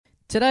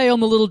Today on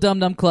the Little Dum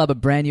Dum Club, a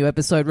brand new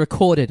episode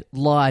recorded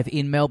live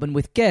in Melbourne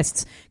with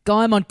guests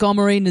Guy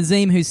Montgomery,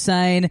 Nazeem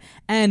Hussain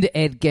and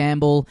Ed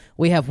Gamble.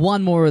 We have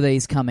one more of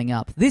these coming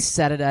up this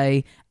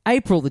Saturday,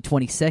 April the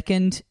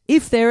 22nd,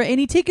 if there are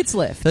any tickets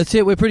left. That's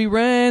it, we're pretty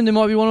ran. There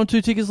might be one or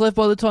two tickets left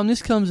by the time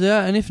this comes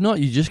out, and if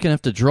not, you're just going to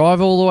have to drive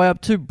all the way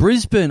up to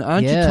Brisbane,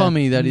 aren't you,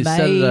 Tommy? That is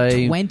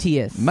Saturday, May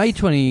 20th. May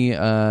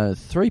 20,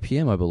 3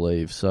 p.m, I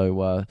believe.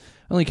 So,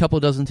 only a couple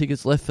of dozen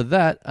tickets left for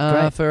that,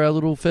 for our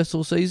little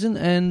festival season.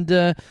 And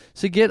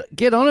so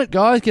get on it,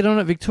 guys. Get on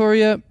it,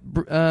 Victoria,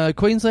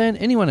 Queensland,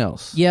 anyone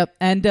else. Yep,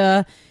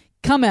 and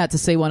come out to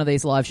see one of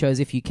these live shows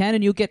if you can,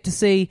 and you'll get to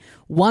see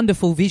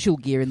wonderful visual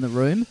gear in the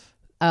room.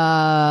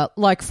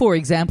 Like, for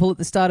example, at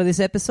the start of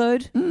this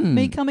episode,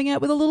 me coming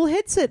out with a little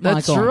headset mic on.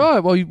 That's right.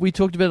 Well, we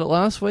talked about it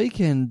last week,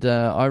 and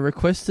I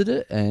requested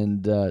it,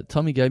 and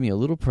Tommy gave me a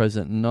little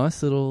present, a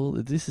nice little...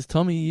 This is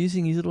Tommy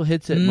using his little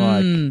headset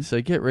mic. So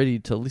get ready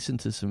to listen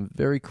to some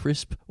very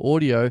crisp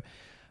audio,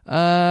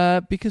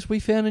 because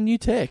we found a new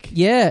tech.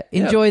 Yeah,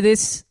 enjoy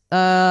this.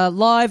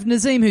 Live,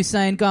 Nazeem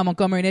Hussain, Guy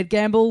Montgomery and Ed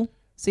Gamble.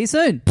 See you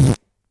soon.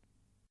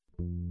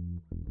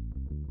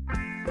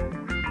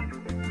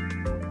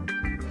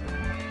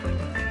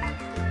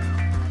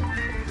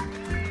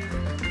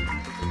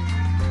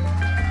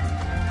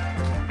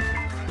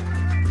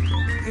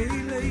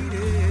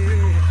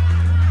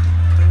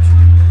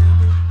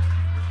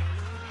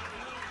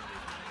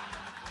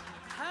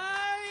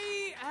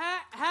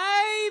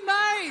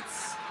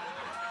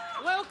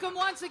 Welcome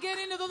once again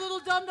into the Little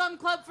Dum Dum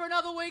Club for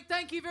another week.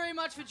 Thank you very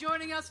much for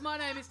joining us. My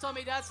name is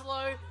Tommy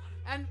Daslow,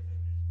 and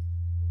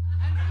with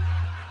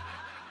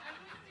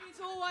me as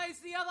always,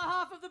 the other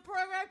half of the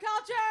program,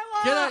 Carl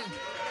Chandler.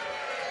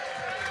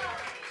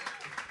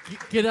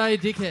 G'day,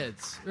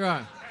 dickheads.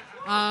 Right.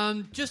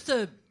 Just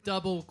a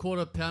double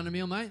quarter pounder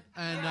meal, mate.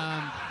 And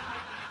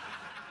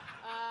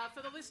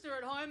for the listener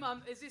at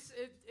home, is this?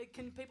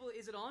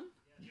 Is it on?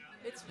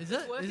 Is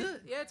it? Working? Is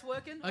it? Yeah, it's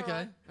working.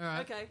 Okay. All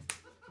right. Okay.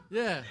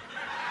 Yeah.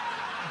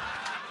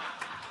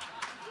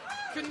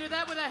 Couldn't do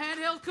that with a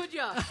handheld, could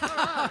you? All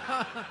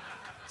right.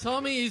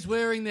 Tommy is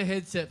wearing the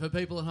headset for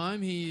people at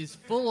home. He is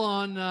full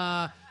on.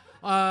 Go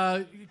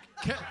on,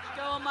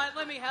 mate.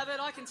 Let me have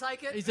it. I can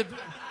take it.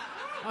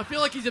 I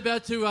feel like he's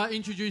about to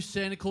introduce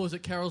Santa Claus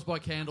at Carols by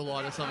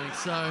Candlelight or something.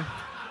 So.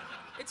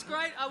 It's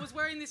great. I was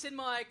wearing this in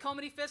my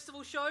comedy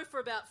festival show for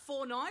about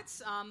 4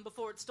 nights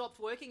before it stopped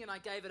working and I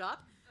gave it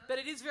up. But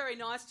it is very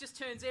nice. Just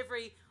turns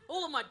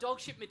all of my dog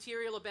shit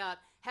material about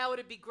how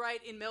it'd be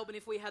great in Melbourne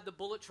if we had the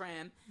bullet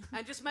tram,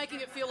 and just making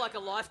it feel like a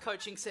life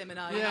coaching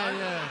seminar.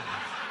 Yeah.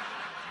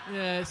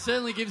 It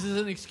certainly gives us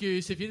an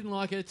excuse. If you didn't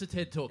like it, it's a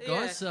TED Talk,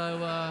 guys.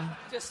 Yeah. So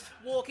just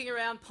walking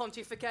around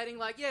pontificating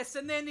like, yes,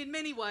 and then in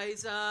many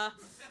ways I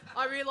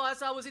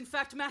realised I was in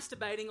fact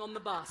masturbating on the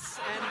bus.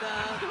 And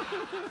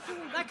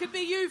that could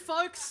be you,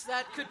 folks.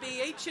 That could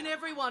be each and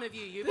every one of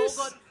you. You've all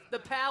got the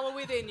power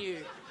within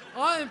you.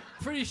 I'm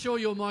pretty sure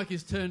your mic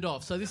is turned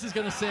off, so this is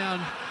going to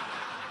sound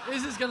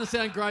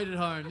great at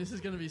home. This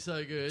is going to be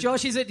so good.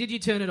 Josh, did you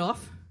turn it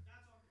off?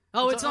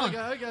 Oh, it's on.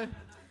 Okay.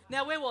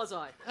 Now, where was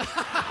I?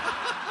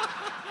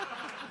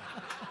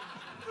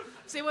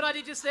 See what I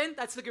did just then?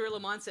 That's the gorilla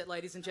mindset,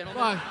 ladies and gentlemen.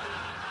 Right.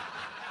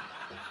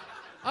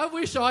 I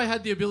wish I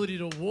had the ability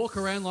to walk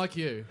around like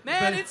you.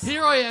 Man, but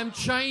here I am,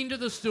 chained to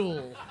the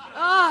stool.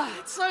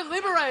 It's so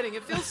liberating.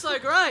 It feels so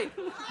great.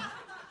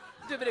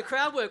 Do a bit of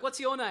crowd work. What's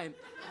your name?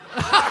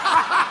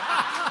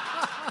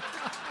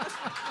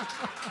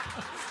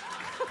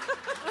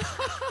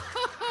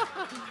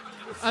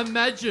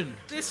 Imagine.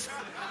 This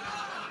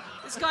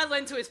guy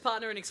leaned to his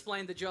partner and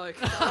explained the joke.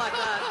 I like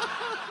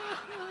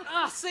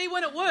that. See,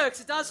 when it works,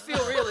 it does feel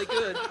really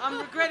good. I'm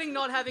regretting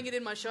not having it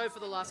in my show for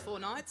the last 4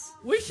 nights.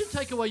 We should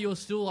take away your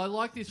stool. I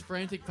like this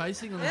frantic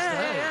pacing on the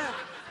stage. Yeah.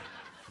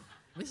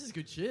 This is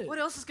good shit. What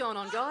else is going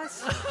on,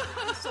 guys?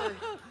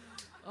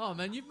 Oh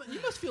man, you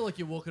must feel like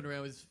you're walking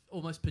around with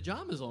almost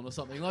pajamas on or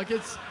something. Like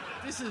this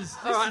is.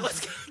 All right,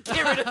 let's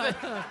get rid of it.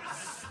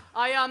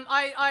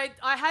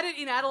 I had it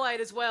in Adelaide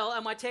as well,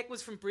 and my tech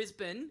was from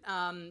Brisbane.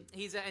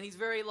 He's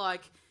very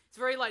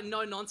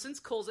no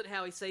nonsense. Calls it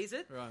how he sees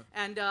it. Right.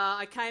 And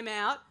I came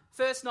out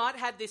first night,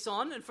 had this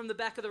on, and from the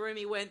back of the room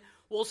he went,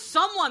 "Well,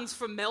 someone's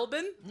from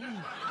Melbourne."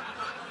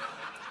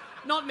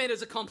 Not meant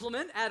as a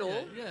compliment at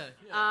all. Yeah.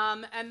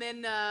 And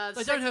then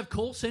they don't have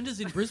call centres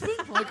in Brisbane.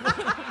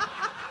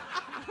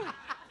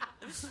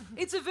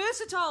 It's a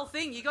versatile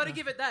thing. You got to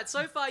give it that.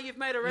 So far, you've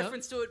made a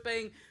reference to it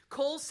being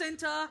call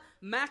centre,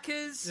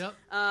 Macca's,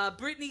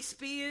 Britney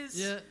Spears.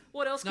 Yeah.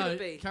 What else could it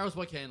be? Carols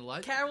by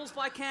Candlelight. Carols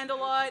by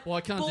Candlelight. Well,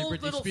 I can't do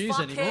Britney Spears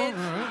anymore. All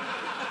right.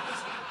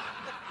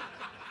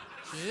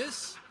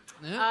 Cheers.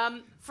 Yeah.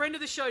 Friend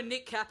of the show,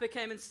 Nick Capper,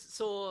 came and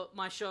saw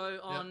my show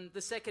on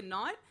the second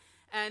night.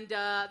 And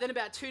then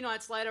about 2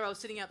 nights later, I was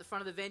sitting out the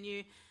front of the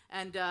venue.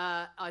 And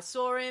I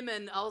saw him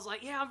and I was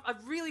like, I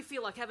really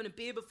feel like having a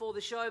beer before the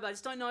show, but I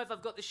just don't know if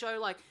I've got the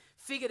show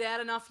figured out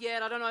enough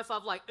yet. I don't know if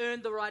I've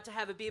earned the right to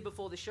have a beer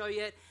before the show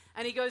yet.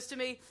 And he goes to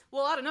me,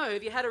 well, I don't know,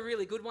 have you had a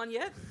really good one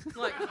yet?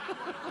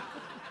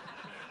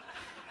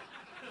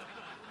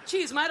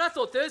 Cheers, mate. I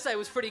thought Thursday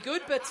was pretty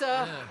good, but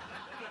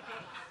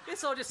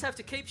guess I'll just have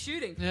to keep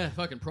shooting. Yeah,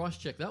 fucking price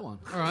check that one.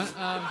 All right.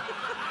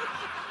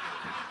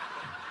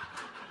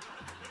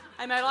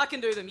 Hey, mate, I can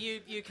do them.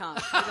 You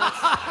can't.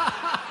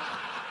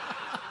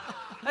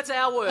 That's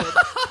our word.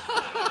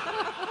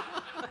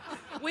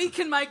 We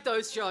can make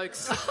those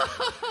jokes.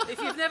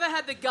 If you've never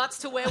had the guts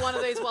to wear one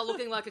of these while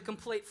looking like a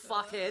complete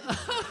fuckhead,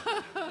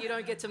 you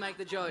don't get to make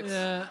the jokes.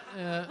 Yeah.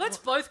 Let's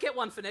both get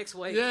one for next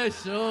week. Yeah,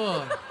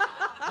 sure.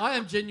 I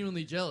am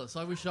genuinely jealous.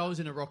 I wish I was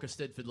in a Rocker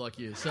Stedford like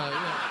you. So,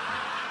 yeah.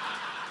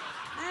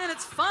 Man,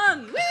 it's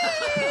fun.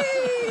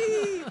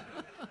 Whee!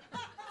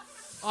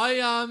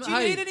 Do you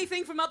need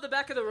anything from up the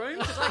back of the room?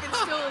 Because I can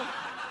still...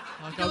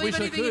 Like, Did you leave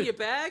anything in your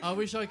bag? I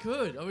wish I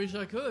could.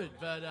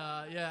 But,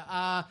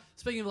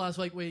 speaking of last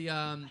week,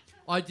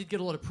 I did get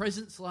a lot of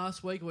presents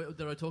last week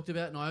that I talked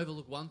about, and I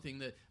overlooked one thing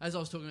that, as I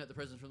was talking about the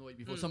presents from the week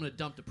before, someone had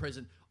dumped a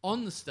present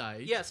on the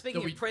stage. Yeah,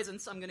 speaking of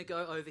presents, I'm going to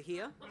go over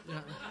here.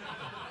 Yeah.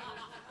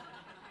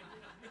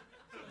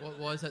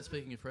 Why is that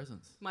speaking of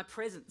presents? My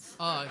presents.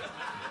 Oh.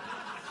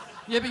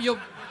 Yeah, but you're...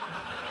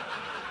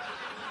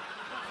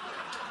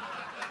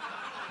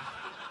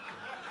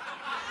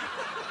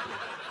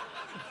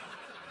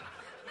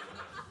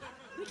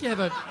 You have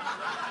a...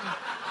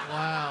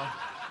 Wow.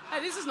 Hey,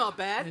 this is not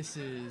bad. This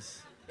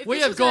is... If We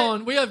this have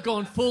was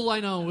gone full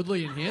Leno and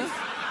Woodley in here.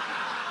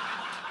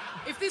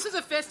 If this was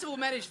a festival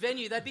managed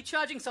venue, they'd be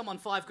charging someone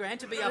 $5,000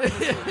 to be up in the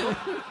field.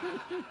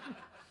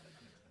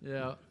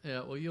 Yeah.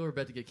 Well, you're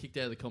about to get kicked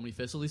out of the comedy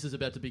festival. This is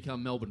about to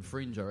become Melbourne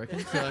Fringe, I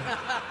reckon. So.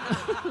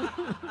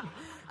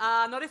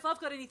 Not if I've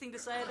got anything to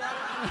say about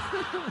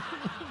it.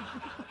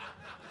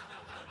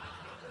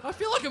 I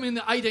feel like I'm in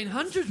the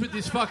 1800s with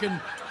this fucking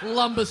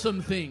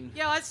lumbersome thing.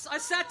 Yeah, I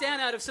sat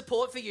down out of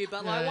support for you,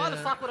 but why the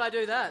fuck would I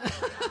do that?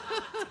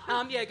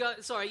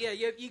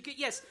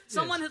 Yes,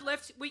 someone had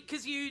left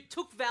because you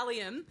took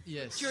Valium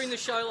during the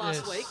show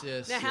last week.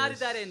 Now, how did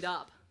that end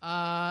up?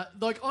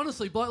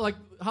 Honestly,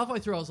 halfway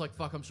through I was like,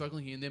 fuck, I'm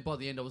struggling here. And then by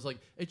the end I was like,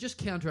 it just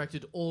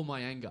counteracted all my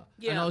anger.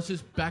 Yeah. And I was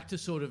just back to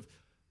sort of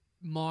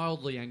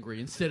mildly angry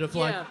instead of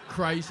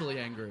crazily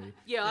angry.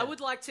 Yeah, I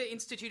would like to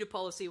institute a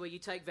policy where you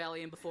take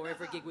Valium before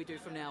every gig we do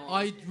from now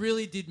on. I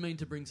really did mean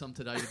to bring some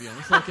today, to be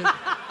honest.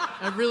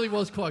 It really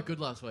was quite good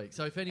last week.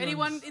 So if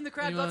anyone in the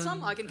crowd got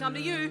some, I can come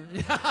to you.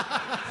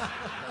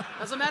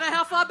 Doesn't matter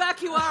how far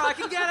back you are, I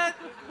can get it.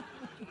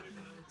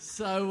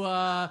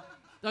 So,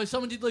 no,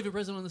 someone did leave a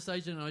present on the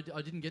stage and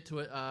I didn't get to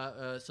it,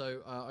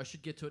 so I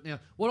should get to it now.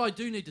 What I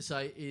do need to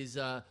say is,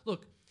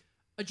 look,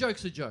 a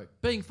joke's a joke.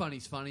 Being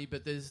funny's funny,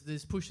 but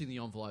there's pushing the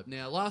envelope.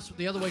 Now,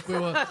 the other week we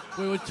were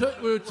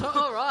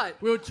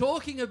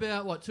talking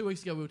about 2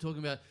 weeks ago we were talking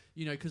about,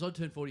 because I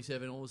turned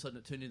 47, all of a sudden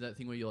it turned into that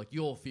thing where you're like,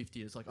 you're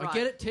 50. It's like, right. I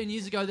get it. 10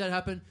 years ago that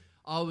happened.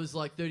 I was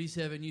like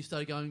 37. You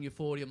started going. You're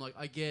 40. I'm like,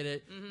 I get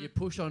it. Mm-hmm. You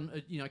push on,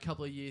 a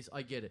couple of years.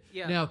 I get it.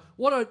 Yeah. Now,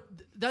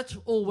 that's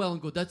all well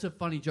and good. That's a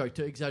funny joke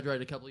to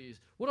exaggerate a couple of years.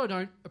 What I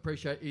don't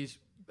appreciate is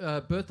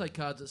birthday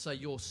cards that say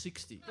you're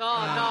 60. Oh,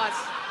 nice.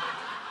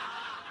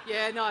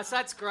 Yeah, nice.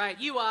 That's great.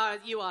 You are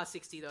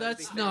 60 though.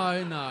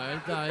 No.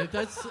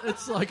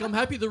 It's like I'm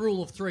happy the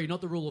rule of 3,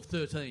 not the rule of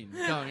 13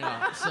 going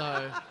up.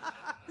 So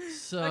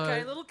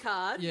okay, little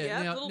card.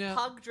 Yeah, little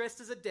pug dressed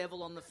as a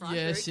devil on the front.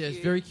 Yes,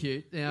 very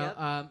cute.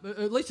 Now,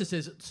 at least it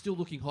says it's still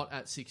looking hot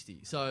at 60.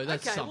 So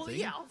that's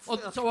something.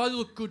 Well, so I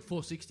look good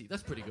for 60.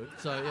 That's pretty good.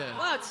 So yeah.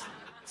 Well,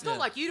 it's not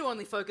like you to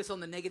only focus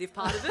on the negative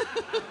part of it.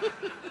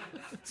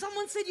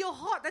 Someone said you're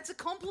hot. That's a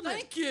compliment.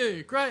 Thank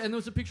you. Great. And there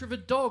was a picture of a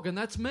dog, and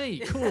that's me.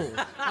 Cool.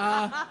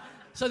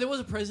 So there was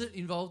a present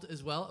involved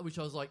as well, which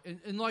I was like,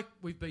 and like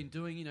we've been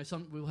doing,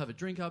 we'll have a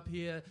drink up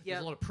here. Yep.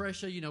 There's a lot of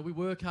pressure. We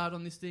work hard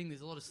on this thing.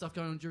 There's a lot of stuff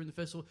going on during the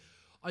festival.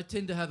 I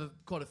tend to have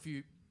quite a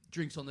few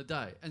drinks on the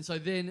day. And so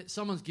then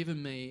someone's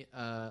given me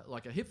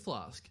like a hip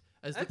flask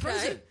as the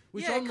present,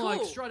 which I'm cool.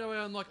 Like straight away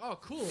I'm like, oh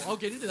cool, I'll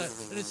get into that.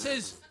 And it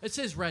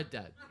says Rad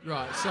Dad,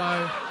 right?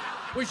 So,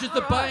 which is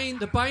the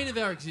bane of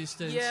our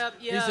existence. Yeah.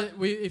 Is that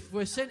if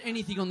we're sent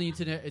anything on the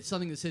internet, it's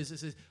something that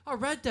says, oh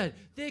Rad Dad,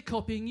 they're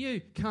copying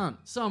you. Can't.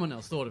 Someone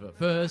else thought of it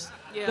first.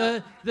 Yeah.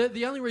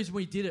 The only reason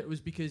we did it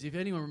was because if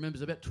anyone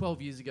remembers, about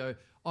 12 years ago,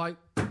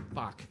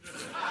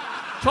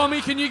 Tommy,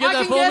 can you get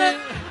that for me?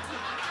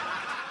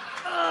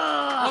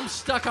 I'm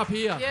stuck up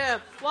here.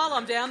 Yeah, while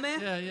I'm down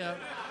there. Yeah.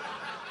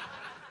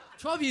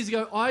 12 years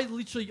ago, I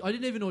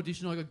didn't even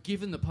audition. I got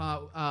given the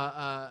part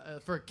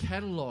for a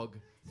catalogue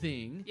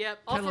thing. Yep,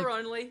 offer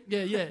only.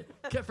 Yeah.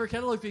 For a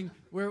catalogue thing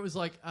where it was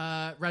like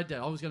Rad Dad.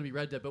 I was going to be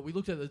Rad Dad, but we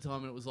looked at it at the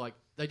time and it was like,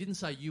 they didn't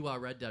say you are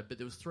Rad Dad, but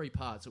there was 3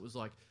 parts. It was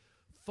like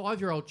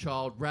 5-year-old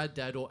child, Rad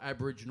Dad, or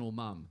Aboriginal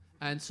mum.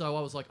 And so I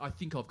was like, I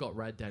think I've got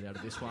Rad Dad out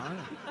of this one.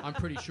 I'm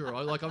pretty sure.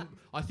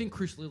 I think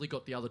Chris Lilly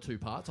got the other 2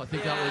 parts. I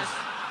think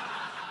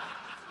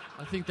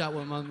that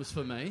one was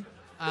for me.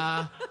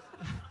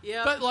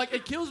 Yeah. But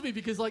it kills me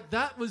because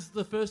that was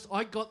the first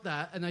I got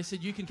that, and they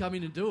said you can come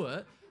in and do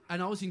it,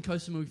 and I was in Koh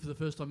Samui for the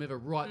first time ever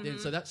then,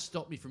 so that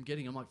stopped me from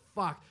getting it. I'm like,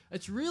 fuck,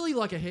 it's really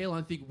like a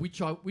hairline thing.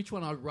 Which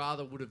one I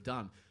rather would have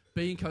done,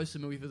 be in Koh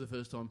Samui for the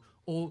first time,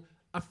 or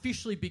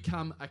officially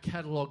become a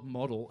catalogue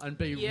model and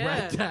be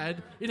Rad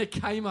Dad in a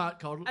Kmart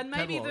catalogue. And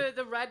maybe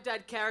the Rad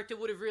Dad character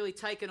would have really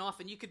taken off,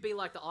 and you could be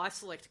like the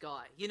iSelect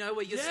guy,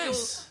 where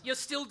you're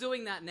still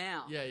doing that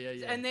now. Yeah.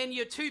 And then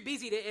you're too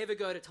busy to ever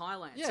go to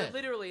Thailand. Yeah. So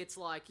literally, it's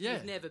like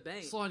you've never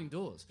been. Sliding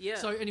doors. Yeah.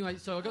 So anyway,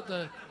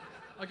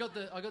 I got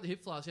the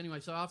hip flask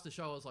anyway. So after the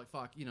show, I was like,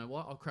 "Fuck, you know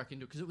what? I'll crack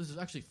into it," because it was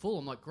actually full.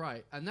 I'm like,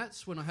 "Great," and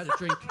that's when I had a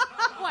drink.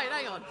 Wait,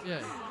 hang on.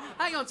 Yeah.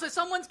 Hang on. So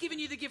someone's given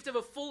you the gift of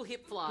a full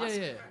hip flask.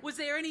 Yeah. Was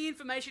there any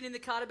information in the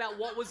card about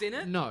what was in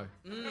it? No.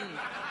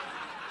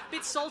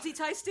 Bit salty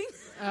tasting?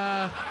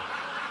 I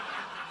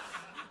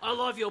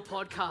love your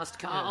podcast,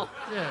 Carl.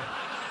 Yeah.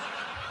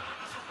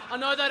 I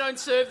know they don't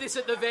serve this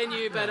at the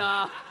venue,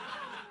 but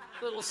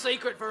little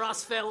secret for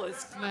us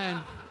fellas.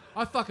 Man,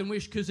 I fucking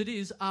wish, because it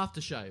is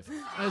aftershave.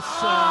 It's,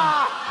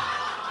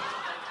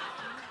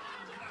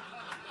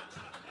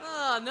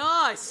 Oh,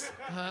 nice.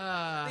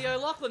 The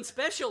O'Loughlin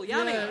special.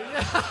 Yummy.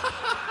 Yeah.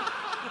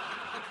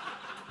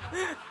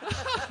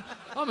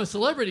 I'm a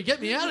celebrity.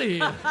 Get me out of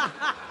here.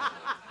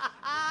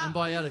 And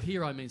by out of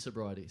here, I mean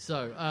sobriety.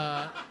 So,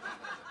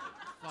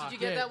 did you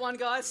get that one,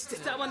 guys? Did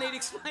that one need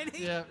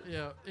explaining? Yeah.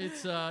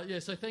 It's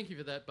so thank you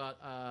for that. But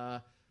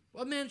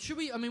well, man, should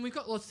we? I mean, we've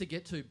got lots to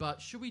get to,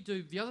 but should we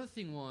do? The other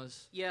thing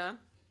was. Yeah.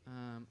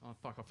 Oh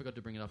fuck! I forgot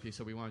to bring it up here,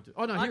 so we won't do.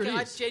 Oh no, here it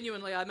is.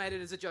 I made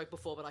it as a joke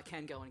before, but I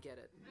can go and get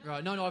it.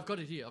 Right? No, I've got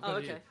it here. I've got it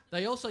okay. here.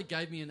 They also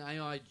gave me an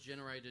AI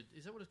generated.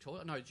 Is that what it's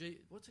called? No,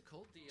 what's it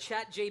called?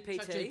 Chat GPT.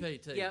 Chat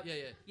GPT. Yep.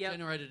 Yeah.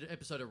 Generated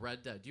episode of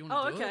Rad Dad. Do you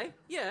want to do it? Oh, okay.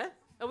 Yeah.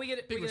 Are we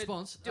gonna big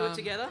response? Do it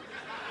together?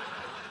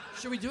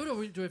 Should we do it,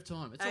 or do we have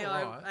time? It's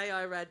AI, all right.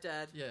 AI Rad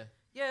Dad. Yeah.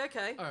 Yeah.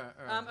 Okay. All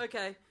right.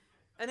 Okay.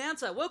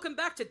 Announcer, welcome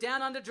back to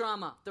Down Under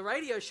Drama, the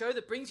radio show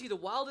that brings you the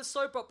wildest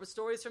soap opera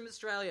stories from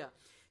Australia.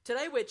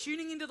 Today we're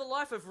tuning into the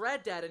life of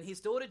Rad Dad and his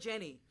daughter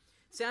Jenny.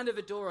 Sound of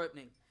a door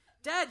opening.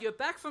 Dad, you're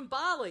back from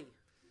Bali.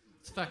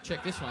 Let's fact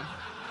check this one.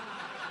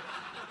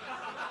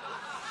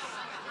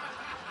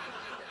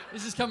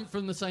 This is coming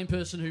from the same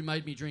person who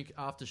made me drink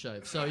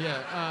aftershave. So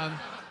yeah.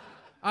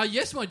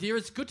 Yes, my dear,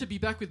 it's good to be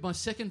back with my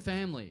second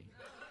family.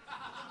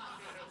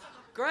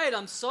 Great,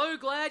 I'm so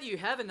glad you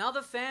have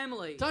another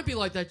family. Don't be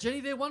like that, Jenny.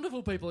 They're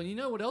wonderful people, and you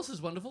know what else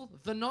is wonderful?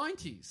 The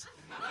 90s.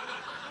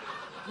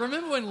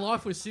 Remember when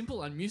life was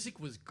simple and music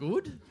was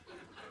good?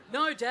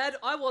 No, Dad,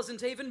 I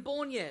wasn't even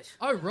born yet.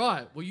 Oh,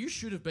 right. Well, you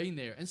should have been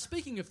there. And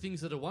speaking of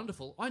things that are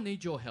wonderful, I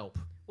need your help.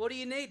 What do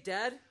you need,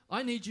 Dad?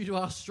 I need you to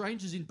ask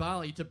strangers in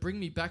Bali to bring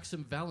me back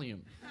some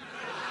Valium.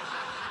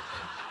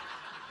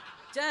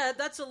 Dad,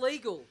 that's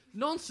illegal.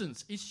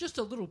 Nonsense. It's just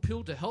a little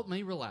pill to help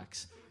me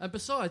relax. And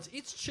besides,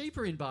 it's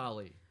cheaper in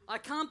Bali. I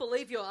can't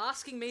believe you're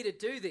asking me to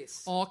do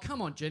this. Oh,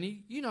 come on,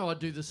 Jenny. You know I'd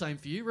do the same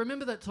for you.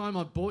 Remember that time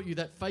I bought you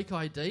that fake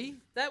ID?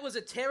 That was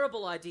a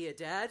terrible idea,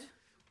 Dad.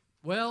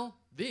 Well,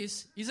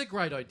 this is a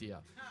great idea.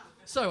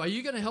 So, are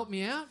you going to help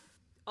me out?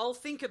 I'll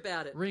think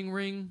about it. Ring,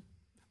 ring.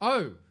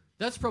 Oh,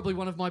 that's probably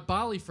one of my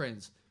Bali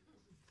friends.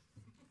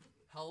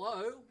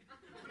 Hello?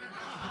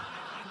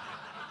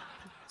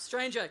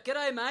 Stranger,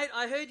 g'day, mate.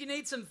 I heard you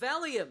need some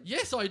Valium.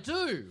 Yes, I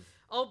do.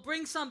 I'll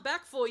bring some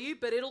back for you,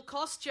 but it'll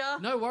cost ya.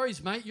 No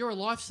worries, mate. You're a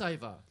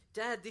lifesaver.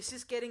 Dad, this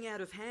is getting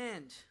out of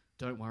hand.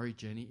 Don't worry,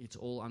 Jenny. It's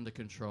all under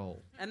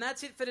control. And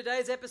that's it for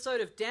today's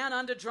episode of Down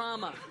Under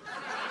Drama.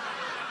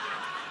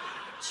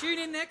 Tune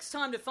in next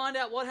time to find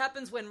out what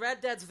happens when Rad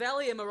Dad's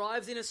Valium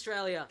arrives in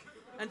Australia.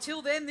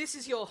 Until then, this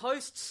is your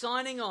host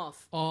signing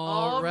off.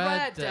 Oh,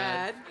 Rad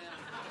Dad.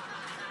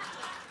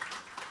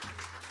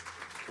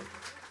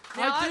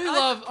 Now,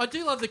 I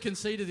do love the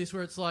conceit of this,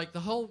 where it's like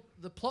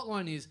the plot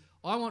line is,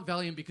 I want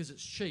Valium because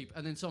it's cheap,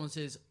 and then someone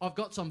says, I've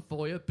got some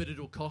for you, but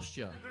it'll cost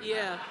you.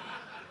 Yeah.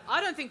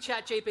 I don't think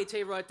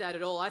ChatGPT wrote that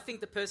at all. I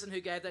think the person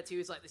who gave that to you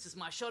is like, this is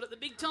my shot at the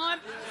big time.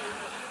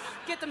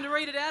 Get them to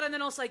read it out, and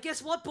then I'll say,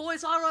 guess what,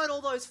 boys? I wrote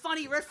all those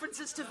funny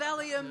references to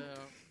Valium.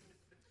 Yeah.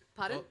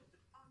 Pardon? Oh.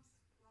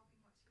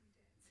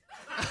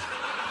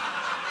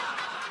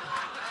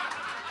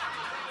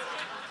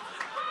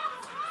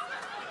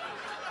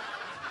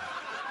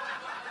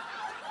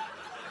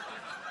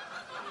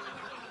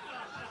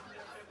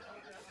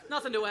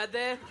 Nothing to add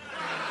there.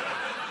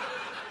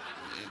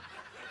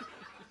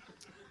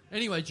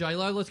 Anyway,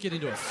 J-Lo, let's get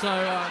into it. So,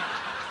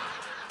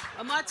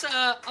 I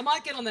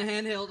might get on the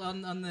handheld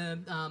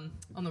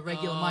on the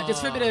regular mic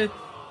just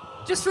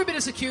for a bit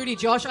of security,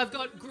 Josh. I've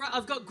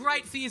got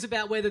great fears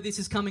about whether this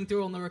is coming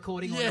through on the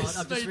recording or not.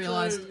 I've just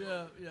realised.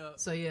 Yeah.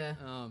 So yeah,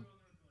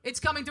 it's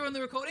coming through on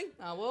the recording.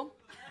 Oh well.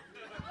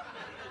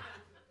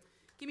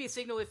 Give me a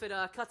signal if it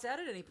cuts out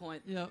at any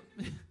point. Yeah.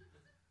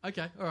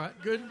 Okay. All right.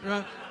 Good.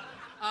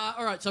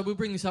 All right, so we'll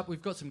bring this up.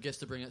 We've got some guests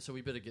to bring it, so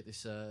we better get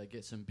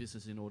some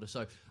business in order.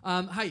 So,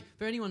 hey,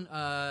 for anyone,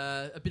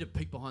 a bit of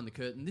peek behind the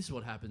curtain, this is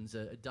what happens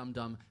at Dum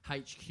Dum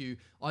HQ.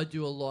 I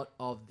do a lot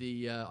of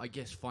the, I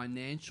guess,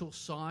 financial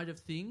side of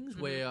things,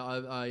 where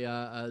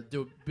I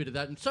do a bit of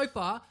that. And so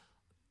far,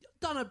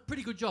 done a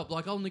pretty good job.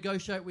 Like, I'll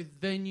negotiate with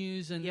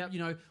venues and, you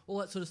know, all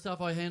that sort of stuff.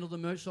 I handle the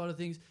merch side of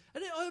things.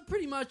 And I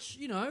pretty much,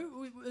 you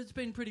know, it's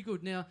been pretty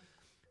good. Now,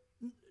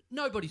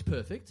 nobody's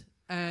perfect.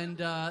 And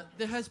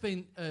there has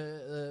been,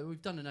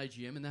 we've done an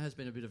AGM, and there has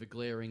been a bit of a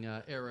glaring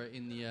error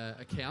in the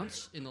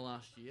accounts in the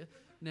last year.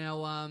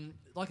 Now,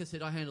 like I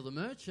said, I handle the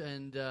merch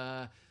and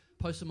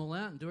post them all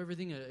out and do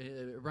everything,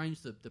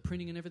 arrange the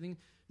printing and everything.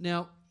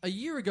 Now, a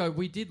year ago,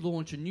 we did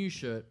launch a new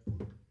shirt.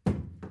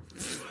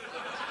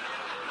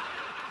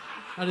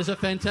 That is a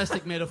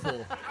fantastic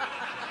metaphor.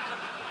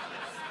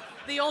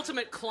 The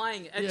ultimate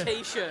clang, a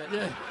T-shirt.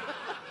 Yeah.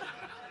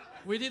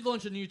 We did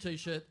launch a new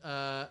T-shirt,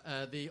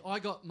 the I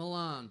Got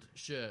Milaned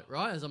shirt,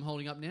 right, as I'm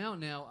holding up now.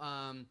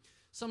 Now,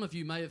 some of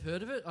you may have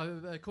heard of it.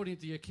 According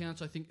to the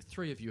accounts, I think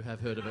 3 of you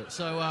have heard of it.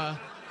 So,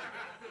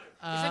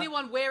 is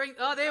anyone wearing...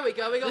 Oh, there we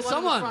go. We got one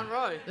in the front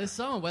row. There's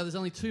someone. Well, there's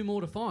only 2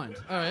 more to find.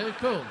 All right,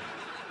 cool.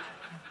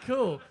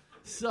 Cool.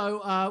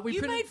 So,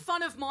 You made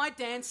fun of my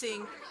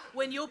dancing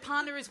when your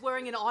partner is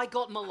wearing an I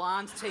Got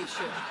Milan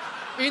T-shirt.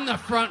 In the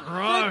front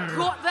row.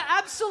 The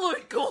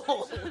absolute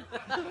gall.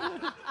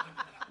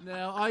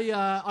 Now,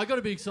 I got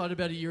to be excited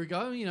about a year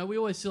ago. You know, we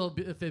always sell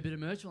a fair bit of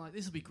merch. I'm like,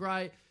 this will be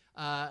great.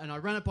 And I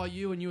ran it by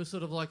you, and you were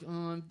sort of like, I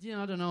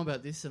don't know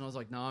about this. And I was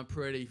like, no, I'm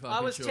pretty fucking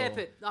sure.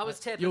 I was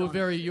tepid. You were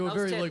very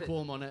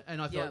lukewarm on it.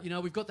 And I thought,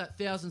 we've got that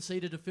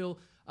 1,000-seater to fill.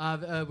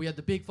 We had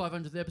the big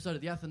 500th episode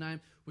of the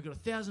Athenaeum. We got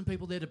 1,000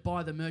 people there to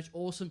buy the merch.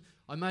 Awesome.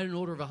 I made an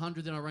order of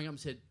 100. Then I rang up and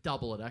said,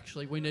 double it,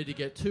 actually. We need to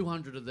get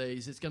 200 of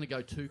these. It's going to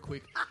go too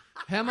quick.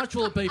 How much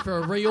will it be for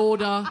a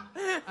reorder?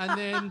 And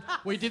then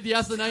we did the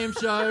Athenaeum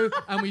show,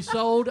 and we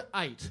sold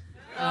 8.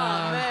 Oh,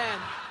 man.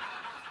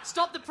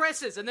 Stop the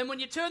presses, and then when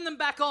you turn them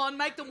back on,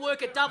 make them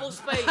work at double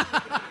speed.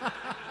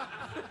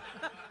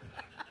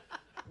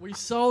 We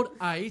sold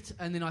 8,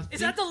 and then I think... Is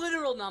that the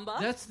literal number?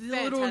 That's the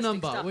literal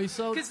number. Stuff. We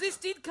sold... Because this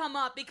did come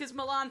up because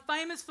Milan,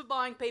 famous for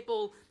buying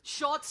people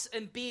shots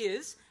and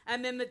beers,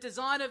 and then the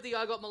design of the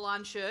I Got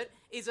Milan shirt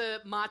is a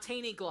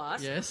martini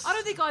glass. Yes. I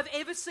don't think I've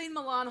ever seen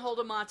Milan hold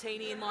a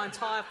martini in my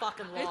entire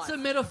fucking life. It's a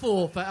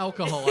metaphor for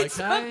alcohol, It's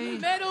okay? a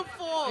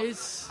metaphor.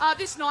 It's...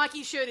 This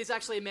Nike shirt is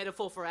actually a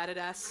metaphor for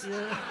Adidas.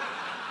 Yeah.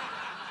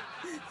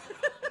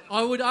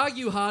 I would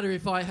argue harder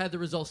if I had the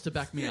results to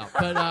back me up,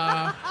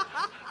 but...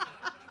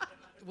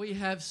 We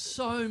have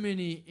so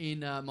many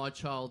in my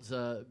child's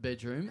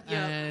bedroom,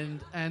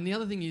 and the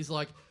other thing is,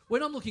 like,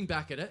 when I'm looking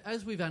back at it,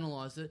 as we've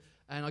analysed it,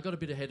 and I got a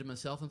bit ahead of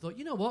myself and thought,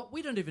 you know what,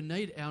 we don't even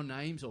need our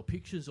names or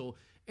pictures or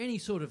any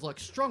sort of, like,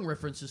 strong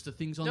references to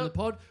things on the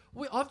pod.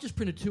 I've just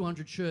printed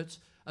 200 shirts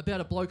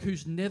about a bloke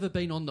who's never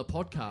been on the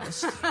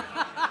podcast.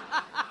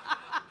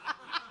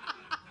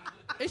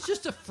 It's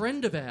just a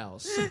friend of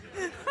ours.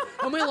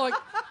 And we're like,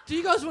 do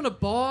you guys want to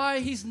buy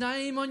his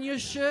name on your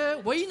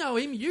shirt? We know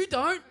him. You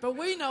don't, but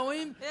we know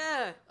him.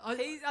 Yeah.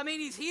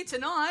 He's here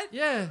tonight.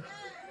 Yeah.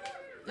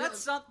 That's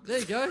something. There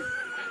you go.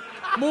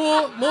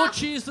 More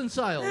cheers than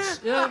sales.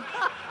 Yeah.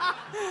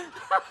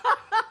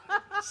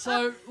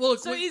 So, look.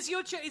 So is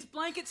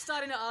Blanket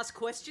starting to ask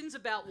questions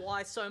about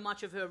why so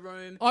much of her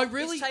room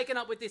is taken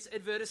up with this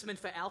advertisement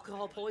for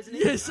alcohol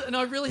poisoning? Yes, and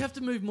I really have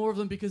to move more of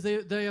them because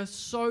they are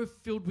so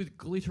filled with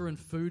glitter and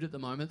food at the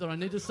moment that I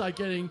need to start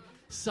getting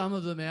some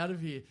of them out of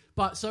here.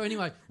 But so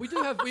anyway, we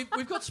do have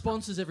we've got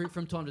sponsors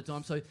from time to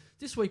time. So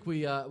this week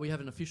we have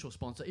an official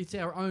sponsor. It's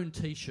our own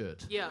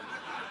T-shirt. Yeah.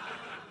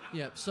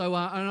 Yeah, so,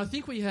 and I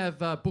think we have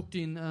booked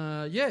in,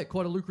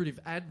 quite a lucrative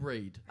ad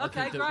read.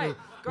 Okay, great. We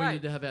great.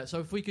 need to have out. So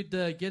if we could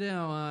get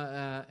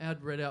our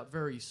ad read out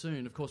very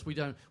soon, of course we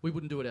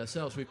wouldn't do it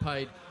ourselves. We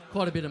paid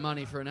quite a bit of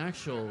money for an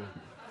actual...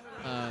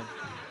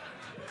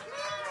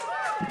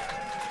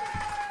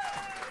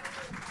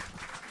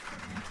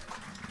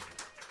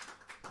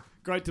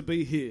 Great to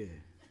be here.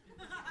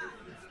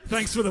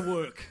 Thanks for the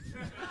work.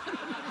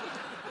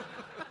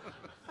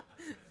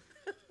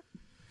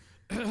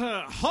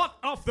 Hot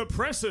off the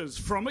presses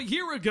from a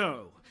year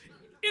ago.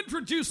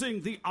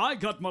 Introducing the I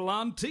Got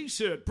Milan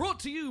T-shirt, brought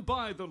to you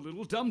by the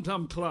Little Dum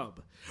Dum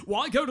Club.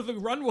 Why go to the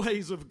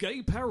runways of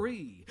gay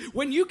Paris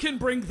when you can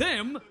bring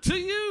them to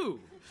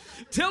you?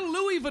 Tell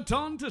Louis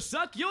Vuitton to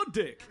suck your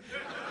dick.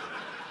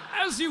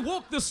 As you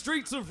walk the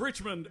streets of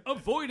Richmond,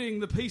 avoiding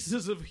the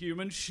pieces of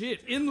human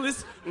shit in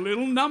this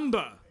little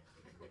number.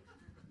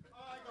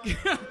 We've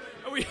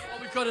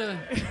got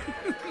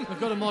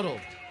a model.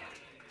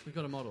 We've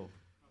got a model.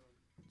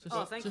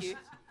 Thank you.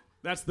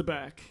 That's the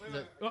back.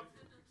 Oh.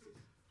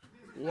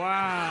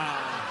 Wow.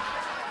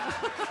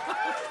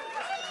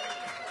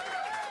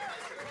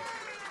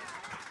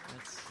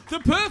 The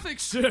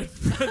perfect shirt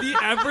for the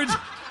average...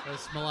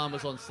 As Milan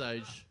was on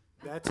stage.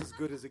 That's as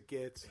good as it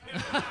gets.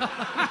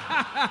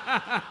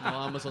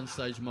 Milan was on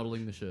stage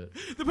modelling the shirt.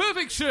 The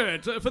perfect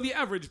shirt for the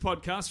average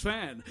podcast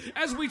fan,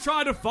 as we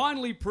try to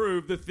finally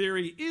prove the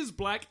theory, is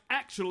black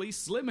actually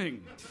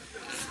slimming?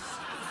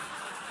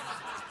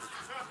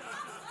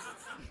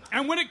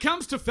 And when it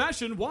comes to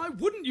fashion, why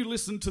wouldn't you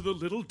listen to the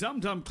Little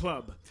Dum Dum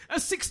Club? A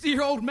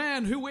 60-year-old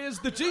man who wears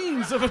the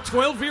jeans of a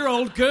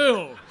 12-year-old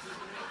girl.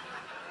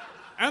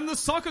 And the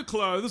soccer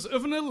clothes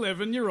of an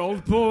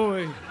 11-year-old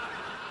boy.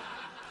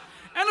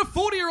 And a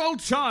 40-year-old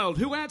child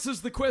who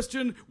answers the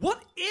question,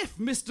 what if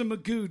Mr.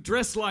 Magoo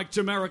dressed like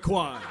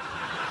Jamiroquai?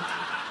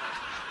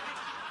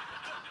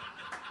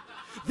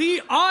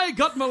 The I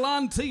Got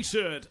Milan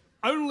t-shirt,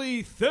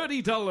 only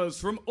 $30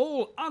 from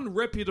all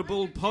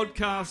unreputable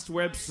podcast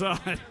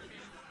websites.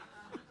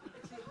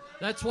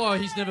 That's why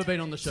he's never been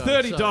on the show.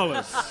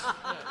 $30. So.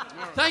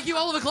 Thank you,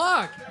 Oliver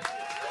Clark.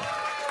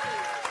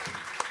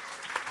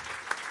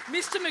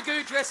 Mr.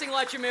 Magoo dressing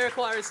like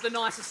Jamiroquai is the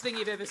nicest thing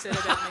you've ever said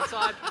about me, so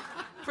I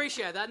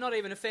appreciate that. Not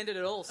even offended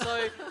at all.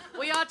 So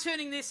we are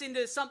turning this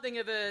into something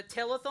of a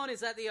telethon. Is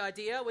that the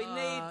idea? We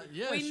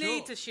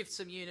need to shift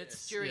some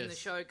units during the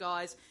show,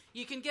 guys.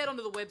 You can get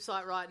onto the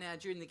website right now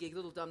during the gig,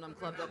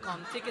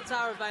 littledumdumclub.com. Tickets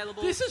are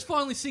available. This is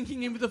finally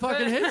sinking in with the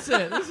fucking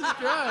headset. This is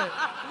great.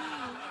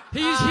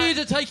 He's here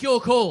to take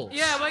your calls.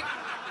 Yeah, we're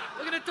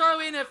going to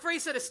throw in a free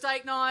set of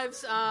steak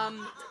knives.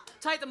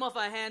 Take them off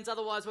our hands,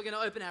 otherwise we're going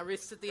to open our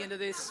wrists at the end of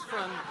this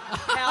from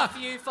how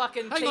few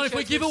fucking Hang on, if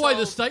we give we've away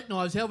sold. the steak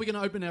knives, how are we going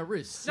to open our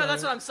wrists? No,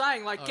 that's what I'm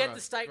saying. Get the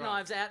steak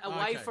knives out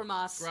away Okay. from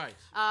us. Great.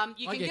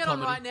 You I can get get on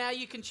comedy. right now.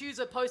 You can choose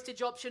a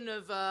postage option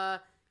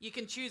of... you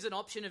can choose an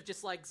option of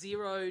just like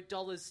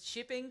 $0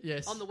 shipping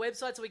on the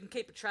website, so we can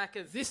keep a track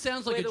of... This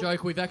sounds like a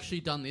joke. We've actually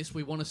done this.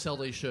 We want to sell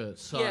these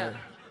shirts. So. Yeah.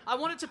 I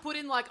wanted to put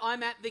in, like,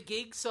 I'm at the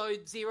gig, so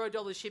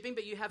 $0 shipping,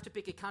 but you have to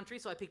pick a country,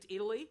 so I picked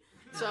Italy.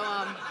 So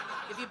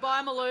if you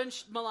buy a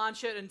Milan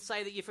shirt and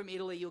say that you're from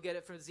Italy, you'll get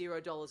it for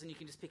 $0, and you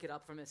can just pick it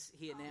up from us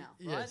here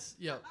now, right? Yes,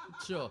 yeah,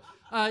 sure.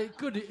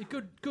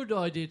 Good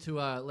idea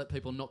to let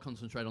people not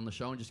concentrate on the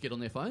show and just get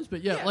on their phones.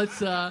 But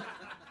let's... I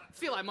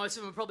feel like most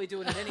of them are probably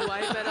doing it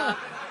anyway. But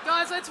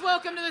guys, let's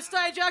welcome to the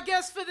stage our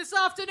guests for this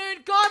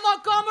afternoon, Guy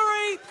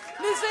Montgomery,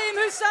 Nazeem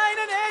Hussain,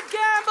 and Ed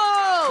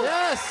Gamble.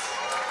 Yes.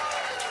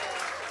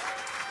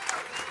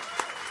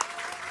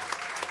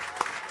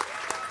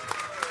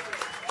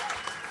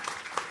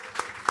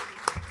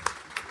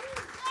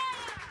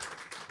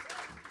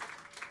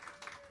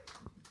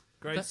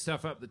 Great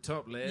stuff up the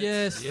top, lads.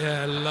 Yes.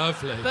 Yeah,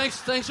 lovely.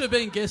 Thanks for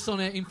being guests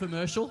on our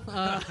infomercial. So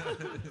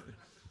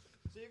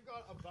you've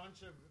got a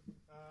bunch of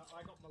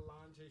I Got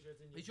Milan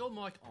t-shirts in your... Is your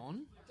mic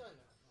on? I don't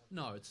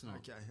know. No, it's not.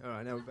 Okay, all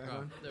right, now we're back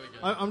on. There we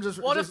go. I'm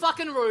just... What a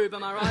fucking rube,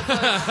 am I right,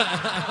 folks?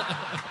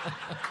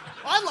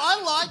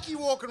 I like you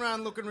walking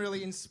around looking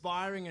really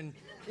inspiring and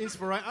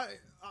inspiring.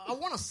 I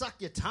want to suck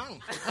your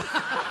tongue.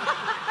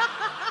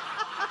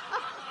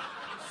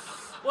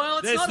 Well,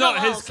 it's That's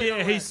not not his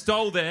gear. He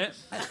stole that.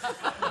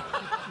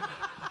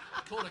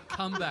 Called a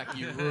comeback,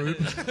 you rube.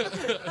 Is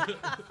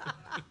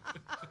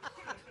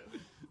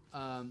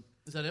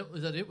that it?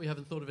 Is that it? We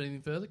haven't thought of anything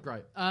further?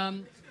 Great.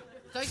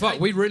 Fuck,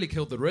 we really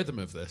killed the rhythm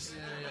of this.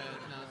 Yeah,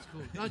 no, it's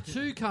cool. No,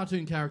 two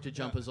cartoon character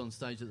jumpers on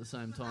stage at the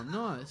same time.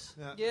 Nice.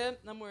 Yeah,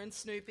 I'm wearing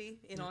Snoopy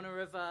in honour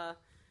of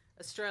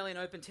Australian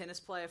Open tennis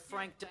player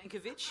Frank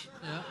Dankovic.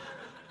 Yeah.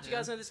 Do you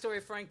guys know the story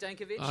of Frank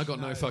Dankovic? I got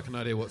no fucking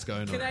idea what's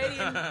going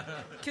on.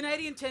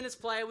 Canadian tennis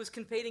player was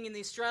competing in the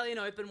Australian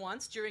Open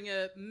once during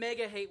a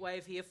mega heat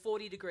wave here,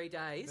 40-degree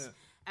days,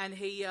 and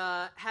he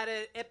had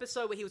an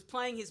episode where he was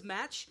playing his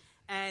match,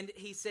 and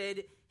he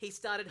said he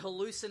started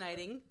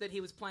hallucinating that he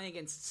was playing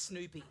against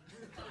Snoopy.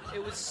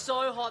 It was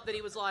so hot that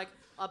he was like,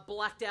 I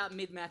blacked out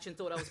mid-match and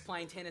thought I was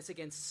playing tennis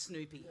against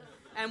Snoopy.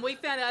 And we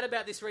found out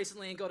about this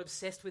recently and got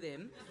obsessed with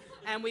him.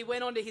 And we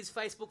went onto his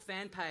Facebook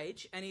fan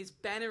page, and his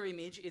banner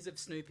image is of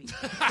Snoopy.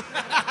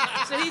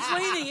 So he's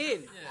leaning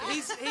in. Yeah.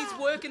 He's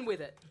working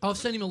with it. I've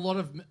sent him a lot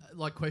of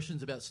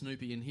questions about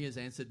Snoopy, and he has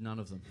answered none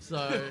of them.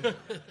 So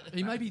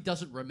he maybe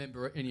doesn't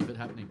remember any of it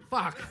happening.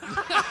 Fuck.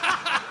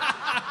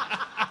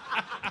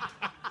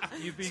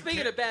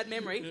 Speaking of bad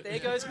memory, there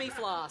goes me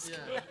flask.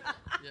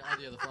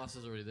 Yeah, the flask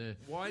is already there.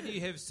 Why do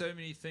you have so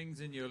many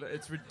things in your...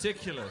 It's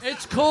ridiculous.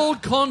 It's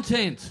called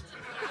content.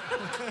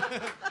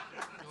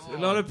 A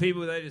lot of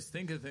people, they just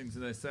think of things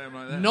and they say them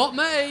like that. Not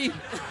me.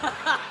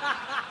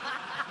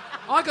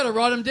 I got to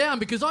write them down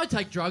because I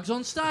take drugs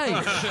on stage.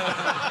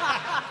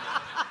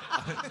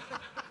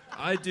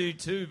 I do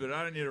too, but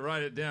I don't need to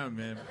write it down,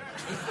 man.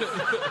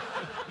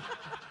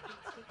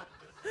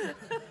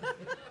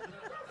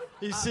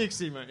 He's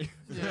 60, mate.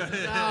 No.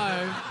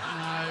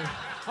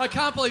 I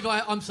can't believe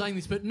I'm saying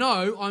this, but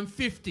no, I'm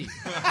 50.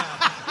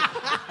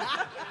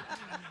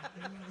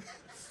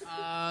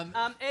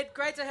 Ed,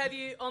 great to have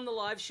you on the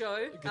live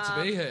show. Good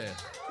to be here.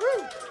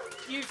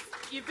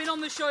 You've been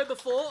on the show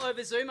before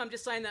over Zoom. I'm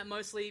just saying that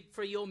mostly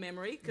for your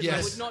memory, because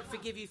I would not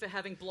forgive you for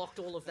having blocked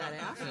all of that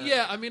out.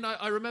 Yeah, I mean,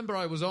 I remember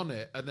I was on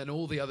it, and then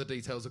all the other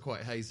details are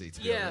quite hazy,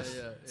 to be honest.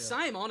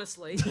 Same,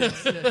 honestly.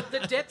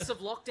 The depths of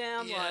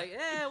lockdown,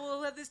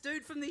 we'll have this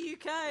dude from the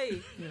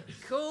UK.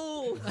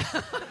 Cool.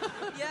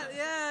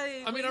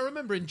 yeah. I mean, I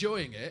remember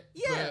enjoying it.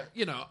 Yeah.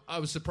 But, I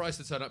was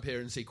surprised to turn up here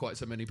and see quite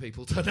so many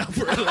people turn up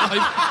for it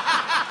live.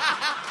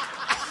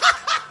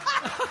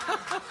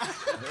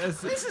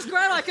 This is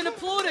great. I can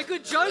applaud a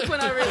good joke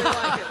when I really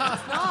like it.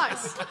 It's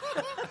nice.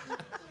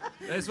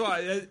 That's why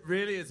it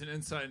really is an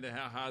insight into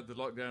how hard the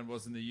lockdown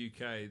was in the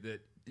UK.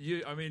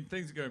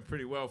 Things are going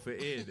pretty well for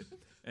Ed.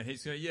 And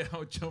he's going, yeah,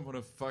 I'll jump on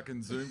a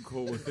fucking Zoom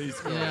call with these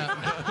guys.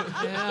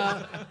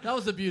 Yeah, that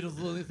was the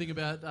beautiful thing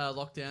about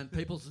lockdown.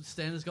 People's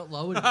standards got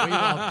lowered. And we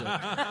loved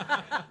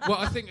it. Well,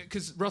 I think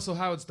because Russell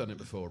Howard's done it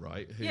before,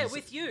 right? Yeah,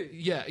 with you.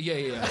 Yeah.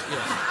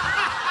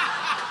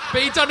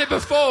 But he'd done it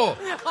before.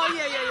 Oh,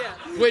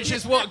 yeah. Which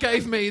is what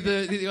gave me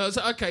the I was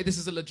like, okay, this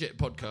is a legit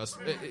podcast.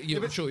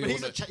 I'm sure you all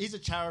know. He's a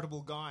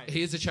charitable guy.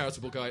 He is a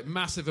charitable guy,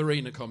 massive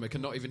arena comic,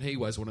 and not even he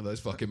wears one of those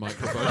fucking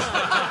microphones.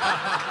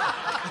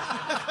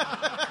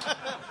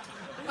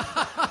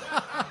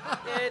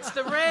 It's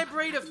the rare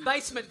breed of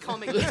basement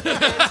comics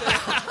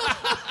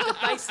that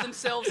base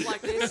themselves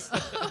like this.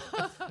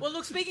 Well,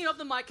 look, speaking of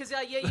the mic, because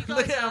you guys...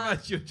 Look how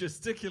much you're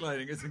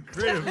gesticulating. It's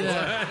incredible.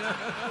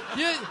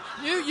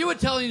 You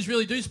Italians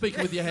really do speak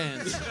with your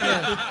hands.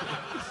 Yeah.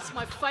 It's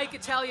my fake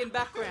Italian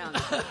background.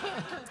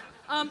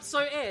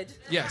 So, Ed...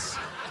 Yes.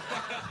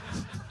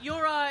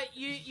 Your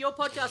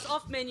podcast,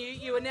 Off Menu,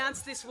 you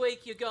announced this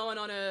week you're going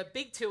on a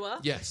big tour.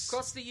 Yes.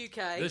 Across the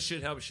UK. This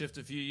should help shift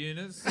a few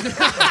units.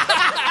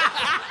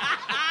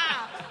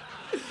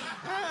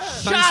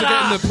 Thanks for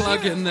getting the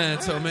plug in there,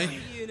 Tommy.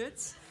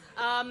 Units.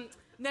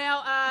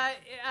 Now,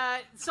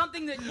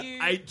 something that you...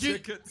 8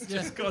 tickets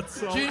just got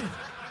sold.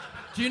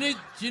 Do you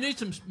need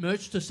some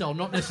merch to sell,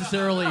 not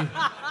necessarily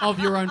of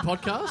your own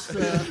podcast?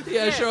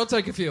 Yeah, sure, I'll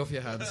take a few off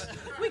your hands.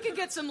 We could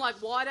get some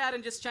white out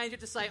and just change it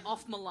to say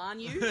Off Milan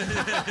You.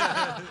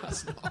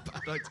 That's not a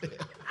bad idea.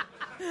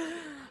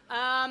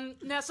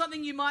 Now,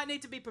 something you might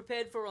need to be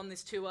prepared for on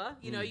this tour,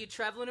 you're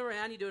travelling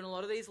around, you're doing a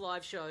lot of these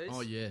live shows.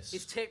 Oh, yes.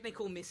 Is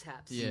technical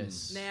mishaps.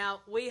 Yes.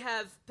 Now, we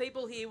have,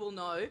 people here will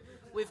know,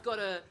 we've got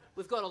a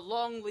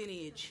long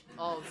lineage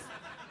of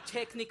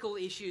technical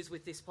issues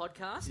with this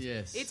podcast.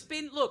 Yes. It's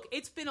been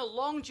a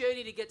long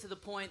journey to get to the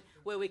point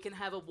where we can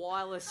have a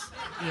wireless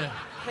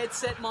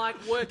headset mic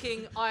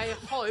working, I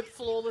hope,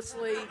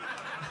 flawlessly.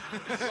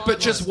 But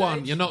just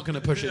one. You're not going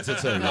to push it to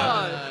 2.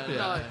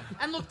 No.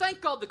 And look,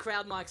 thank God the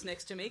crowd mic's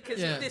next to me,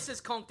 because this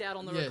is conked out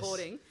on the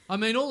recording. I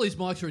mean, all these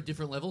mics are at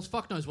different levels.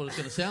 Fuck knows what it's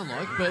going to sound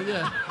like, but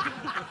yeah.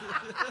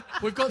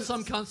 We've got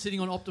some cunt sitting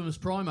on Optimus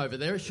Prime over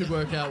there. It should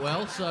work out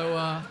well,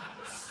 so...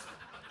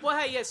 Well,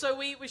 hey, yeah, so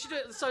we should do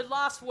it. So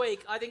last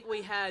week, I think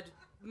we had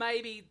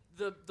maybe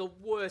the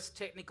worst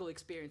technical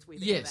experience we've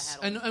ever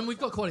had. And we've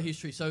got quite a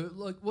history. So,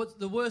 like, what's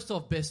the worst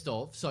of best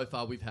of so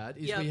far we've had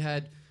is we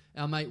had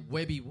our mate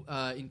Webby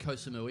in Koh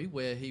Samui,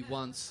 where he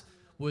once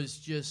was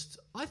just,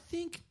 I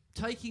think,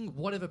 taking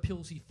whatever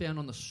pills he found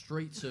on the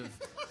streets of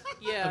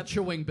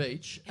Chewing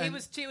Beach. He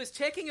was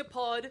teching a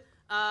pod.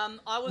 I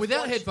was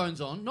without headphones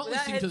on, not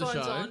listening to the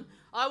show.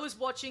 I was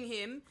watching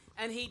him,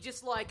 and he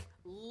just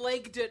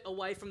legged it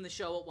away from the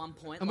show at one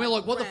point. And we're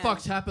like, what the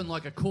fuck's happened?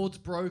 Like a cord's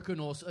broken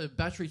or a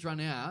battery's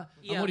run out.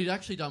 And what he'd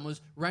actually done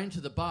was ran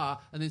to the bar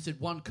and then said,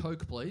 1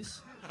 Coke,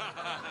 please.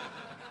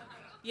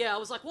 Yeah, I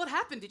was like, what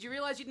happened? Did you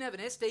realise you didn't have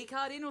an SD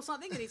card in or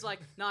something? And he's like,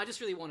 no, I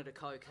just really wanted a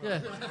Coke.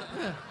 Yeah.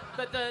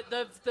 But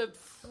the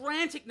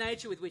frantic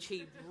nature with which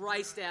he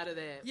raced out of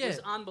there was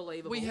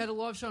unbelievable. We had a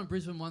live show in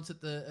Brisbane once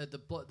at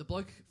the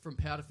bloke from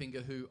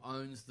Powderfinger who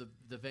owns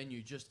the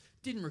venue just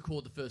didn't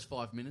record the first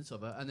 5 minutes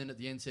of it, and then at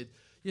the end said,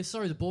 yeah,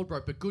 sorry, the board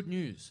broke, but good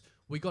news.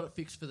 We got it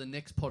fixed for the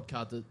next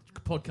podcast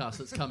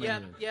that's coming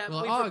in. Yeah,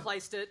 we're we've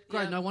replaced it.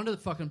 Great, no wonder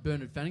that fucking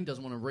Bernard Fanning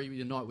doesn't want to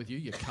reunite with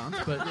you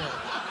cunt. But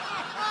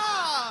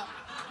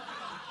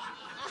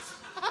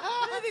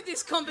I think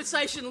this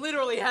conversation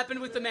literally happened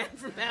with the man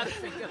from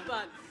Powderfinger,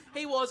 but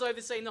he was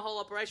overseeing the whole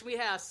operation. We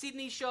had our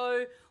Sydney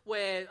show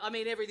where, I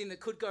mean, everything that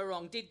could go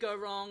wrong did go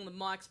wrong. The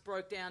mics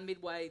broke down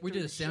midway through the show. We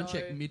did a sound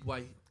check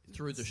midway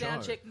through the show.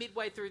 Sound check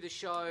midway through the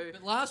show.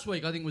 But last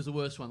week, I think, was the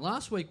worst one.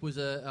 Last week was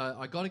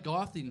I got a guy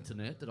off the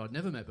internet that I'd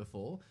never met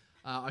before.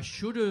 There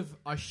should have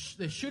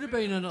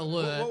been an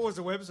alert. What was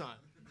the website?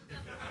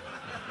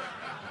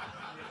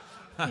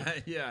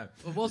 Yeah.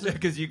 It wasn't.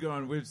 Because you go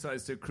on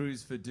websites to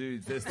cruise for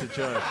dudes. That's the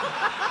joke.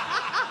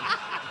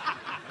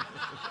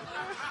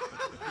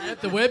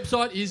 Yep, the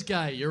website is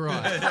gay. You're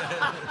right.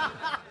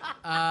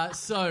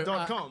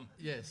 .com.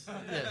 Yes.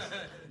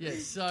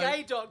 So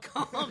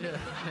Gay.com. Yeah.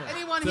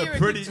 Anyone It's here a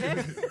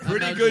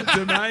pretty good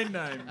domain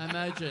name.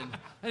 Imagine.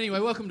 Anyway,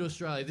 welcome to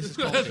Australia. This is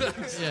comedy.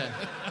 Yeah.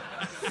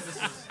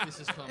 This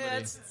is comedy. Yeah,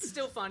 it's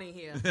still funny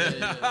here.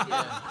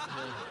 Yeah.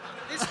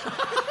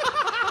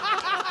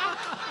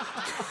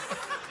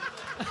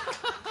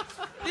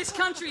 This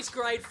country's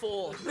grade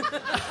 4.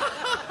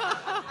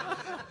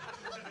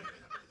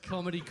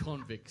 Comedy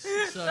convicts.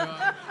 So,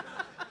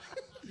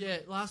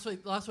 last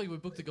week we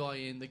booked the guy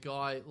in. The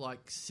guy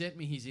sent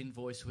me his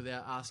invoice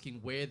without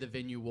asking where the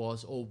venue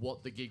was or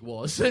what the gig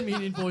was. Sent me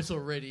an invoice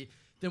already.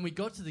 Then we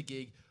got to the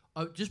gig.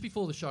 Just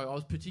before the show, I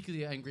was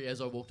particularly angry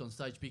as I walked on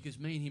stage because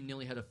me and him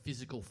nearly had a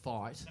physical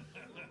fight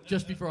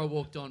just before I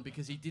walked on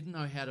because he didn't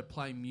know how to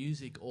play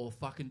music or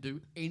fucking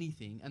do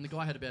anything. And the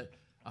guy had about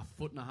 1.5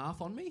 foot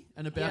on me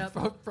and about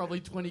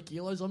probably 20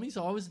 kilos on me.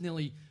 So I was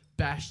nearly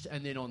bashed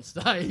and then on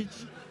stage.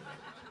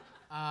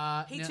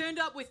 He turned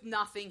up with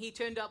nothing. He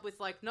turned up with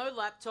no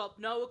laptop,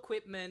 no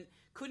equipment,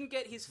 couldn't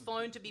get his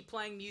phone to be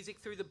playing music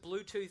through the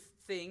Bluetooth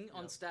thing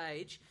on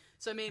stage.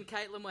 So me and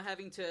Caitlin were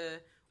having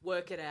to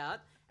work it out.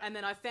 And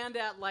then I found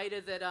out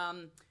later that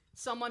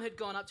someone had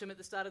gone up to him at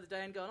the start of the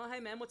day and gone, "Oh, hey,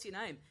 man, what's your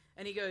name?"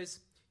 And he goes,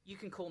 "You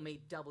can call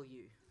me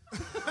W."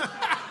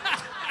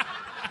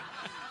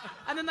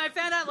 And then they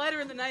found out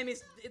later in the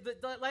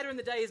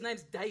day his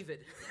name's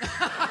David.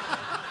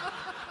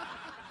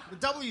 The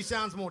W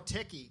sounds more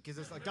techie because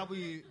it's like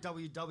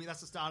www.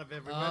 That's the start of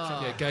every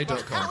website. Yeah,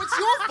 gay.com. It's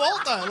your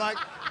fault though. Like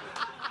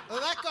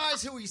that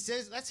guy's who he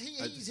says.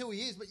 He's who he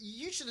is. But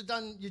you should have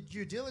done your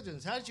due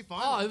diligence. How did you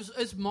find him?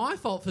 It's my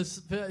fault for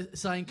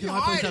saying, "Can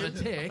I please have a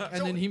tech?"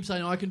 And then him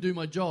saying, "I can do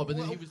my job," and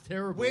then he was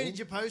terrible. Where did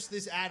you post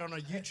this ad on a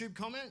YouTube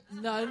comment?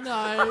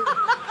 No.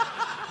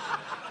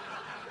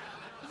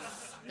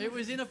 It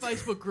was in a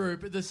Facebook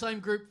group, the same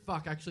group.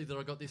 Fuck, actually, that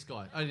I got this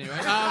guy. Anyway,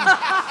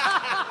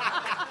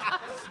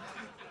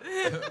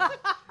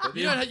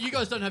 you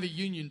guys don't have a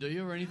union, do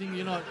you, or anything?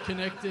 You're not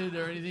connected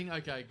or anything?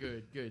 Okay,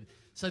 good.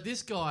 So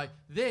this guy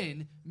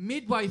then,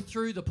 midway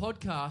through the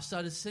podcast,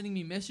 started sending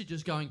me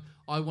messages going,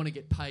 "I want to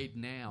get paid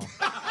now."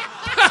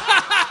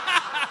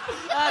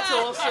 That's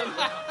awesome.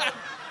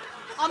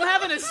 I'm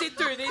having to sit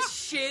through this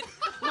shit.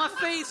 My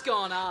fee's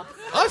gone up.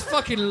 I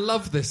fucking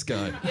love this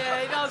guy.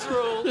 Yeah, he does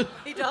rule.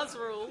 He does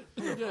rule.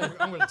 Yeah,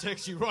 I'm going to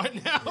text you right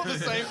now the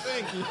same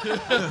thing.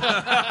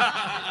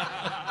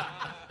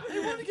 They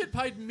want to get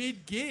paid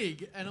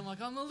mid-gig, and I'm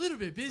like, I'm a little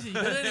bit busy,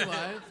 but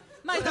anyway.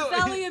 Mate, the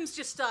Valium's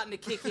just starting to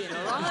kick in,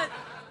 all right?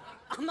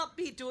 I'm not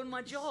here doing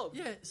my job.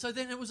 Yeah, so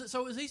then it was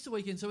Easter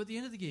weekend, so at the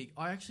end of the gig,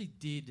 I actually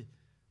did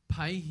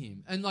pay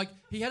him. And, like,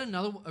 he had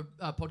another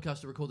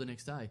podcast to record the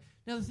next day.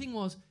 Now, the thing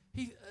was,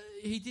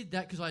 he did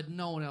that because I had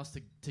no one else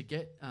to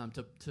get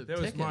to That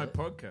was my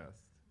podcast.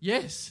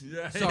 Yes.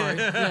 Yeah. Sorry.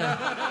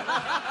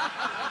 Yeah.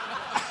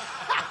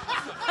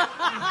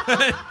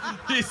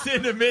 He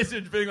sent a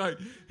message being like,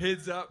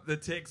 "Heads up, the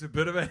tech's a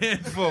bit of a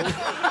handful."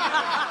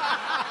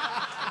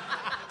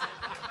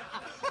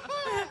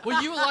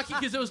 Well, you were lucky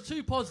because there was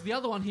 2 pods. The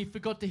other one, he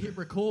forgot to hit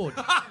record.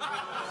 Well,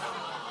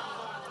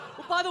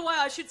 by the way,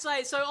 I should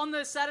say, so on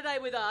the Saturday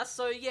with us,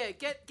 so yeah,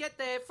 get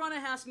there, front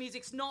of house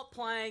music's not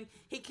playing.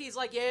 He's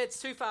like, "Yeah, it's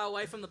too far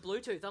away from the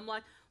Bluetooth." I'm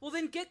like, "Well,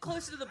 then get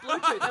closer to the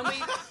Bluetooth." And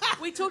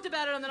we talked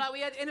about it on the night.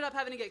 We ended up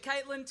having to get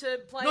Caitlin to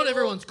play. Not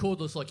everyone's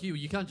cordless like you.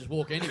 You can't just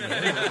walk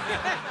anywhere.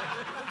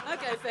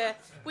 Okay, fair.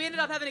 We ended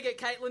up having to get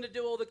Caitlin to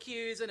do all the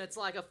cues, and it's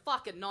like a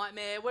fucking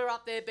nightmare. We're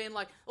up there being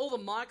like, all the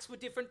mics were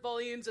different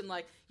volumes, and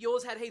like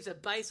yours had heaps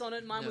of bass on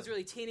it, mine was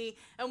really tinny,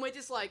 and we're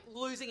just like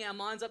losing our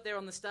minds up there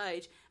on the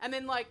stage. And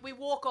then like we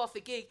walk off the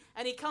gig,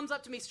 and he comes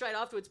up to me straight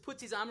afterwards,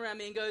 puts his arm around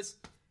me, and goes,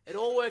 "It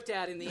all worked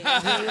out in the end."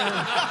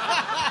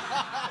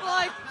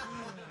 Like,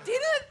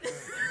 did it?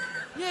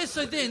 Yeah,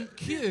 so then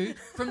Q,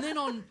 from then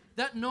on,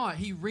 that night,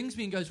 he rings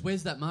me and goes,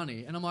 "Where's that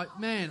money?" And I'm like,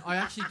 "Man, I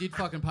actually did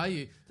fucking pay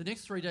you." The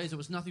next 3 days, it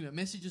was nothing but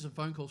messages and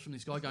phone calls from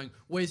this guy going,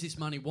 "Where's this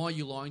money? Why are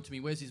you lying to me?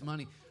 Where's his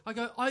money?" I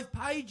go, "I've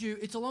paid you.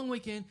 It's a long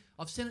weekend.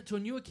 I've sent it to a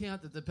new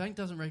account that the bank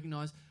doesn't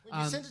recognise."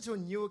 You sent it to a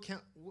new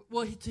account?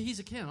 Well, to his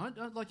account.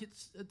 I like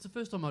it's the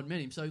first time I'd met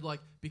him, so like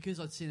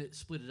because I'd sent it,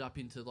 split it up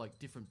into like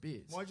different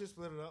bits. Why'd you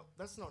split it up?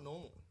 That's not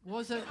normal. Why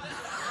is that?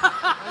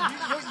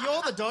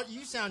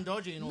 You sound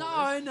dodgy and all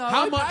this. No.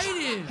 How I much?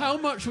 paid him. How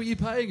much were you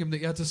paying him that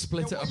you had to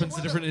split it up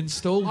into different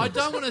installments? I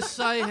don't want to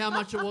say how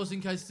much it was in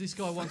case this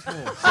guy wants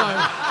more. So.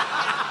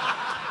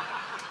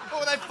 What,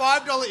 were they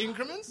 $5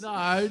 increments?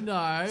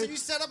 No. So you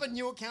set up a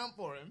new account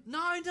for him?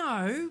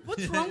 No.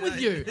 What's wrong with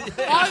you?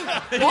 Are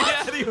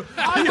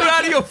you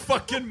out of your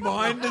fucking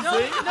mind,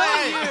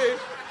 Nazeem?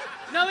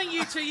 Knowing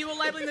you two, you were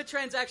labelling the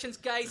transactions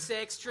gay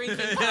sex, drinking,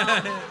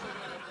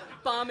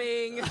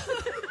 bumming.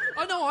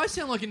 I know I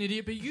sound like an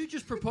idiot, but you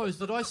just proposed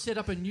that I set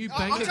up a new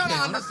bank I'm trying to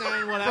account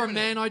understand what for a happened.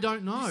 man I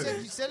don't know.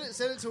 You sent it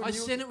to a I new...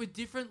 sent it with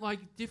different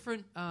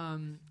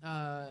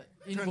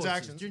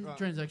invoices,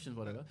 transactions,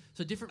 whatever.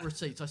 So different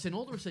receipts. I sent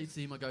all the receipts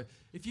to him. I go,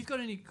 "If you've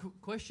got any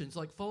questions,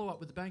 like follow up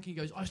with the bank." He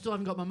goes, "I still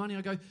haven't got my money."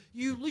 I go,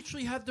 "You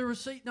literally have the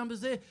receipt numbers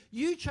there.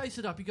 You chase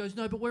it up." He goes,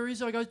 "No, but where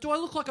is it?" I go, "Do I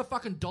look like a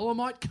fucking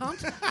Dolomite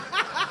cunt?"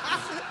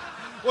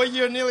 Well,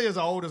 you're nearly as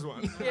old as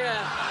one.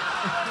 Yeah.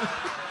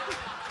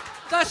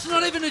 That's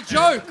not even a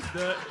joke.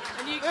 They're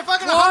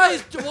fucking Why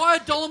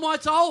are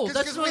Dolomites old?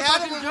 That's not a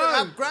fucking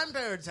our joke.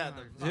 grandparents had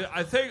them. Yeah,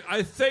 I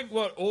think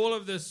what all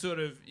of this sort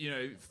of,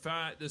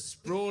 the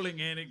sprawling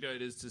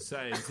anecdote is to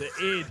say is that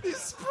Ed,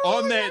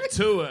 on that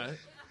tour,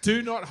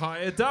 do not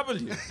hire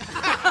W.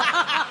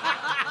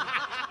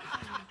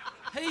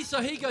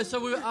 He goes. So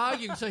we were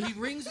arguing. So he's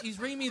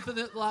ringing me for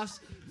the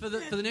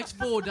next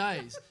 4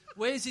 days.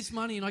 Where's this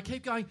money? And I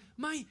keep going,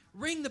 "Mate,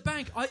 ring the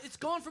bank. It's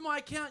gone from my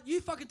account. You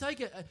fucking take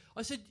it."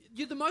 I said,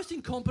 "You're the most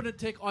incompetent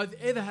tech I've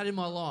ever had in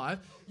my life.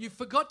 You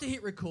forgot to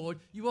hit record.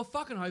 You were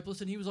fucking hopeless."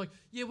 And he was like,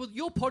 "Yeah, well,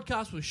 your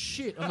podcast was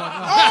shit." I'm like,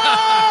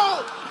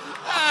 "Oh!"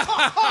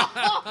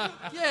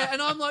 Yeah,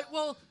 and I'm like,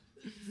 "Well,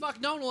 fuck,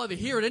 no one will ever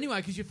hear it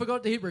anyway because you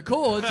forgot to hit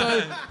record.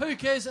 So who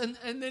cares?" And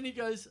then he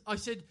goes, I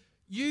said,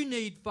 "You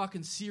need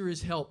fucking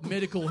serious help,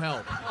 medical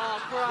help."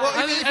 Oh, bro. Well,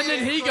 And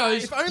then he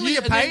goes, if only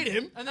you paid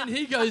him. And then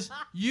he goes,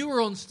 "You were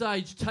on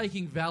stage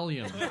taking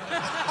Valium."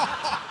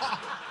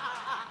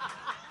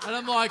 And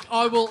I'm like,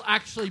 I will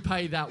actually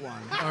pay that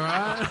one, all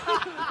right?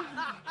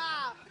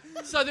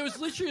 So there was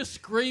literally a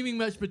screaming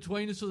match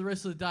between us for the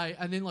rest of the day,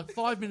 and then like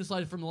 5 minutes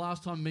later from the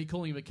last time me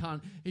calling him a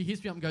cunt, he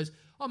hits me up and goes,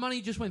 "Oh,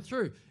 money just went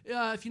through.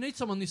 If you need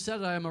someone this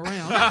Saturday, I'm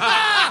around."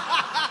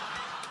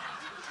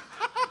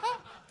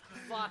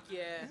 Fuck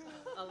yeah.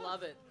 I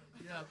love it.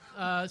 Yeah.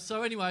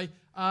 So anyway,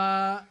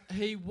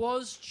 he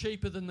was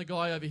cheaper than the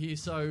guy over here,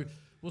 so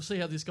we'll see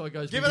how this guy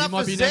goes. Give it up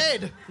for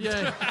Zed.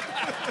 Yeah.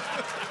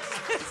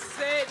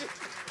 Zed.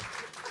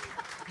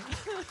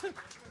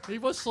 He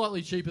was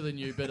slightly cheaper than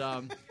you, but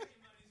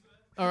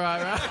all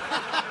right.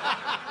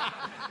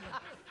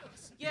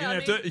 Yeah,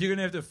 you're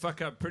gonna have to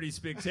fuck up pretty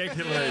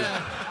spectacularly.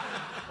 Yeah.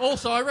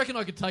 Also, I reckon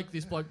I could take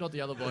this bloke, not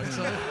the other bloke.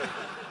 So. Well,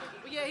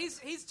 yeah,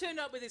 he's turned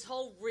up with his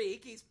whole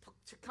rig. He's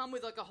to come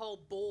with like a whole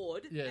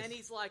board, yes. and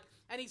he's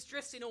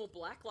dressed in all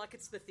black, like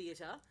it's the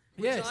theatre,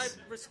 which yes. I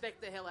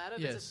respect the hell out of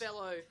yes. as a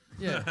fellow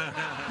you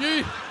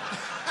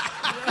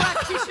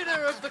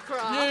practitioner of the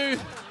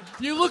craft.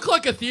 You look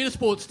like a theatre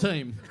sports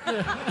team.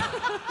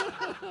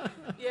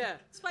 Yeah,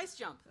 space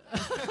jump.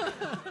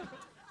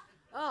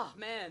 Oh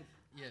man.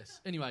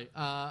 Yes. Anyway,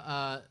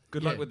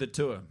 good luck with the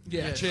tour.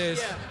 Yeah. Cheers.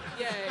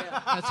 Yeah.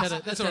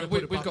 That's how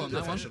we've gone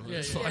that one.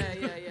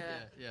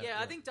 Yeah.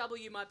 I think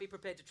W might be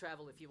prepared to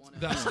travel if you want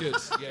to. That's good.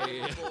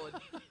 Yeah.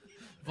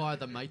 Via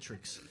the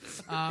Matrix.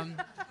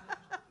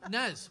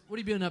 Naz, what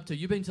have you been up to?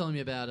 You've been telling me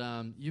about.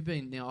 I'm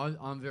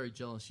very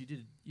jealous.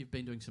 You've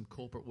been doing some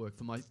corporate work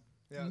for my.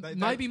 Yeah,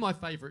 maybe my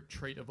favourite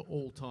treat of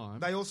all time.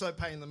 They also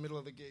pay in the middle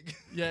of the gig.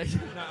 Yeah.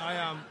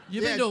 No,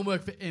 You've been doing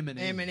work for Eminem.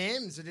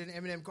 M&M's. I did an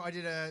M&M. I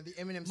did the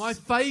M&M's. My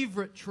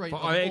favourite treat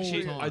of all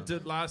time. I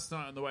did last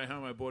night on the way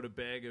home. I bought a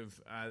bag of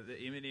the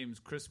M&M's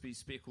crispy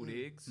speckled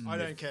eggs. I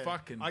don't care.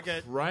 Fucking I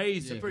get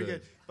crazy. Pretty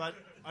good, but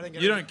I don't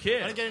get. You don't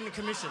care. I don't get any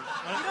commission.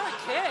 You don't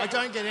care. I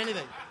don't get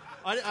anything.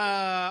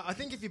 I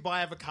think if you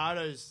buy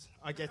avocados,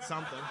 I get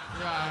something.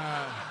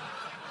 Right.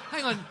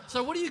 Hang on.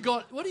 So what do you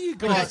got? What do you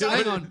got? Okay,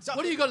 Hang on.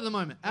 What do you got at the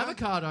moment?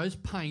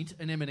 Avocados, paint,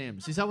 and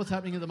M&Ms. Is that what's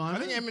happening at the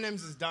moment? I think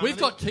M&M's is done. We've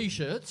got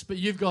T-shirts, but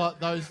you've got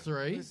those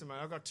three. Listen, mate,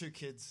 I've got 2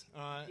 kids.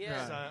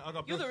 Yeah. So I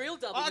got. You're the real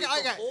W.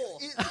 Okay. Four.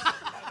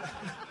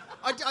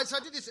 So I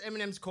did this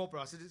M&M's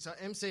corporate. So I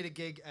emceed a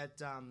gig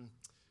at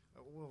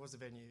what was the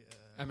venue?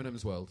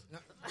 M&M's World.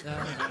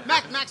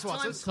 Max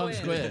was Times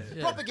Square.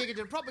 Yeah. Proper gig. I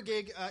did a proper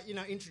gig.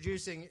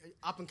 Introducing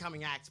up and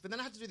coming acts. But then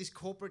I had to do this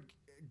corporate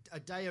a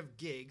day of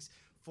gigs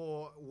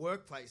for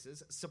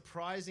workplaces,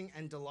 surprising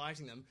and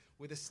delighting them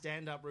with a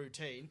stand-up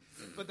routine.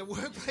 But the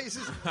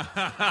workplaces... I like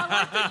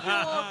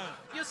that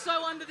you're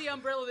so under the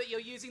umbrella that you're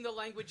using the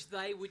language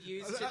they would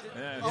use to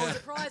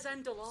surprise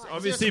and delight.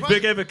 Obviously,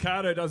 Big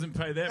Avocado doesn't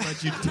pay that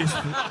much. You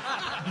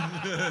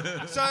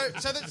So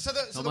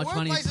How the much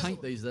money is workplaces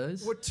paint these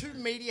days? were 2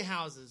 media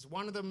houses.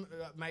 One of them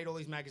made all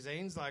these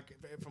magazines, like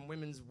from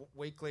Women's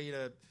Weekly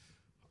to...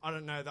 I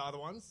don't know the other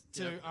ones.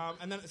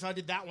 And then so I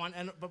did that one,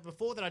 but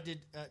before that I did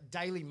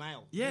Daily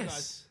Mail. Yes, you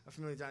guys are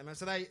familiar with Daily Mail.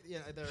 So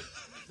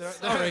they're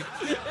Sorry.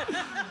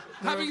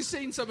 Having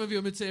seen some of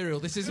your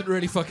material, this isn't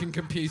really fucking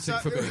computing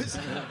for me.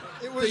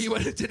 It was You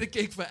went and did a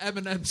gig for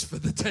M&M's for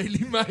the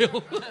Daily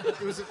Mail.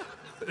 it was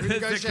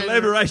It's a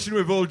collaboration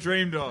we've all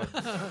dreamed of.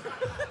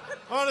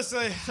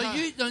 Honestly. So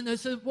you don't know.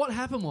 So what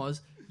happened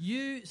was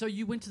you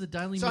went to the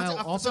Daily Mail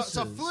offices.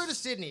 So I flew to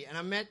Sydney and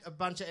I met a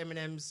bunch of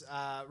M&M's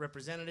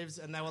representatives,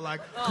 and they were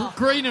like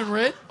green and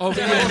red. Oh,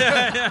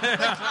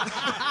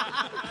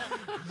 yeah.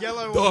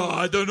 yellow.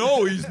 I don't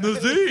know. He's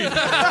Nazeem.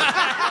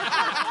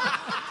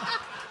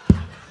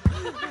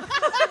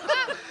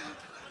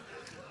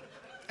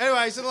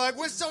 Anyway, so they're like,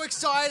 we're so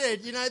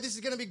excited. This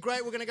is going to be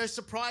great. We're going to go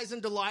surprise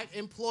and delight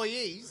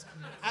employees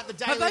at the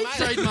Daily Have they Mail.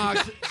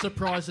 trademarked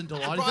surprise and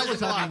delight? Surprise Is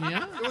that what's and happening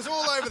delight. here? It was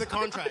all over the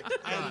contract.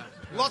 And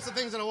lots of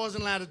things that I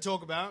wasn't allowed to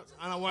talk about.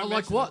 And I won't like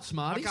mention what, them.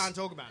 Smarties? I can't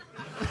talk about it.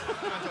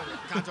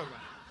 Can't talk about it.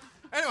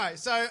 Anyway,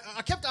 so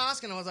I kept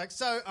asking. I was like,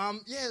 so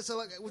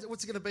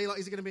what's it going to be like?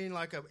 Is it going to be in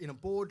in a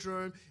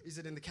boardroom? Is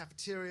it in the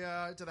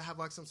cafeteria? Do they have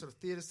like some sort of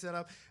theatre set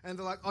up? And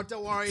they're like, oh,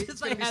 don't worry. Do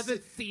they have a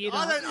theatre?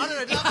 I don't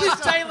know.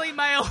 The Daily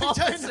Mail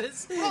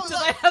offices. Do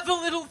they have a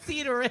little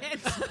theaterette?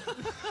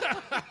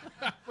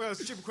 Well,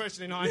 it's a stupid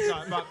question in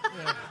hindsight, but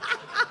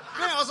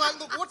I was like,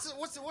 look, what's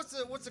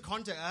the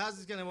context? How's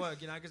this going to work?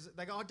 Because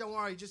they go, oh, don't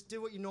worry, just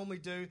do what you normally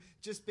do,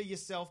 just be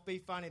yourself, be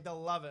funny,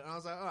 they'll love it. And I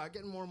was like, all right,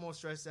 getting more and more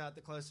stressed out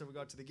the closer we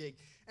got to the gig.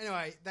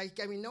 Anyway, they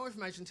gave me no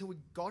information until we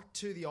got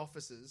to the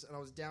offices, and I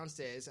was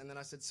downstairs, and then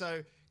I said,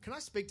 so can I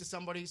speak to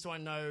somebody so I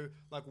know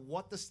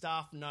what the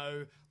staff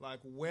know,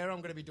 where I'm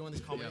going to be doing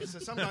this comedy? So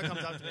some guy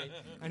comes up to me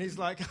and he's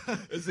like,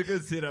 It's a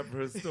good setup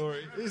for a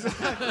story. he's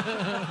like,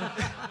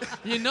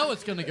 You know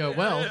it's going to go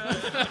well.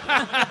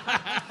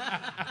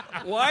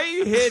 Why are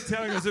you here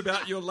telling us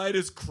about your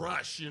latest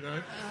crush,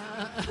 So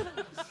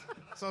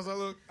I was like,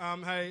 look,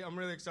 hey, I'm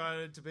really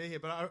excited to be here,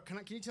 but can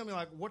you tell me,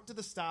 what do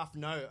the staff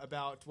know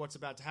about what's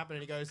about to happen?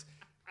 And he goes,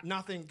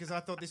 nothing, because I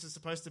thought this is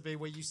supposed to be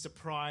where you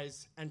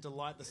surprise and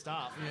delight the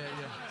staff.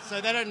 Yeah.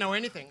 So they don't know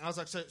anything. I was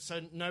like,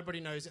 so nobody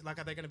knows it. Like,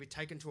 are they going to be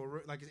taken to a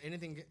room? Like, is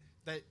anything?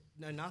 They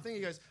know nothing.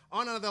 He goes,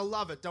 oh no, they'll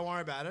love it. Don't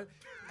worry about it.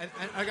 And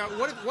I go,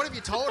 what have you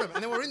told them?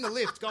 And then we're in the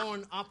lift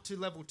going up to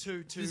level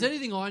 2. If there's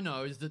anything I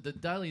know is that the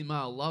Daily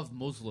Mail love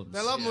Muslims.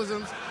 They love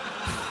Muslims.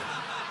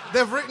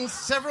 They've written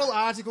several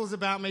articles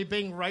about me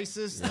being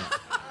racist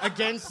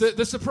against...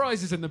 The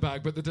surprise is in the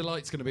bag, but the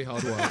delight's going to be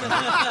hard work.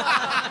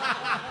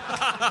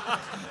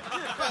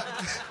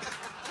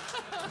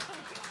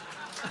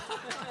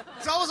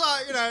 So I was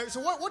like, so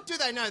what do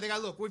they know? They go,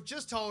 look, we've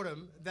just told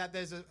them that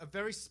there's a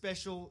very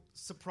special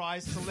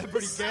surprise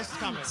celebrity guest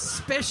coming.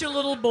 Special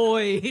little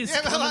boy is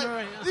coming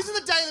around. This is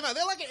the Daily Mail.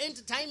 They're like an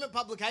entertainment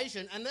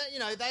publication, and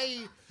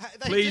they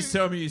Please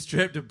tell me you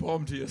strapped a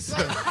bomb to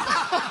yourself.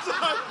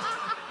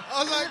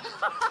 I was like...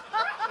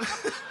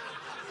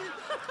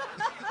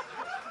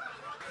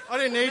 I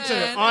didn't need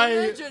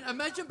to.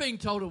 Imagine being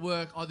told at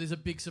work, there's a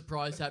big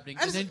surprise happening,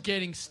 and then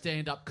getting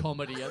stand-up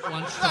comedy at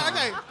lunchtime.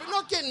 Okay, but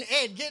not getting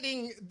Ed,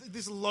 getting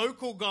this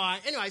local guy.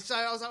 Anyway, so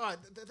I was like, right,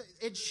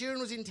 Ed Sheeran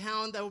was in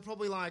town. They were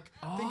probably like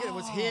thinking it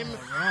was him.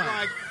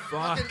 Right.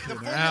 Like, the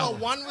Formula 1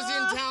 was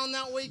in town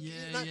that week.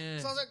 Yeah.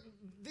 So I was like,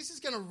 this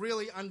is going to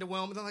really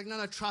underwhelm. But they're like,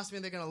 no, trust me,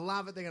 they're going to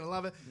love it. They're going to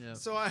love it. Yeah.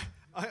 So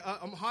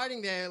I'm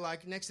hiding there,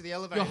 like next to the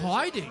elevator. You're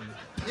hiding?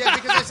 Yeah,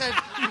 because they said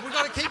we've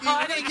got to keep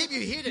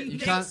you hidden. You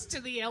Next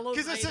to the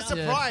elevator. Because it's a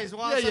surprise.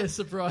 Yeah,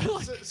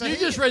 surprise. So you he-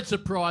 just read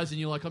surprise, and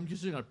you're like, I'm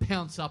just going to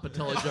pounce up and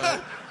tell a joke.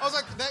 I was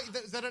like,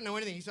 they don't know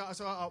anything. So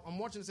I'm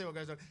watching to see what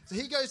goes on. So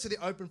he goes to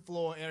the open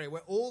floor area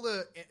where all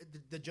the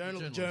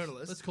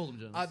journalists. Let's call them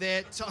journalists. Are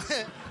there.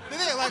 They're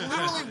there, like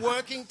literally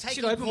working,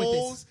 taking open with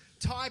calls,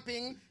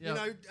 typing,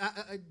 Yep.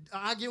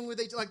 arguing with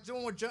each, like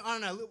doing what I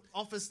don't know,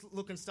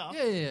 office-looking stuff.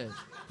 Yeah.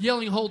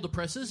 Yelling, hold the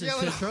presses,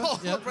 Yelling, etc.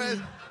 "Hold the press."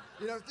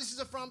 This is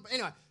a front.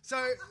 Anyway,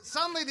 so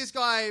suddenly this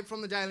guy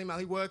from the Daily Mail,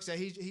 he works there.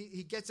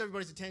 He gets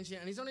everybody's attention,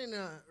 and he's not in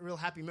a real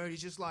happy mood.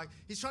 He's just like,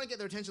 he's trying to get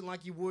their attention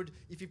like you would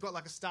if you've got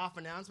like a staff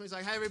announcement. He's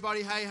like, hey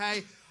everybody,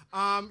 hey.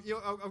 I'm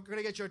going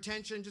to get your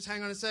attention. Just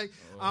hang on a sec.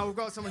 We've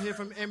got someone here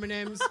from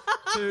M&M's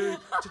to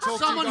talk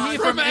Someone to you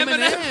guys. here from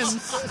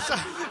M&M's.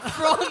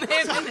 From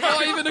M&M.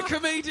 Not even a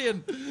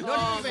comedian.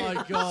 Oh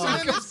my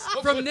god!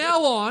 From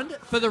now on,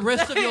 for the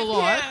rest of your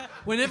life,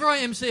 whenever I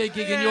MC a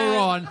gig and you're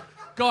on,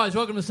 guys,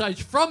 welcome to the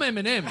stage from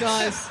M&M.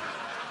 Guys.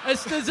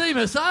 It's Nazeem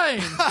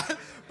Hussain.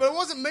 But it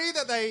wasn't me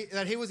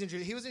that he was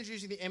introducing. He was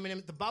introducing the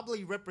M&M, the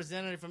bubbly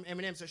representative from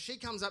M&M. So she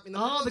comes up in the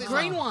middle of the this,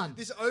 green one.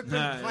 This open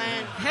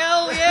plan.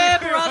 Hell yeah,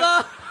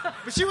 brother.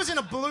 But she was in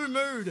a blue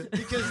mood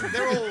because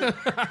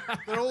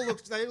they all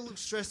look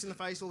stressed in the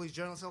face. All these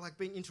journalists are like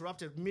being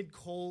interrupted mid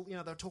call. They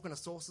were talking to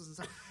sources and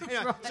stuff.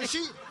 Anyway, so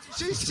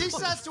she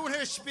starts doing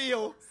her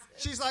spiel.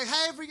 She's like,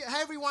 hey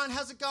everyone,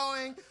 how's it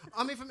going?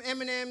 I'm here from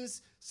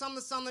M&M's.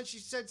 Something. She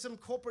said some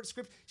corporate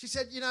script. She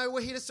said,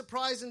 we're here to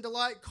surprise and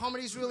delight.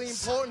 Comedy's really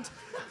important.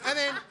 And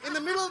then in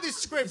the middle of this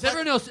script, Is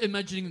everyone else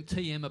imagining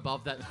TM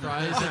above that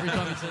phrase every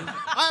time he says?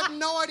 I have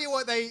no idea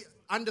what they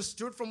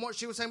understood from what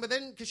she was saying, but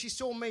then because she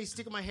saw me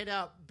sticking my head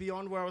out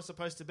beyond where I was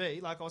supposed to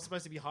be, like I was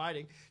supposed to be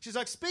hiding, she's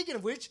like, speaking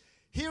of which,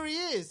 here he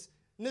is,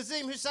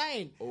 Nazeem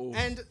Hussain. Oh.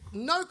 And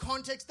no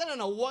context, they don't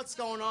know what's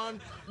going on.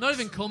 Not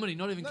even comedy,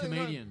 not even No,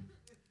 comedian.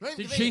 Not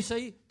even Did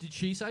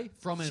she say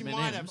from She M&M's?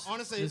 might have,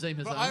 honestly. Nazeem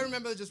But Hussain? I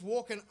remember just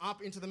walking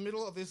up into the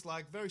middle of this,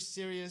 like, very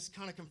serious,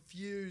 kind of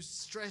confused,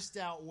 stressed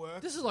out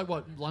work. This is like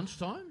what,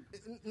 lunchtime?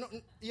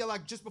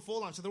 Like just before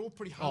lunch, so they're all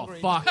pretty Oh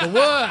hungry. fuck, the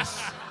worst.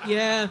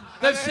 Yeah.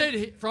 They've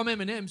said from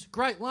M&M's,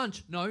 great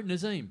lunch. No,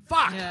 Nazeem.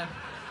 Fuck. Yeah.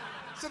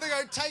 So they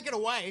go, take it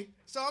away.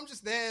 So I'm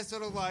just there,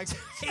 sort of like,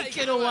 Take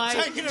it away.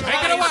 Take it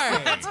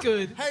away. That's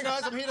good. Hey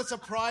guys, I'm here to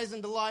surprise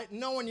and delight.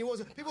 No one knew what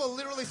was. People are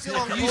literally still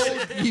on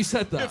calls. You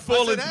said that.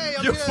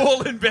 You're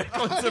falling back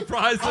on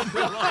surprise and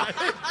delight.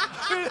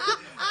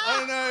 I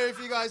don't know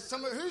if you guys,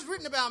 who's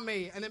written about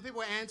me? And then people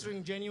were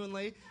answering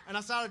genuinely. And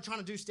I started trying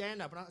to do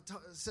stand-up. And I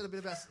said a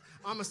bit about,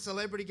 I'm a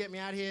celebrity, get me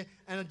out here.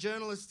 And a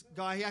journalist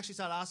guy, he actually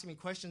started asking me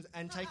questions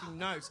and taking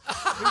notes.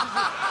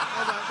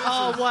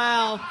 Oh,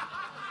 wow.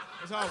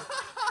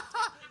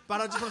 But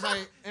I just want to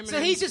say, Eminem,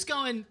 So he's just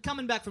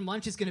coming back from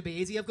lunch is going to be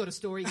easy. I've got a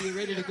story here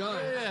ready to go.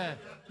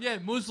 Yeah,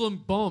 Muslim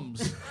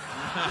bombs.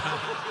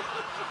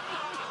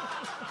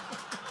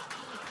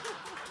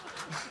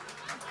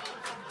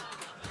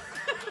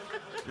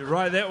 You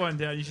write that one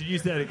down. You should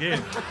use that again.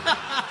 If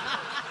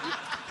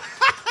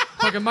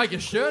I can make a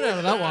shirt out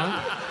of that one.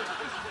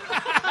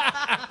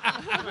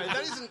 Mate,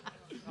 that isn't.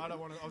 I don't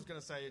want to. I was going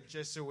to say a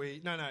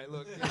Jesuit. No.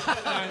 Look. No. It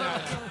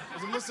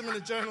was a Muslim and a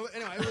journal.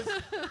 Anyway,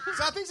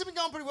 so things have been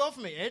going pretty well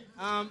for me, Ed.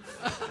 How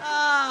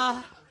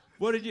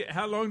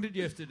long did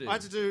you have to do? I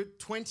had to do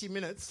 20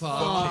 minutes.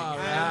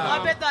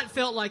 I bet that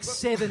felt like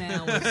 7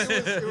 hours.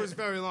 It was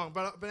very long,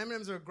 but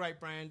M&M's are a great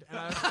brand, and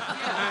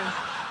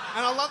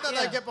I love that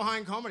they get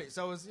behind comedy.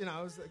 So it was,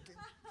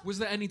 Was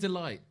there any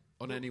delight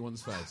on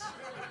anyone's face?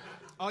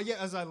 Oh yeah,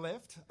 as I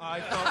left,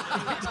 I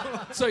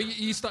thought. So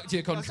you stuck to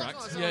your contract?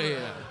 I stuck to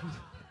Yeah.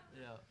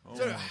 Oh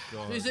my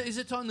God. Is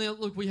it time now?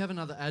 Look, we have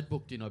another ad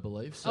booked in, I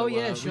believe. So, Oh,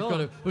 yeah,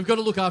 sure. We've got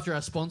to look after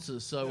our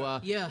sponsors. So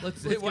Yeah.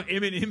 let's What,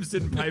 M&M's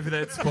didn't pay for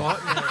that spot?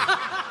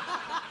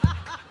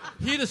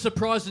 here to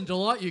surprise and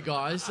delight you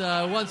guys.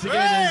 Once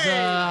again is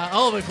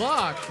Oliver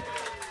Clark.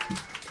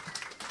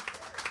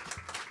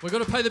 We've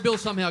got to pay the bill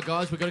somehow,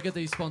 guys. We've got to get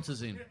these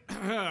sponsors in.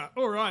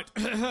 All right.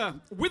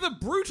 With a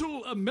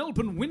brutal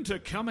Melbourne winter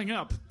coming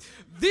up,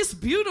 this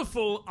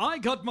beautiful I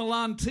Got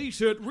Milan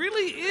t-shirt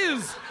really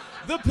is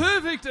the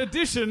perfect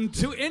addition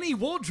to any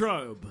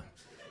wardrobe.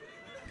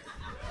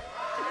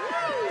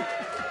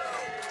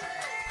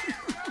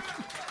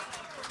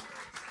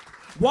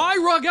 Why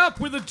rug up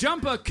with a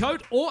jumper,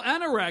 coat, or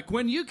anorak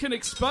when you can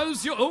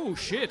expose your... Oh,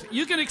 shit.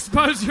 You can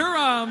expose your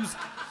arms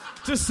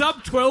to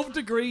sub-12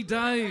 degree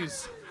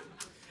days.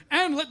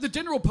 And let the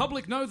general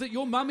public know that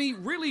your mummy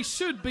really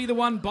should be the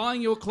one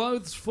buying your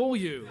clothes for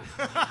you.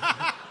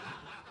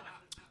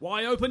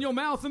 Why open your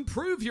mouth and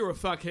prove you're a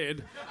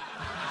fuckhead?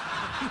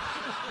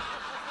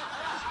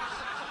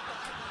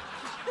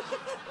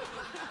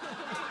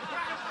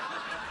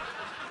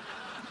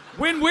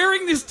 When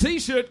wearing this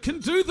t-shirt can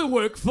do the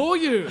work for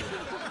you.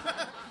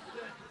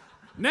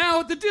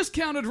 Now at the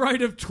discounted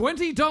rate of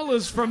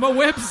 $20 from a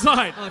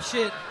website. Oh,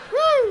 shit.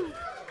 Woo!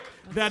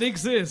 That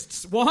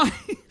exists. Why?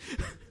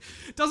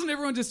 Doesn't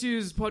everyone just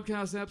use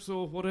podcast apps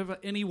or whatever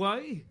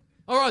anyway?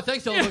 All right,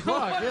 thanks, Oliver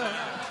Clark.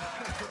 Yeah.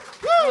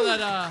 Oh,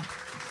 that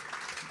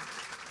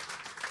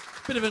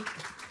bit of an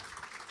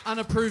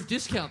unapproved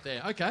discount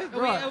there. Okay,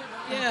 right.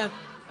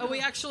 Are we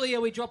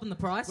dropping the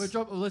price? Okay,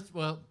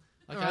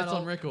 Right, it's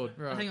on record.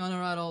 Right. Hang on, all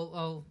right,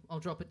 I'll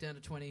drop it down to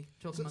 20.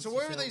 So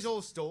where are these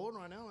all stored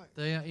right now?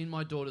 They are in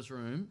my daughter's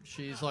room.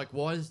 She's like,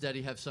 why does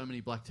Daddy have so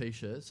many black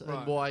T-shirts? Right.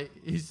 And why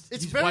is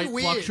It's his very weight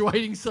weird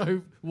fluctuating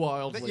so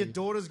wildly? that your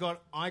daughter's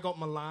got I Got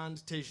Milan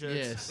t-shirts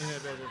Yes. in her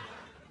bedroom.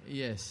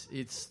 Yes,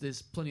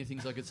 there's plenty of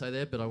things I could say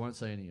there, but I won't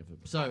say any of them.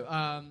 So,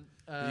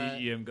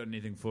 You haven't got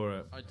anything for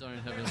it. I don't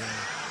have anything.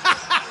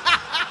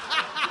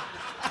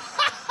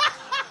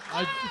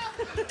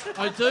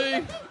 I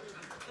do.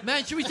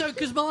 Man, should we talk?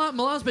 Because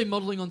Milan's been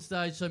modelling on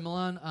stage. So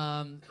Milan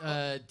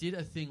did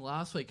a thing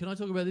last week. Can I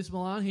talk about this,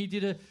 Milan?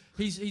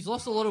 He's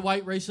lost a lot of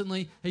weight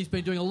recently. He's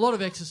been doing a lot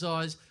of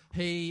exercise.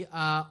 We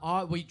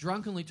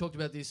drunkenly talked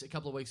about this a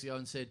couple of weeks ago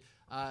and said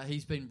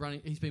he's been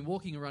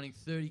walking and running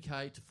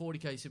 30k to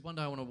 40k. He said one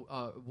day I want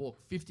to walk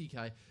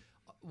 50k.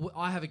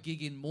 I have a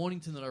gig in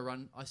Mornington that I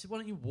run. I said, why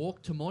don't you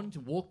walk to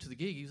Mornington, walk to the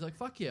gig? He was like,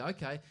 fuck yeah,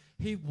 okay.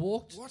 He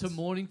walked to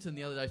Mornington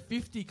the other day,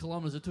 50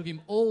 kilometres. It took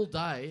him all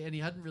day, and he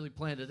hadn't really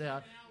planned it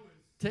out.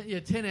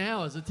 10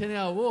 hours, a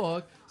 10-hour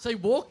walk. So he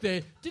walked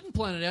there, didn't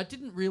plan it out,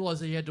 didn't realise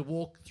that he had to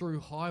walk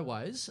through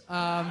highways.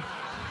 Was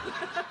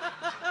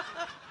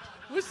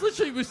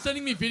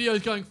sending me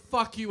videos going,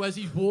 fuck you, as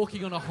he's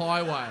walking on a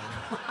highway.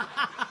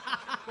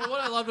 But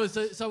what I loved was,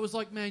 so I was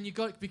like, man, you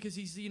got, because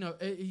he's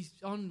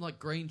on like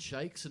green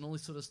shakes and all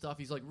this sort of stuff.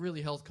 He's like really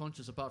health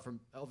conscious apart from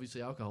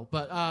obviously alcohol.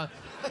 But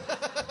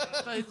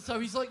so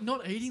he's like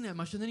not eating that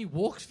much, and then he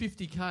walks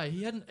 50k.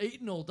 He hadn't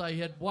eaten all day. He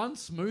had one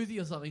smoothie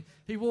or something.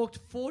 He walked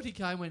 40k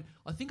and went,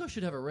 I think I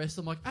should have a rest.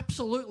 I'm like,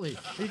 absolutely.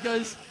 He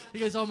goes,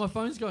 oh, my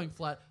phone's going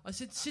flat. I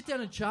said, sit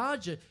down and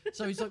charge it.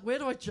 So he's like, where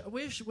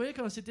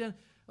can I sit down?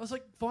 I was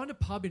like, find a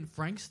pub in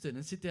Frankston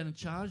and sit down and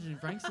charge it in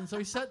Frankston. So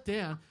he sat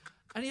down.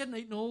 And he hadn't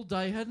eaten all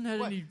day, hadn't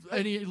had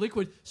any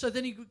liquid. So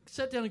then he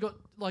sat down and got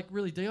like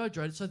really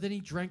dehydrated. So then he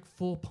drank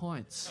 4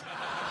 pints.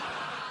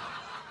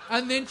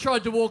 And then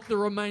tried to walk the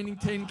remaining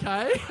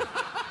 10k.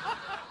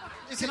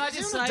 Can I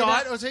just say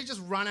diet, or has he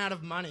just run out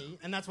of money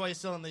and that's why you're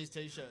selling these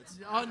t-shirts?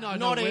 Oh no,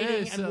 not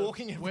eating and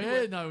walking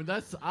everywhere. No,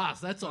 that's us.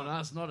 That's on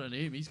us, not on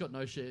him. He's got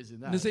no shares in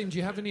that. Nazeem, do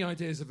you have any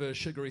ideas of a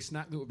sugary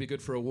snack that would be good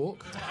for a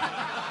walk?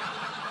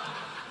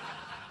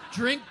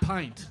 Drink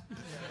paint.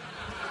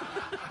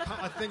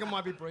 I think I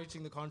might be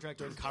breaching the contract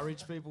to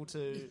encourage people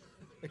to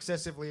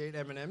excessively eat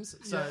M&Ms.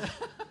 So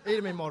eat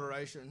them in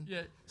moderation.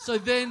 Yeah. So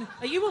then,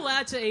 are you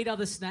allowed to eat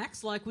other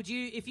snacks? Like, would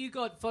you, if you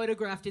got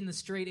photographed in the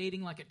street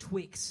eating like a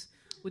Twix,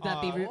 would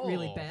that be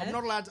really bad? I'm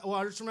not allowed to. Well,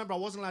 I just remember I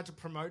wasn't allowed to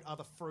promote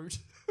other fruit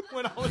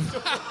when I was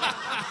doing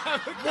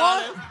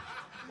what?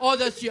 Oh,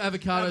 that's your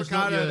avocados,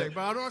 not your... thing,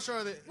 but I'm not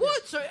sure that...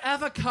 What? So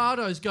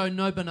avocados go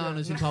no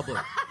bananas in public?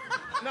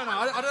 No,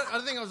 I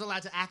don't think I was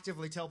allowed to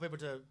actively tell people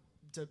to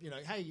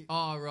hey,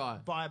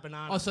 buy a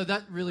banana. Oh, so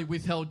that really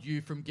withheld you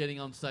from getting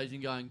on stage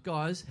and going,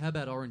 guys, how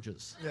about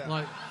oranges? Yeah.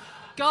 Like,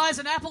 guys,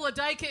 an apple a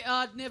day.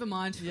 Never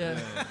mind. Yeah.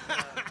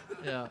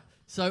 Yeah.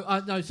 So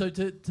So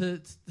to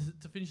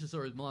finish the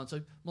story with Milan.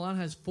 So Milan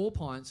has 4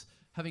 pints,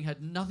 having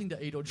had nothing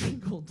to eat or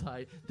drink all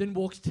day, then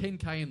walks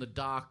 10k in the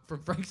dark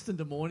from Frankston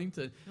to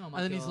Mornington, and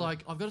then he's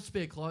like, I've got to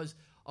spare clothes.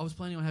 I was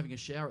planning on having a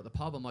shower at the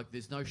pub. I'm like,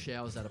 there's no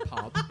showers at a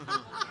pub.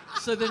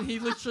 So then he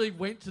literally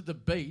went to the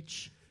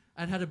beach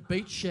and had a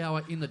beach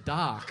shower in the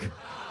dark.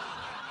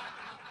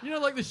 You know,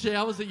 like the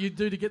showers that you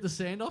do to get the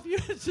sand off you?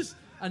 It's just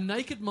a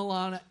naked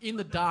Milana in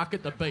the dark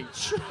at the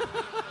beach.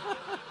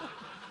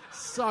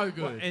 So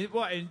good.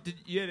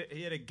 He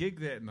had a gig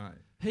that night?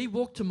 He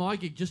walked to my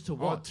gig just to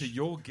watch. Oh, to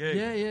your gig?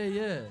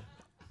 Yeah.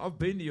 I've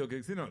been to your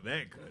gigs. They're not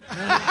that good.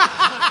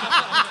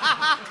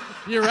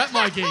 You're at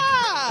my gig,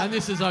 and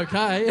this is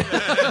okay.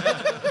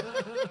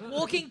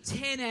 Walking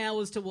 10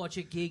 hours to watch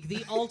a gig,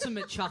 the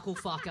ultimate chuckle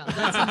fucker.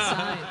 That's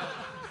insane.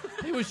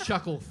 He was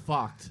chuckle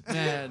fucked,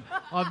 man.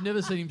 I've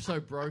never seen him so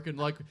broken.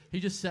 Like, he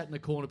just sat in the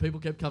corner. People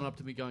kept coming up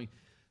to me going,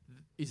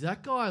 is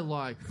that guy,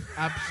 like,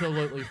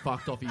 absolutely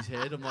fucked off his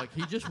head? I'm like,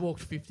 he just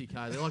walked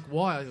 50K. They're like,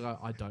 why? I go,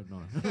 I don't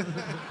know.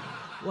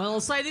 Well,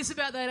 I'll say this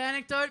about that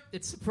anecdote.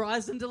 It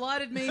surprised and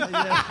delighted me. I'm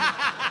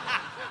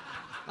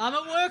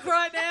at work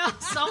right now.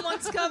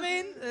 Someone's come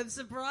in. They've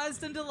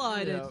surprised and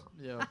delighted.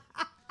 Yeah.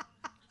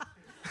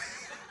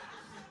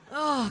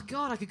 Oh,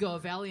 God, I could go a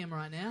Valium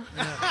right now.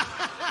 Yeah.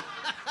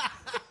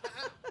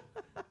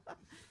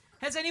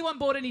 Has anyone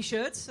bought any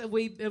shirts? Have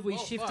we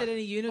shifted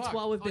any units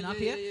while we've been up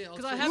here?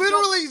 Because I have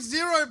literally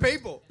 0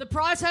 people. The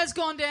price has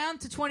gone down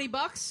to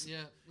 $20. Yeah.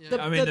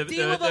 The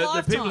deal of a lifetime.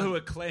 The people who are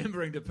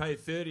clambering to pay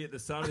 $30 at the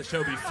start of the show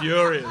will be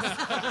furious.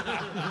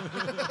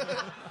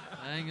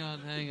 Hang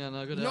on.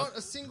 Not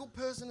a single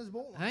person has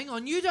bought one. Hang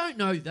on, you don't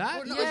know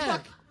that? Well, no, yeah.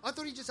 I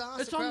thought he just asked.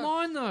 It's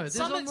online, though.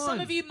 Some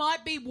of you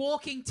might be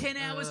walking 10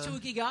 hours to a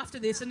gig after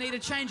this and need a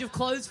change of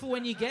clothes for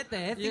when you get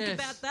there. Think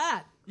about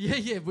that.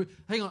 Yeah.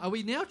 Hang on, are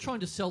we now trying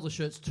to sell the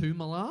shirts to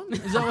Milan?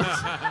 Is that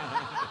what's...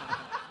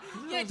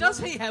 Yeah, does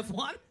he have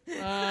one?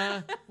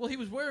 Well, he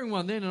was wearing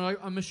one then, and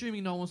I'm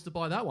assuming no one wants to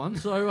buy that one,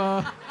 so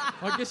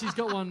I guess he's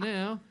got one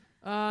now.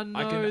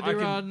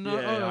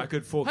 I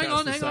could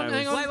forecast the sales.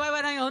 Hang on. Wait,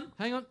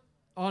 hang on.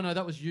 Oh, no,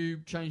 that was you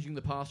changing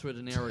the password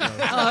an hour ago.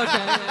 Oh,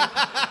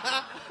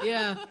 okay.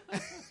 Yeah.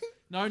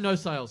 No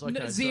sales.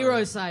 Okay,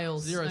 Zero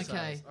sales. Zero okay.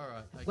 sales. All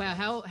right. Okay.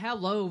 Wow, how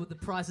low the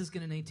price is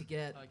going to need to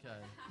get? Okay.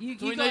 You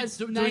do guys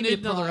we need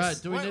another ad?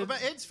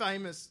 But Ed's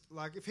famous.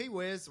 Like, if he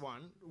wears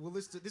one,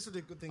 this will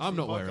do good things. I'm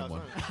for not the wearing podcast,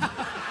 one. won't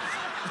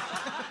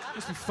it?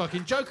 Must be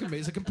fucking joking me.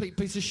 It's a complete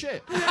piece of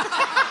shit.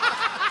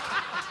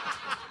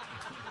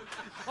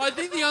 I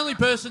think the only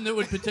person that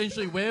would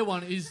potentially wear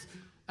one is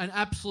an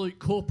absolute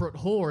corporate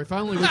whore. If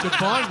only we could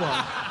find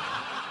one.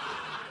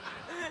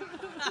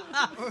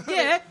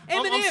 Yeah,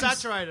 I'm M&M's.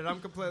 saturated. I'm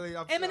completely...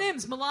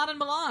 M&M's, Milan and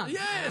Milan.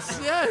 Yes.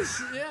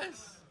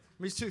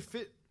 He's too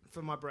fit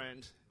for my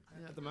brand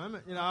at the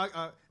moment. You know,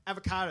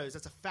 avocados,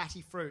 that's a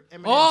fatty fruit.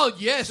 M&M's. Oh,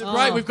 yes,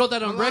 great. We've got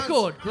that on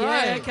record. Great.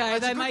 Yeah, okay.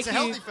 It's a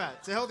healthy fat.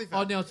 It's a healthy fat.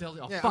 Oh, now it's healthy.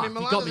 Oh, yeah, fuck, I mean,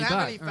 you Milan got me doesn't have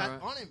back. any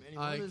fat on him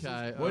anymore.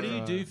 Okay. What do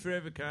you do for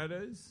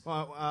avocados?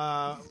 Well,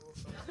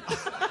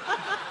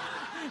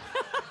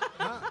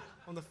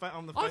 on the face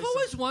I've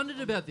always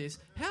wondered about this.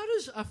 How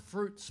does a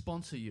fruit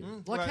sponsor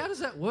you? How does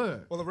that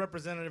work? Well, the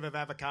representative of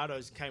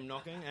avocados came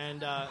knocking,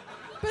 and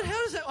But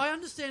how does that? I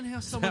understand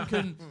how someone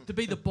can to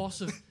be the boss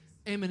of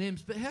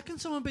M&M's, but how can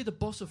someone be the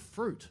boss of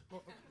fruit?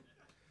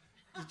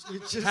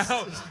 it's just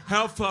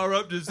How far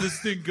up does this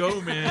thing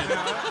go, man?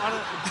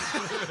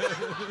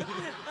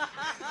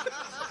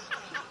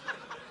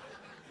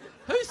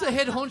 Who's the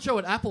head honcho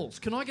at Apple's?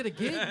 Can I get a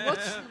gig?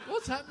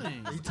 What's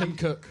happening? Tim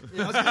Cook.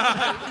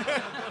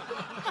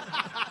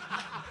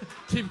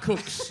 Tim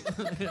Cooks.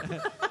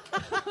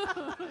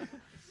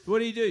 What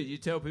do? You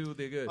tell people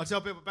they're good. I tell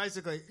people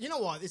basically, you know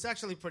what? It's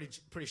actually pretty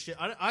shit.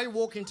 I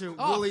walk into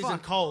Woolies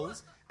and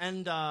Coles,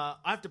 and I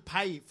have to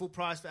pay full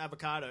price for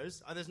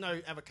avocados. There's no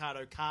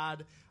avocado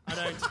card. I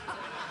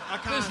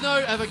can't. There's no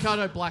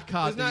avocado black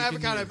card. There's no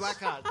avocado black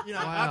card. You know,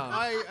 Wow.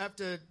 I have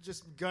to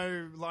just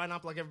go line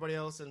up like everybody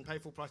else and pay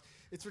full price.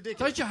 It's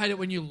ridiculous. Don't you hate it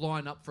when you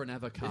line up for an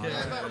avocado?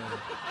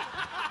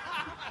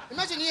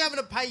 Imagine you having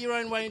to pay your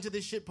own way into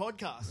this shit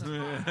podcast.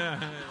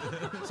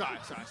 Sorry.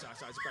 It's a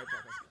great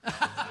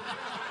podcast.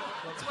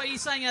 So are you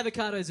saying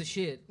avocados are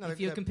shit? No, if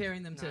you're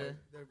comparing them to...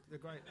 They're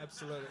great,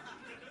 absolutely.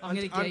 I'm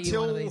going to get you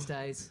one of these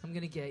days. I'm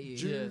going to get you.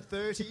 June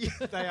 30,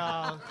 they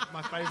are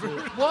my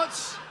favourite.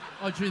 What?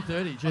 Oh, June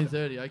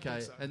 30,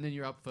 okay. So. And then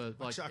you're up for,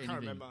 like, Actually, I can't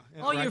remember.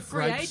 Yeah. Oh, you're a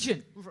free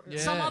agent. Yeah.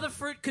 Some other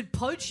fruit could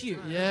poach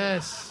you.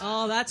 Yes.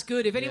 Oh, that's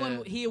good. If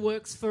anyone here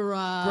works for...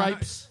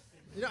 grapes.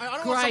 You know, I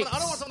don't want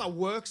someone that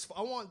works for...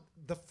 I want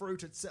the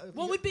fruit itself.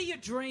 What would be your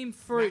dream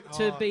fruit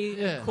to be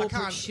a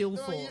corporate shill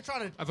for? You're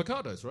trying to...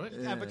 Avocados, right?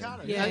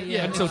 Avocados.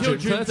 Yeah. Until June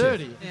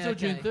 30. Yeah, Until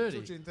June 30.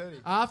 Until June 30.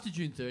 After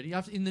June 30,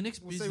 in the next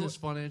business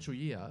financial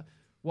year,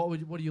 what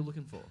are you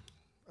looking for?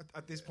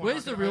 At this point,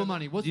 where's the real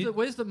money?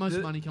 Where's the most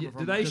money coming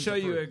from? Do they show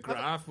you a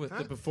graph with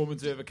the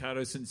performance of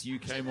avocado since you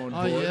came on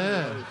board? Oh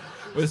yeah.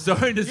 We're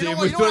sorry to see. You know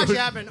what actually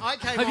happened? I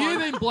came Have on, you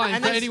been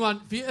blamed for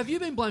anyone? Have you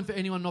been blamed for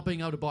anyone not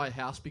being able to buy a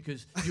house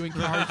because you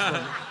encouraged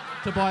them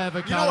to buy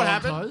avocado? You know what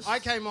happened? Toast? I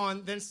came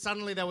on, then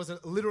suddenly there was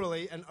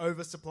literally an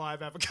oversupply of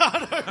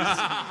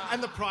avocados,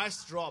 and the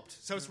price dropped.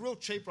 So it's real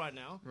cheap right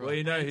now. Well,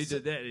 you know who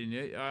did that, didn't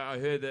you? I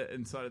heard that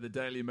inside of the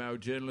Daily Mail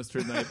journalist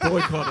room they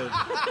boycotted.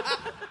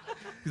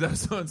 Because I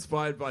was so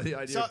inspired by the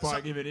idea of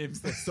buying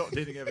M&M's, they stopped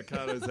eating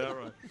avocados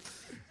outright.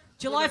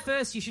 July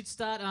 1st, you should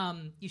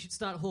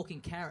start hawking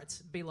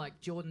carrots. Be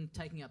like Jordan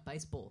taking up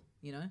baseball.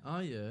 You know? Oh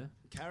yeah.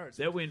 Carrots.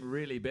 That went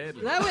really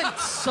badly. That went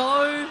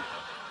so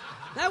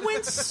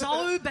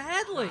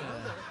badly.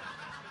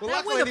 Well,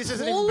 that luckily went this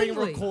isn't even being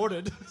appallingly.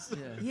 recorded.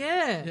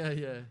 Yeah.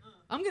 Yeah.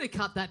 I'm going to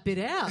cut that bit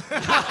out.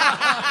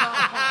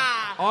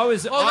 That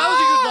was a good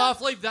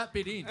laugh. Leave that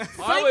bit in.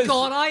 Thank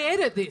God I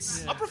edit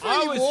this.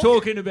 I was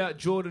talking about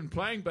Jordan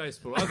playing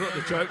baseball. I thought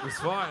the joke was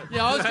fine.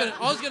 Yeah, I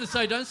was going to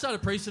say, don't start a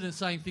precedent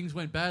saying things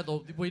went bad,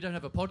 or we don't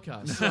have a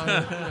podcast. So,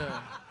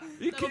 yeah.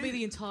 That'll be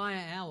the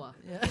entire hour.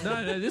 Yeah.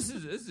 No, this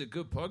is a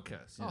good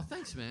podcast. Yeah. Oh,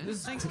 thanks, man.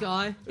 Thanks,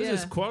 Guy.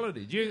 This is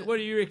quality. What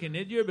do you reckon,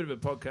 Ned? You're a bit of a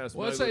podcast.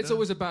 Well, I'd say it's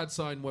always a bad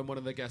sign when one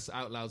of the guests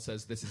out loud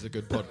says, "This is a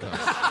good podcast."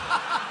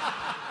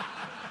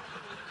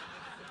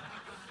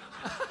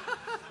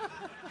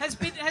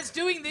 Has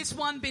doing this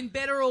one been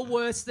better or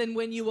worse than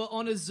when you were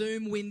on a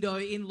Zoom window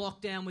in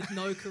lockdown with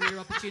no career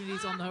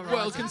opportunities on the horizon?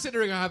 Well,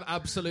 considering I have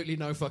absolutely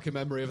no fucking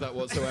memory of that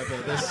whatsoever,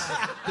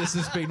 this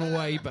has been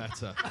way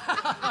better.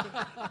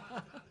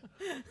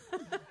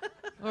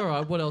 All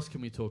right, what else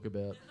can we talk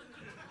about?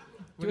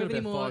 Do you have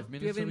any more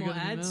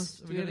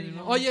ads?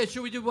 Oh, yeah,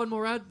 should we do one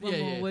more ad? One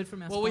more word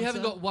from our Well, we haven't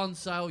sponsor. got one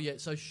sale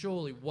yet, so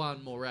surely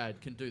one more ad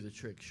can do the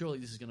trick. Surely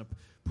this is going to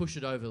push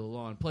it over the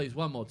line. Please,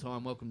 one more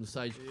time, welcome to the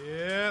stage.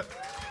 Yep.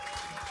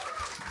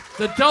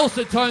 The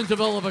dulcet tones of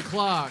Oliver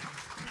Clark.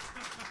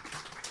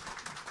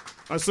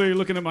 I saw you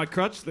looking at my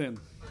crutch then.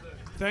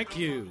 Thank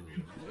you.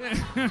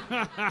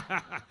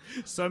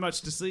 So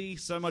much to see,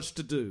 so much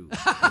to do.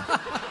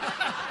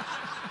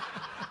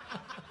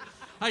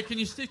 Hey, can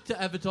you stick to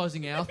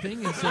advertising our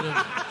thing instead of...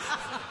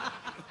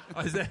 Oh,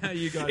 is that how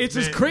you guys It's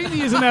met? as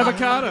creamy as an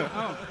avocado.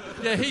 Oh.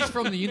 Yeah, he's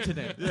from the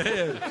internet. Yeah.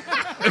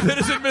 If it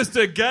isn't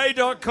Mr.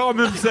 Gay.com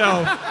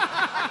himself.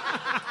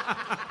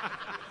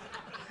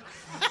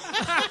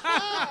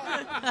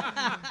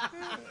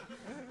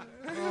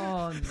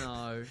 Oh,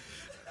 no.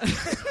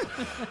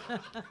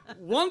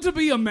 Want to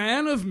be a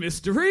man of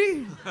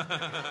mystery?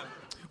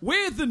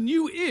 Wear the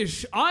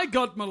new-ish I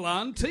Got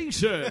Milan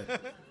t-shirt. Is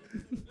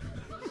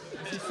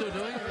he still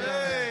doing it?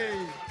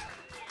 Hey.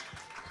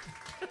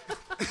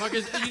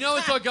 Because you know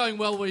it's not going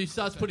well when he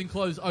starts putting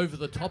clothes over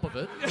the top of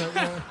it.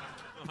 But,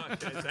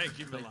 Okay, thank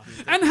you, Milan.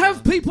 And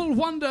have people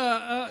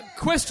wonder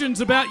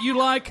questions about you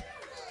like,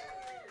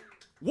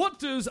 what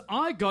does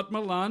I Got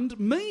Milan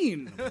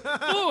mean?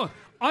 Or,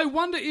 I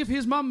wonder if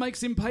his mum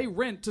makes him pay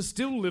rent to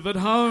still live at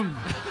home.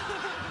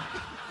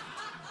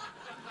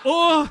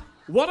 Or,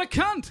 what a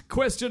cunt?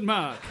 Question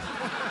mark.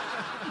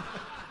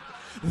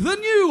 The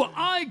new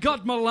I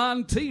Got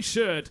Milan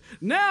t-shirt,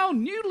 now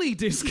newly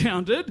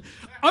discounted,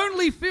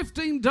 only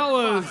 $15.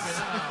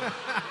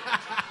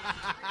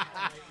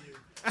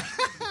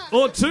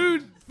 Or 2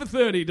 for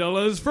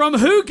 $30 from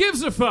Who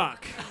Gives a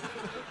Fuck?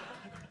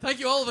 thank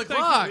you, Oliver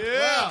Clark. you.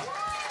 Yeah.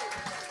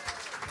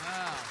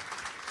 Wow.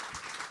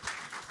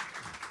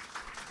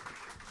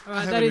 All I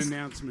right, have that an is...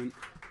 announcement.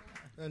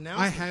 I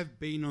Announcement. have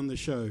been on the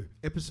show,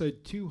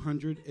 episode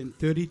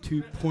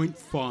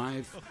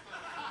 232.5.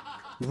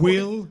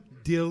 Will,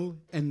 Dill,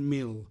 and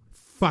Mill.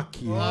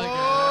 Fuck you.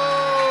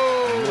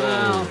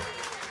 Wow.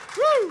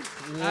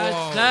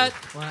 That,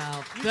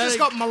 Wow. You just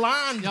got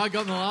Milan. yeah, I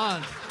got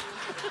Milan.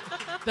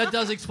 That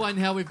does explain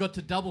how we've got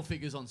to double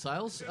figures on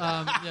sales.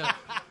 Yeah.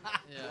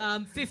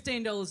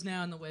 $15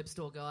 now in the web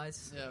store,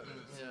 guys. Yeah.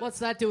 What's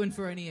that doing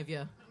for any of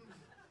you?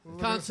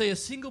 Can't see a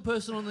single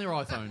person on their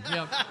iPhone.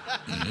 Yeah.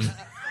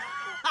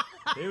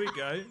 Here we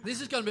go. This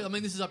is going to be, I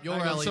mean, this is up your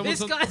Hang on, alley. someone's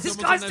This on- guy's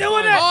someone's on their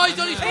doing phone. it! Oh, he's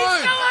on his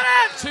phone.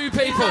 Two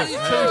people. He's on his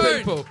Two phone.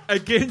 people.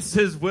 Against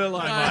his will,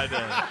 I might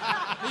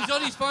add. He's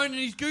on his phone and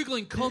he's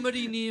Googling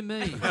comedy near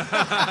me.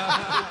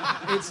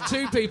 It's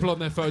two people on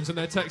their phones and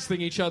they're texting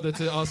each other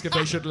to ask if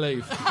they should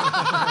leave.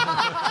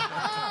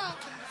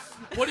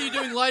 What are you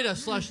doing later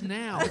 /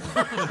 now?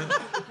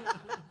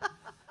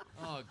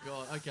 Oh,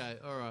 God. Okay,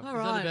 all right. All Is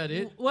right. that about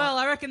it? Well,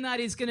 I reckon that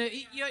is going to...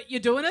 You're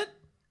doing it?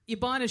 You're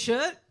buying a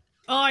shirt?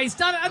 Oh, he's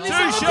done it. And this Two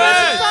other shirts!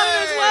 person's done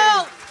it as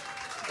well.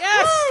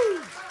 Yes.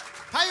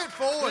 Pay it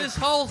forward.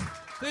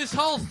 This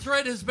whole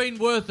thread has been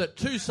worth it.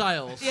 2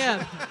 sales.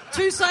 Yeah.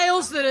 2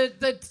 sales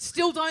that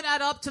still don't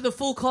add up to the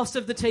full cost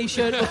of the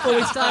T-shirt before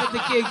we started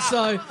the gig.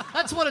 So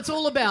that's what it's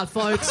all about,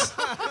 folks.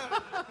 Wait,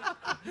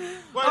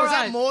 All was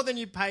right. that more than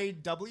you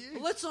paid W?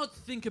 Let's not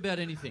think about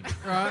anything,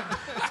 all right?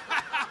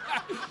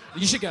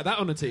 You should get that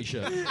on a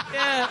t-shirt.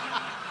 Yeah.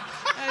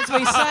 As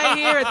we say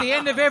here at the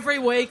end of every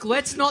week,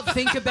 let's not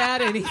think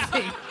about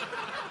anything.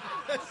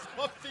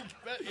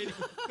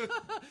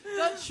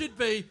 That should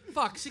be,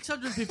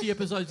 650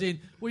 episodes in,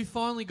 we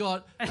finally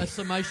got a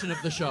summation of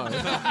the show.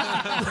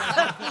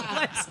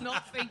 Let's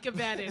not think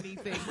about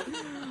anything.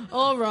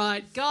 All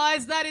right,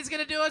 guys, that is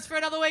going to do us for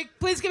another week.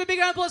 Please give a big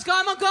round of applause.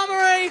 Guy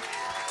Montgomery,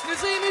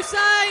 Nazeem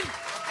Hussain,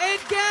 Ed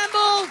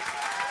Gamble.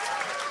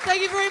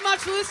 Thank you very much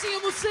for listening,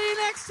 and we'll see you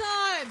next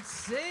time.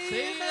 See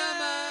you,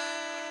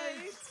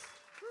 mate.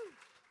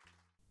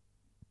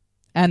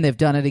 And they've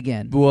done it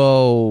again.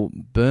 Well,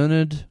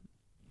 Bernard,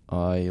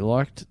 I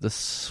liked the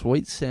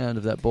sweet sound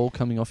of that ball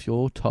coming off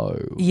your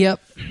toe. Yep.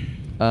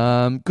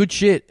 Good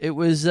shit. It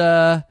was.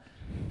 Hope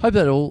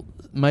that all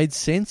made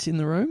sense in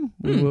the room.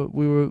 We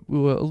were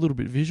a little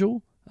bit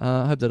visual.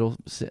 I hope that all.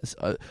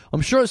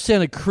 I'm sure it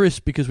sounded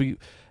crisp because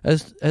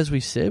as we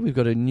said, we've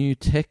got a new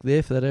tech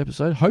there for that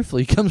episode.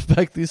 Hopefully he comes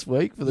back this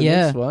week for the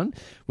next one.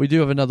 We do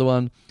have another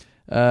one.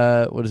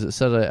 What is it?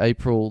 Saturday,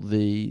 April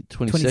the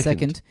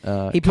 22nd.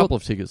 A couple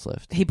of tickets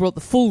left. He brought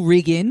the full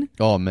rig in.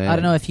 Oh, man. I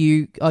don't know if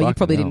you... Oh, you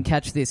probably hell. didn't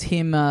catch this.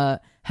 Him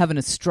having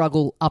a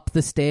struggle up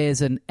the stairs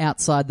and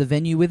outside the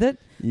venue with it.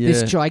 Yeah.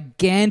 This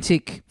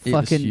gigantic, It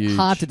was fucking huge.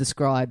 hard to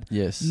describe.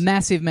 Yes.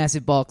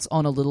 Massive box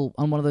on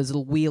one of those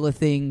little wheeler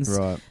things.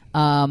 Right.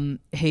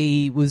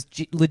 He was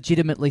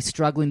legitimately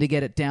struggling to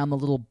get it down the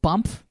little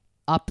bump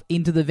up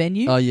into the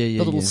venue. Oh, yeah.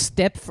 The little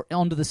step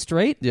onto the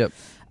street. Yep.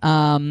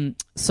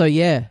 So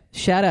yeah,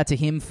 shout out to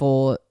him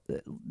for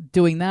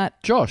doing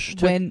that. Josh,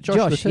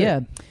 Josh, yeah.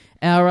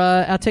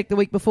 Our tech the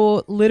week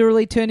before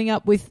literally turning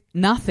up with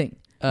nothing.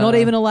 Not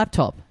even a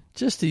laptop.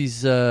 Just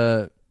his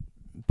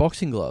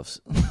boxing gloves.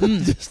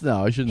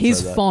 No, I shouldn't His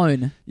say that.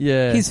 phone.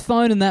 Yeah. His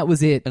phone, and that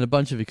was it. And a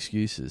bunch of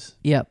excuses.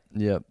 Yep.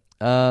 Yep.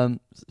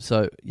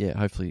 So, yeah,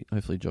 hopefully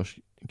Josh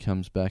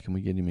comes back and we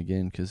get him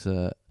again because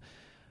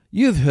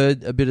you've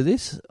heard a bit of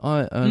this,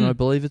 and I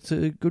believe it's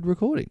a good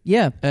recording.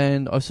 Yeah.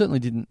 And I certainly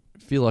didn't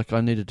feel like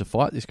I needed to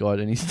fight this guy at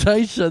any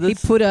stage, so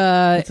that's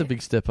a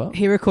big step up.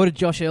 He recorded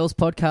Josh Earl's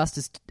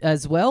podcast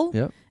as well.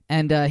 Yep.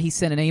 And he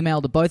sent an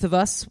email to both of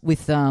us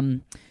with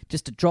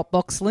just a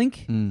Dropbox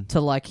link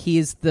to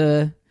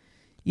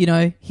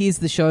here's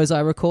the shows I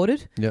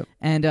recorded. Yep.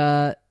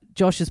 And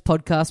Josh's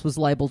podcast was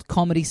labelled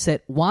Comedy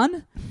Set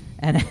 1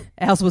 and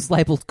ours was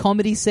labelled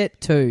Comedy Set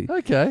 2.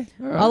 Okay.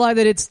 All right. I like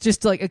that it's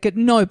just like at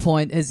no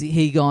point has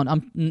he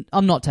gone,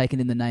 I'm not taking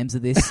in the names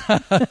of this.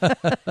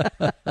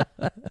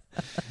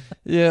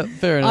 Yeah,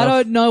 fair enough. I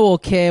don't know or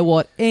care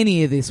what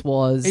any of this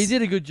was. He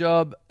did a good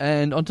job,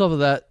 and on top of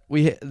that,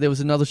 there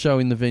was another show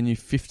in the venue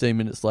 15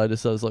 minutes later,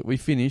 so I was like, we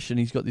finished, and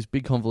he's got this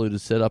big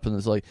convoluted setup, and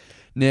it's like,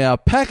 now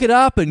pack it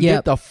up and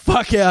get the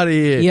fuck out of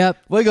here. Yep.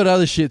 We got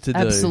other shit to do.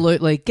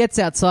 Absolutely. Gets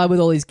outside with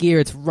all his gear,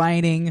 it's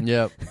raining.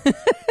 Yep.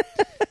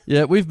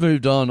 Yeah, we've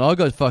moved on. I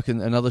got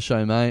fucking another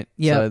show, mate.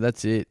 Yep. So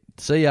that's it.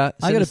 See ya.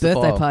 I got a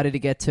birthday party to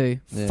get to.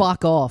 Yeah.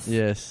 Fuck off.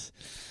 Yes.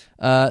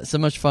 So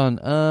much fun.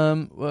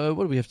 What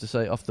do we have to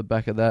say off the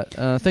back of that?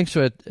 Thanks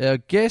to our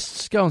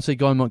guests. Go and see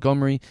Guy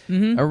Montgomery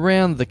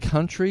around the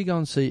country. Go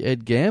and see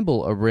Ed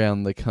Gamble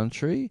around the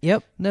country.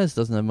 Yep. Naz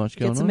doesn't have much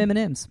going on. Get some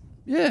M&Ms.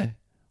 Yeah.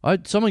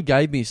 Someone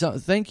gave me some.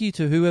 Thank you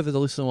to whoever the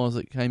listener was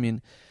that came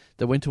in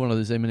that went to one of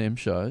those M&M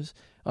shows.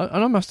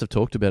 And I must have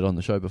talked about it on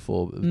the show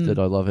before that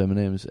I love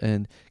M&Ms,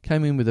 and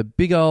came in with a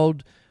big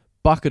old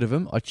bucket of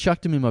them. I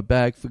chucked them in my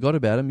bag, forgot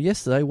about them.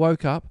 Yesterday,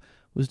 woke up,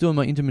 was doing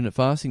my intermittent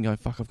fasting, going,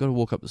 fuck, I've got to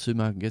walk up to the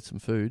supermarket and get some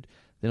food.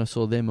 Then I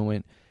saw them and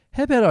went,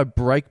 how about I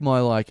break my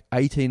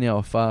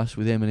 18-hour fast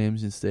with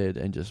M&Ms instead,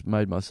 and just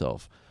made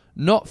myself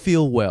not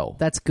feel well.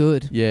 That's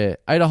good. Yeah.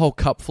 Ate a whole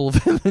cup full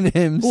of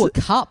M&Ms. Oh, a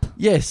cup?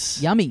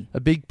 Yes. Yummy.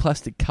 A big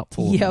plastic cup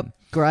full of them.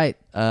 Great.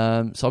 So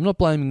I'm not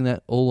blaming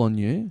that all on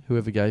you,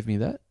 whoever gave me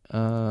that.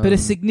 But a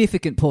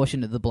significant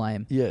portion of the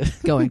blame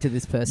going to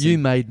this person. You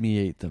made me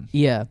eat them.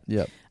 Yeah.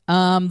 Yep.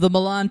 The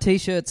Milan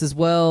t-shirts as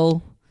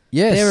well.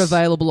 Yes. They're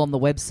available on the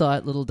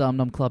website,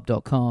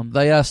 littledumdumclub.com.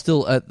 They are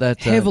still at that...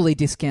 heavily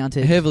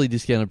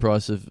discounted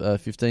price of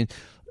 15.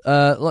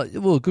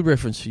 Good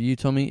reference for you,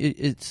 Tommy.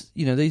 It's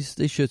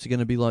these shirts are going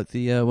to be like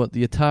the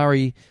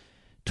Atari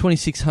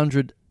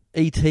 2600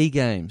 ET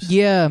games.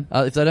 Yeah.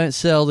 If they don't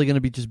sell, they're going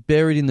to be just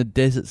buried in the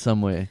desert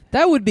somewhere.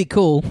 That would be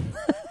cool.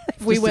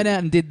 If we went out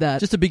and did that.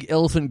 Just a big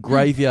elephant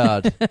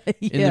graveyard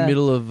in the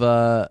middle of,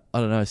 I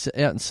don't know,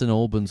 out in St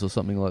Albans or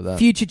something like that.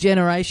 Future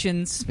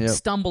generations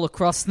stumble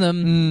across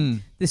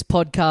them. This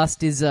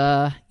podcast is,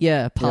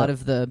 part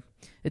of the...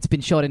 It's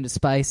been shot into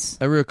space.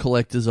 A real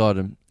collector's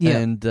item. Yeah.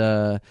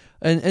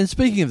 And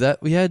speaking of that,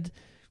 it's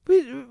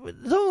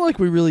not like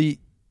we really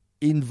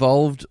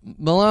involved...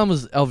 Milan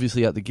was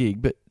obviously at the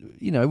gig, but,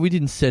 we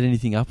didn't set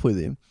anything up with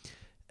him.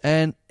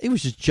 And he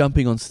was just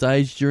jumping on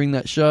stage during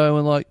that show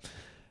and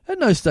at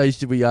no stage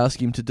did we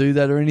ask him to do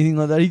that or anything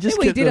like that. He just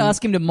we did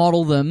ask him to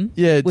model them.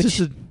 Yeah,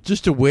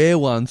 just to wear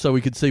one so we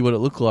could see what it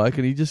looked like,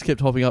 and he just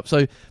kept hopping up.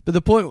 So, but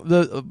the point,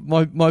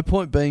 my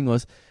point being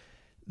was,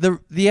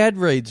 the ad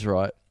reads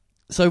right.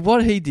 So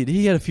what he did,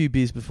 he had a few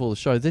beers before the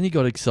show. Then he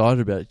got excited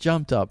about it,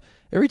 jumped up.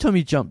 Every time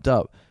he jumped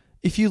up,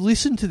 if you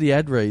listen to the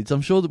ad reads,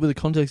 I'm sure that with the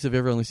context of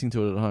everyone listening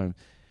to it at home,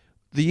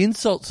 the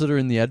insults that are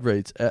in the ad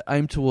reads are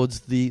aimed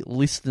towards the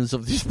listeners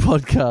of this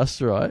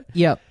podcast, right?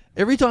 Yep.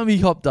 Every time he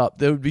hopped up,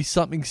 there would be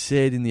something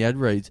said in the ad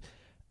reads.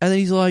 And then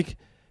he's like,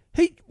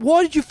 hey,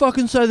 why did you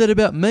fucking say that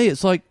about me?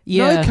 It's like,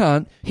 no,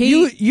 cunt.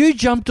 You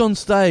jumped on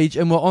stage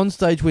and were on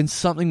stage when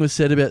something was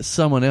said about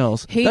someone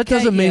else. That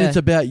doesn't mean it's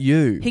about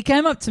you. He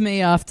came up to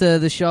me after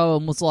the show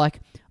and was like,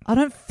 I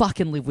don't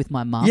fucking live with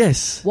my mum.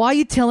 Yes. Why are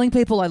you telling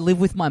people I live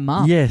with my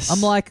mum? Yes.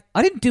 I'm like,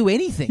 I didn't do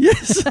anything.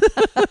 Yes.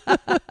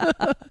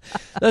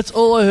 That's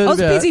all I heard about.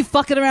 I was busy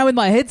fucking around with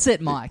my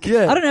headset, Mike.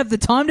 Yeah. I don't have the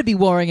time to be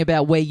worrying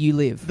about where you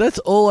live. That's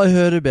all I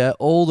heard about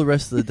all the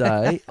rest of the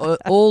day.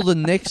 All the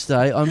next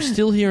day, I'm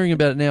still hearing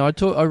about it now.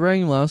 I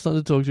rang him last night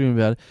to talk to him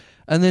about it.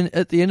 And then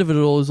at the end of it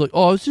all, it's like,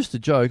 oh, it's just a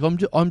joke.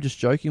 I'm just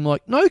joking. I'm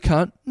like, no,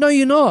 cunt. No,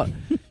 you're not.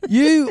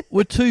 You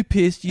were too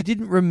pissed. You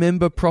didn't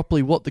remember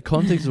properly what the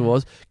context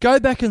was. Go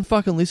back and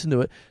fucking listen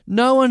to it.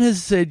 No one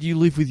has said you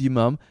live with your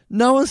mum.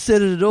 No one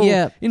said it at all.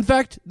 Yeah. In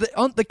fact,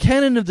 the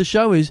canon of the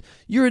show is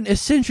you're an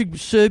eccentric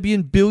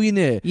Serbian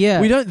billionaire. Yeah.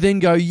 We don't then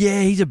go,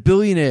 yeah, he's a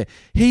billionaire.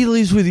 He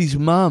lives with his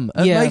mum.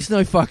 It makes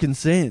no fucking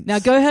sense. Now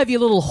go have your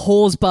little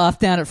whores bath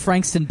down at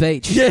Frankston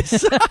Beach.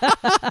 Yes.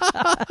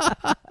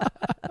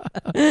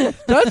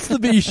 That's the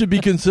bit you should be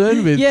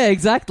concerned with. Yeah,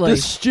 exactly. The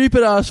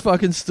stupid ass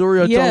fucking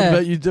story I told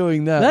about you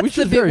doing that. That's which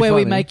the is bit very where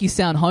we funny. make you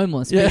sound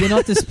homeless, but you're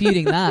not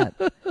disputing that.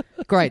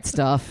 Great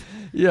stuff.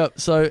 Yeah.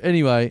 So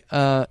anyway,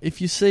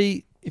 if you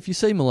see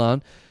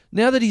Milan,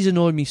 now that he's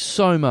annoyed me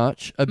so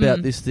much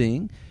about this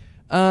thing,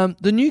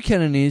 the new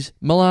canon is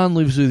Milan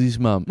lives with his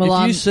mum.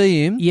 If you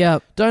see him,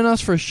 don't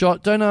ask for a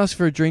shot, don't ask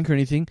for a drink or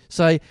anything.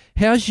 Say,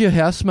 how's your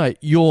housemate,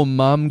 your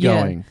mum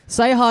going?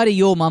 Say hi to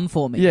your mum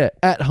for me. Yeah,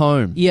 at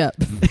home. Yeah.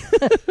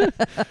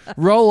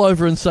 Roll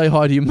over and say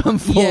hi to your mum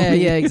for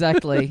me. Yeah,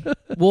 exactly.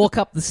 Walk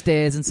up the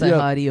stairs and say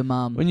hi to your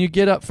mum. When you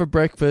get up for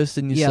breakfast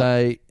and you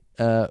say,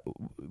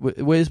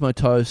 where's my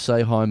toast,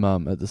 say hi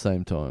mum at the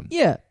same time.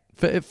 Yeah.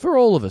 For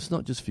all of us,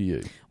 not just for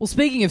you. Well,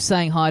 speaking of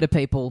saying hi to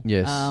people,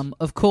 yes.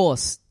 Of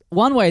course,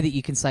 one way that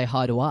you can say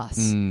hi to us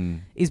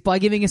is by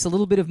giving us a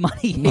little bit of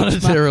money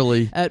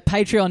monetarily at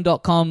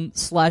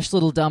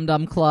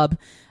patreon.com/littledumdumclub.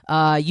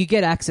 You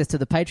get access to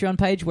the Patreon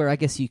page where I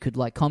guess you could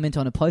like comment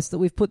on a post that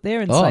we've put there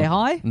and say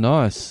hi.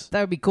 Nice. That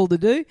would be cool to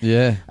do.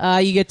 Yeah.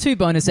 You get 2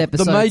 bonus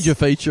episodes. The major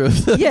feature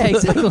of the Yeah,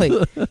 exactly.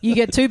 You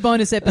get 2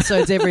 bonus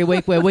episodes every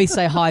week where we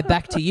say hi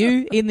back to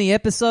you in the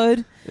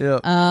episode.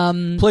 Yeah.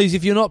 Please,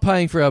 if you're not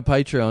paying for our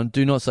Patreon,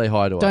 do not say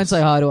hi to us. Don't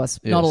say hi to us.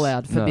 Yes. Not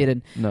allowed.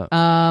 Forbidden. No.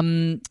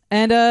 And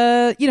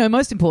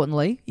most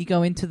importantly, you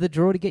go into the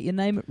draw to get your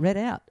name read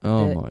out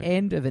at the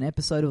end of an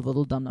episode of the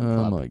Little Dum Dum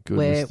Club. Oh, my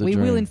goodness. Where we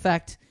will, in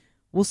fact,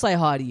 we'll say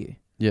hi to you.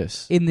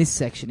 Yes. In this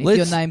section, if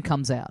your name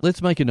comes out.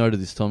 Let's make a note of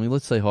this, Tommy.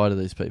 Let's say hi to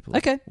these people.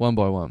 Okay. One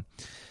by one.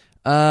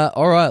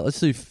 All right, let's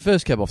do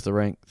first cab off the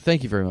rank.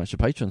 Thank you very much, a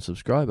Patreon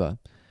subscriber.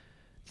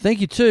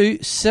 Thank you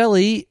to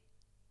Sally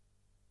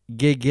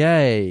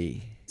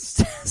Gegay.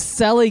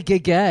 Sally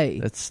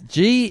Gegay. That's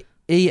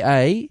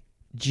Geagea.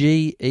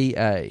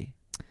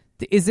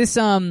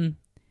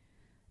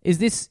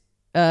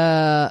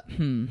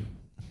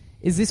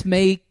 Is this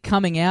me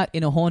coming out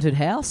in a haunted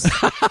house?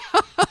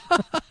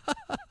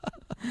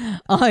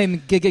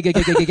 I'm gay.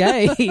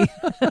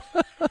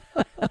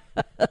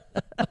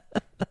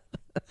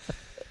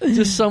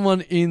 Just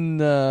someone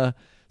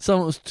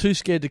was too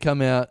scared to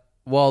come out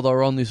while they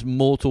were on this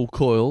mortal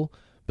coil,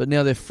 but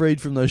now they're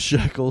freed from those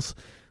shackles.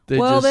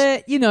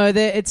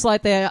 It's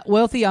like their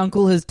wealthy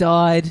uncle has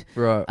died.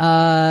 Right.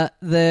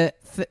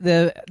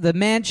 The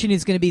mansion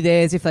is going to be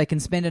theirs if they can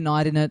spend a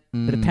night in it,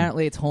 but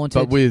apparently it's haunted.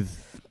 But with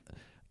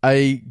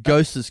a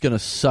ghost that's going to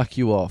suck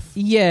you off.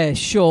 Yeah,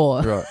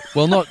 sure. Right.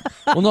 Well, not.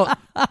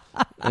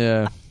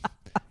 Yeah.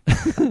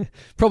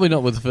 Probably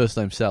not with the first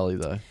name Sally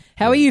though.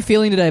 How are you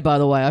feeling today, by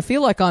the way? I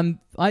feel like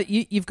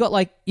you've got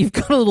a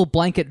little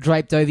blanket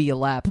draped over your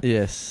lap.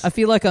 Yes. I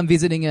feel like I'm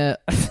visiting a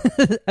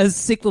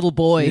sick little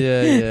boy.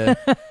 Yeah.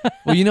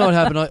 Well, you know what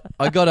happened?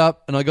 I got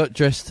up and I got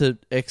dressed to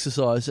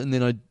exercise, and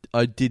then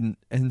I didn't,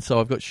 and so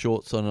I've got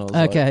shorts on. And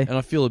and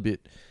I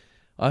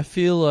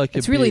feel like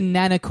it's really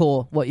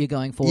nanacore what you're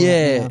going for.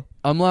 Yeah. Right now.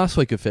 I'm last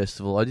week of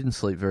festival. I didn't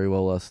sleep very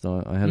well last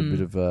night. I had a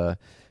bit of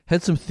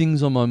had some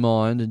things on my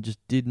mind and just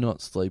did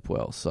not sleep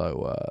well.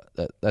 So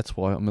that's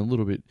why I'm a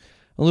little bit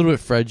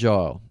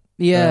fragile.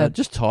 Yeah.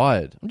 Just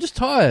tired. I'm just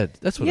tired.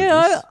 That's what it is.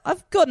 Yeah,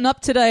 I've gotten up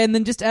today, and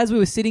then just as we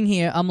were sitting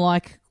here, I'm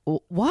like,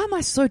 why am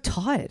I so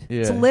tired? Yeah.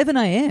 It's 11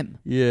 a.m.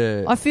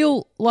 Yeah. I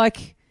feel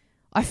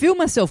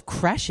myself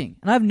crashing,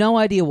 and I have no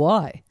idea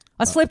why.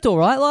 I slept all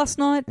right last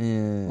night. Yeah.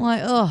 I'm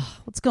like,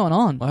 what's going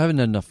on? I haven't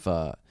had enough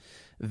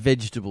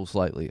vegetables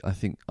lately. I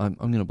think I'm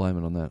going to blame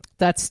it on that.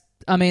 That's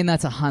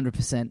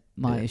 100%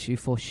 my issue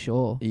for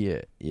sure.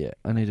 Yeah.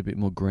 I need a bit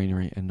more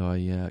greenery, and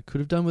I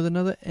could have done with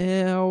another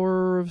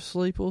hour of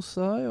sleep or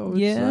so, I would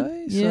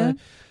say. Yeah. So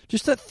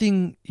just that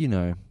thing,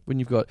 when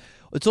you've got...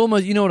 It's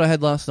almost... You know what I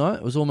had last night?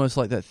 It was almost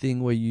like that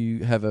thing where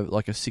you have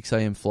a 6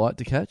 a.m. flight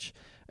to catch,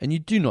 and you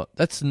do not...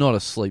 That's not a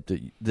sleep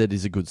that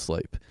is a good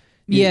sleep.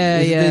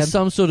 There's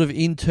some sort of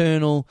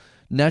internal,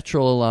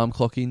 natural alarm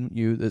clock in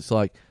you that's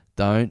like...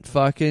 Don't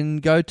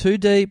fucking go too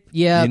deep.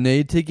 Yeah. You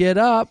need to get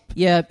up.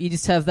 Yeah, you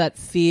just have that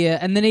fear.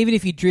 And then even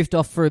if you drift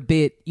off for a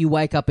bit, you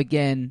wake up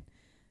again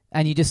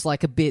and you're just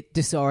like a bit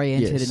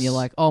disoriented and you're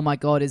like, oh my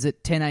God, is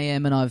it 10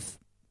 a.m. and I've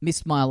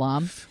missed my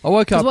alarm? I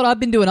woke up. Because what I've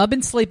been doing, I've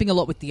been sleeping a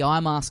lot with the eye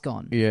mask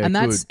on. Yeah, and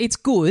it's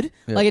good.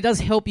 Yeah. Like it does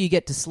help you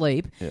get to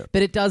sleep. Yeah.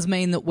 But it does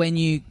mean that when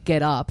you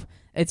get up,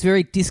 it's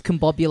very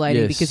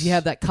discombobulating because you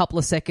have that couple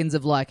of seconds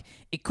of like,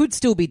 it could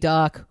still be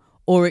dark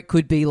or it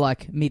could be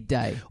like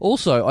midday.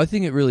 Also, I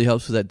think it really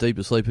helps with that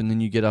deeper sleep, and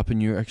then you get up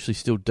and you're actually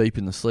still deep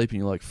in the sleep, and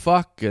you're like,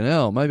 fucking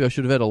hell, maybe I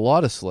should have had a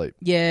lighter sleep.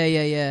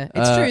 Yeah.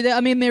 It's true.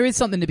 I mean, there is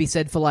something to be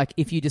said for like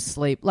if you just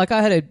sleep. Like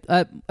I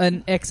had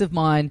an ex of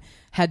mine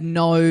had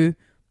no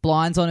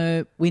blinds on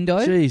her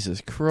window. Jesus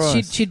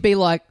Christ. She'd be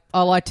like,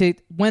 I like to,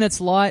 when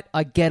it's light,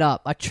 I get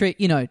up. I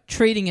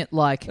treating it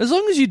like... As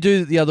long as you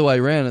do it the other way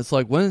around, it's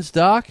like when it's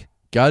dark,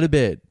 go to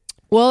bed.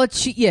 Well,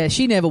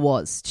 she never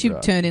was.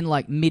 She'd turn in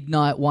like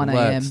midnight, 1 a.m.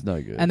 That's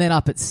no good. And then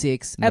up at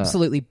 6. No.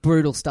 Absolutely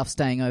brutal stuff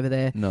staying over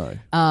there. No.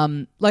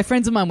 Like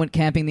friends of mine went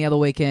camping the other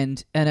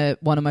weekend, and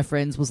one of my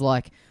friends was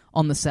like,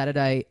 on the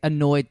Saturday,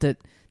 annoyed that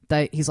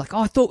he's like,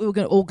 I thought we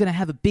were all going to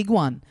have a big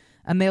one.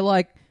 And they're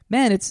like,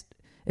 man, it's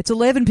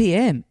 11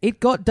 p.m. It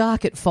got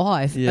dark at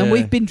 5, and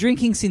we've been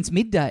drinking since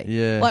midday.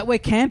 Yeah. Like, we're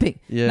camping.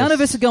 Yes. None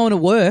of us are going to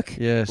work.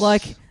 Yes.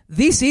 Like,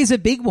 this is a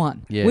big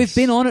one. Yes. We've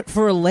been on it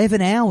for 11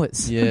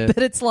 hours. Yeah. But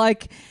it's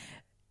like,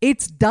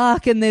 it's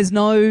dark and there's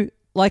no,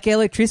 like,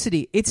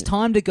 electricity. It's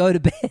time to go to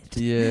bed.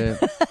 Yeah.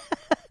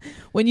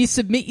 When you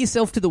submit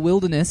yourself to the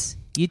wilderness,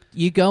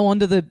 you go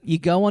onto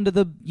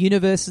the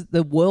universe,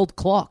 the world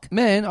clock.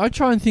 Man, I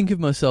try and think of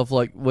myself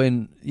like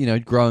when,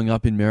 growing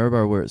up in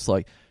Maryborough, where it's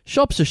like,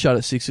 shops are shut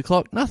at 6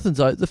 o'clock. Nothing's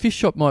open. The fish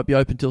shop might be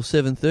open till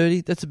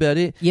 7:30. That's about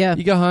it. Yeah.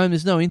 You go home.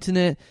 There's no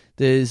internet.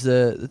 There's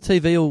the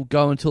TV will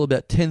go until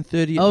about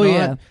 10:30 at night.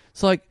 Yeah.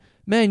 It's like,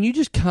 man, you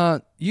just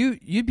can't.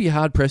 You'd be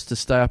hard pressed to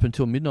stay up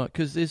until midnight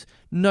because there's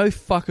no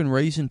fucking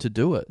reason to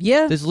do it.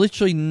 Yeah. There's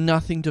literally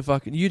nothing to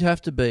fucking. You'd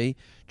have to be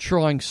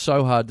trying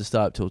so hard to stay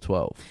up till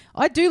 12.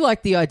 I do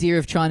like the idea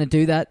of trying to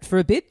do that for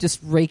a bit.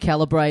 Just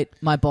recalibrate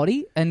my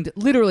body and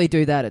literally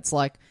do that. It's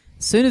like,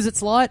 as soon as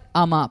it's light,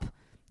 I'm up.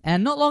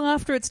 And not long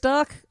after it's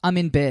dark, I'm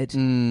in bed.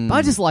 But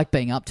I just like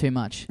being up too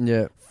much.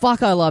 Yeah.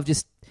 Fuck, I love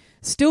just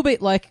still be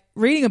like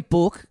reading a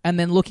book and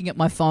then looking at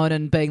my phone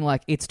and being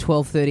like, it's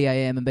 12:30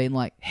 a.m. and being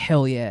like,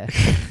 hell yeah.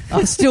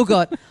 I've still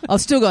got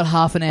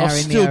half an hour I've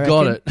in still me. I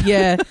got reckon. it.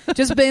 Yeah.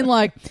 Just feeling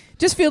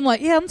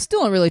like, yeah, I'm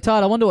still not really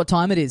tired. I wonder what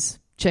time it is.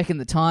 Checking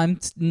the time,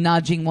 it's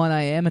nudging 1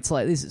 a.m. It's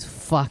like, this is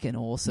fucking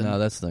awesome. No,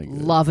 that's no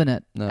good. Loving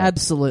it. No.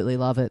 Absolutely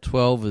love it.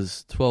 12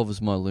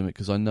 is my limit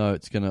because I know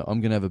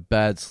I'm gonna have a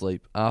bad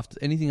sleep after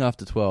anything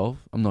after 12.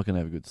 I'm not gonna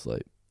have a good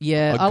sleep.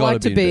 Yeah,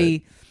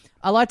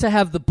 I like to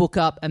have the book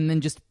up and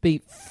then just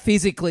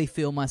physically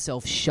feel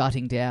myself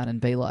shutting down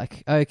and be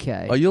like,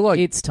 okay,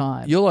 it's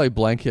time. You're like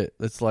Blanket.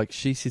 It's like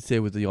she sits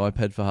there with the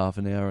iPad for half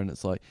an hour and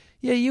it's like,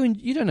 yeah,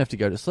 you don't have to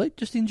go to sleep.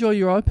 Just enjoy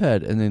your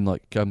iPad. And then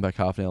like come back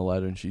half an hour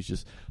later and she's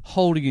just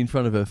holding it in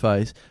front of her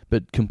face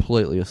but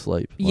completely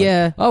asleep. Like,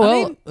 yeah. Oh,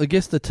 well, I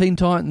guess the Teen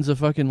Titans have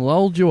fucking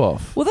lulled you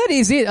off. Well, that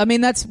is it. I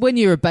mean, that's when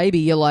you're a baby,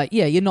 you're like,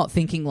 yeah, you're not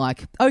thinking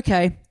like,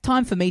 okay,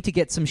 time for me to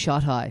get some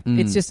shut eye.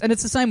 It's just, and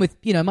it's the same with,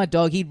 my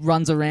dog. He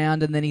runs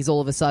around and then he's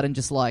all of a sudden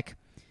just like,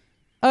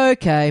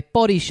 okay,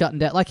 body's shutting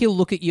down. Like he'll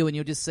look at you and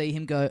you'll just see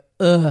him go,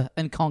 ugh,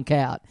 and conk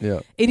out. Yeah.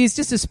 It is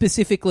just a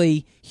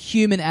specifically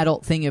human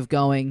adult thing of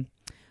going,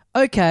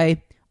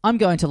 okay, I'm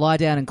going to lie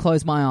down and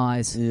close my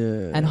eyes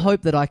and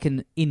hope that I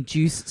can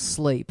induce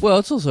sleep. Well,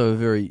 it's also a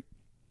very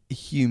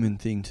human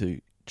thing to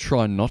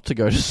try not to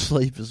go to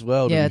sleep as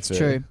well. Yeah, it's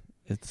true.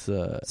 It's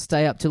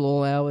stay up till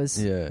all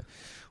hours. Yeah.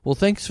 Well,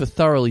 thanks for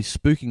thoroughly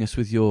spooking us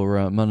with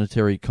your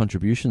monetary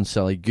contribution,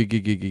 Sally.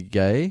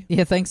 Gay.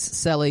 Yeah, thanks,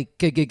 Sally.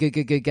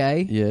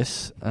 Gay.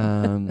 Yes.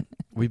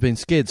 We've been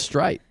scared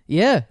straight.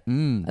 Yeah,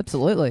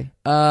 absolutely.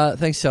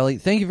 Thanks, Sally.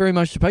 Thank you very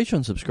much to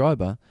Patreon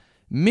subscriber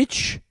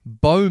Mitch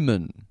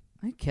Bowman.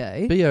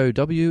 Okay.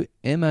 Bowman.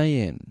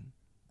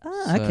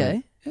 Ah,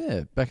 okay.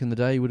 Yeah, back in the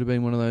day, he would have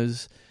been one of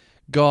those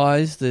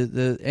guys,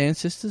 the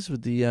ancestors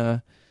with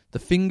the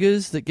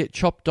fingers that get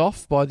chopped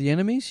off by the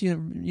enemies. You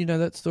know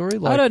that story?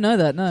 Like, I don't know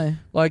that, no.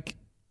 Like,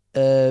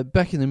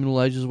 back in the Middle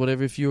Ages or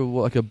whatever, if you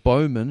were like a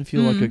bowman, if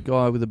you're like a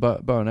guy with a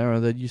bow and arrow,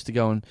 they used to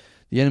go and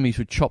the enemies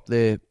would chop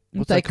their,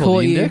 what's that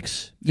called, the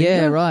index?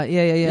 Yeah, right.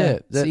 Yeah.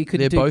 So you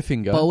couldn't do bow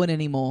finger. bowing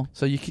anymore.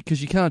 So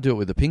because you can't do it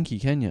with a pinky,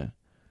 can you?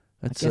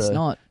 I guess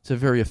not. It's a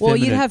very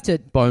effeminate you'd have to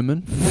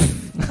bowman.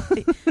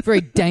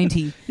 Very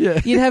dainty. Yeah.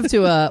 You'd have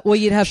to.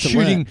 You'd have to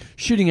learn.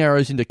 Shooting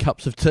arrows into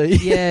cups of tea.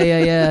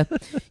 Yeah.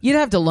 You'd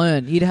have to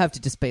learn. You'd have to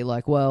just be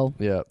like, well,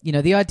 yeah.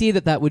 The idea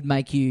that would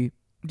make you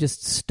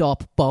just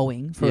stop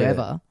bowing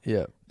forever.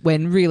 Yeah.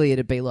 When really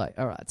it'd be like,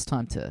 all right, it's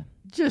time to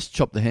just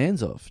chop the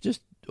hands off,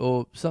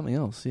 or something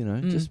else.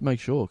 Just make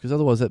sure, because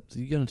otherwise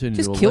you're going to turn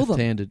just into kill a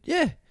left-handed. them.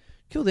 Yeah.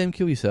 Kill them,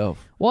 kill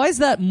yourself. Why is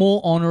that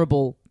more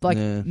honourable? Like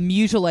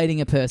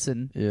mutilating a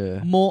person,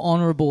 more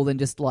honourable than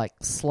just like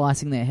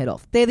slicing their head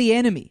off. They're the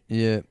enemy.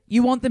 Yeah.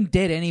 You want them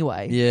dead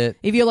anyway. Yeah.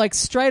 If you're like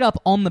straight up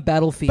on the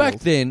battlefield. Back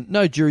then,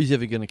 no jury's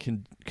ever going to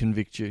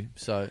convict you,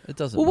 so it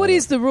doesn't matter. What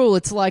is the rule?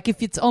 It's like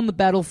if it's on the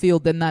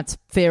battlefield, then that's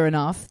fair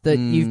enough that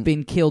you've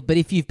been killed. But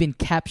if you've been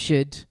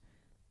captured,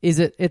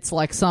 it's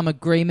like some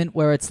agreement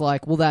where it's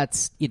like, well,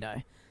 that's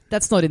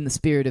not in the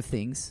spirit of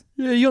things.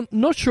 Yeah, you're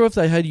not sure if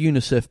they had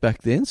UNICEF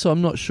back then, so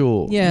I'm not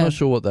sure. Yeah. I'm not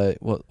sure what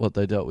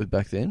they dealt with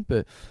back then,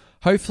 but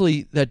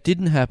hopefully that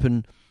didn't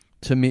happen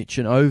to Mitch,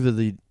 and over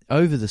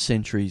the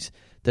centuries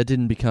that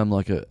didn't become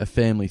like a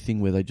family thing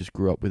where they just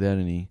grew up without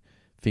any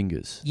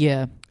fingers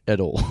Yeah. at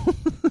all.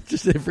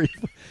 just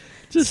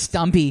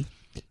Stumpy.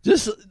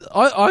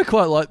 I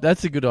quite like,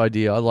 that's a good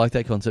idea. I like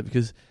that concept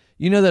because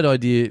you know that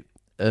idea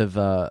of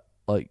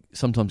like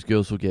sometimes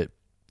girls will get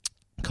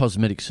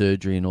cosmetic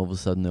surgery and all of a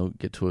sudden they'll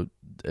get to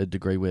a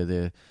degree where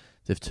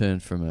they've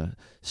turned from a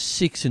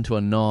 6 into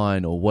a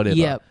 9 or whatever.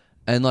 Yep.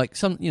 And like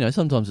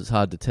sometimes it's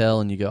hard to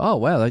tell and you go, oh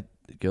wow, that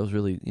girl's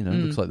really,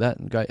 looks like that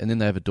and great. And then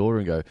they have a daughter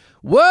and go,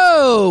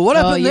 whoa, what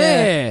happened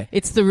there?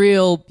 It's the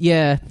real,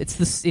 it's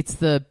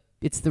the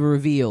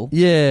reveal.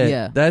 Yeah.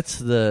 Yeah.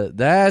 That's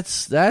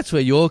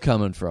where you're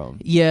coming from.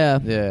 Yeah.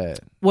 Yeah.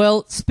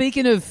 Well,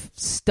 speaking of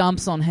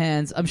stumps on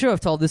hands, I'm sure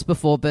I've told this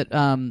before, but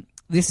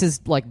this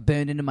is like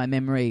burned into my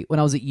memory. When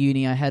I was at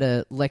uni, I had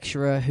a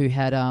lecturer who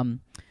had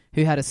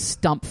a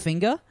stump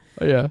finger.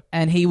 Oh yeah.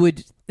 And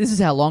this is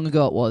how long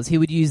ago it was. He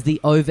would use the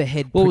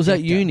overhead projector. What was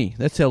that, uni?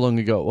 That's how long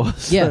ago it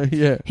was. Yeah. So,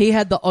 yeah. He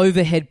had the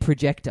overhead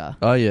projector.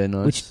 Oh yeah,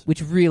 nice.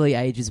 Which really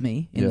ages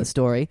me in the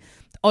story.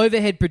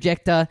 Overhead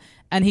projector,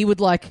 and he would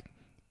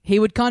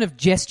kind of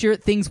gesture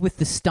at things with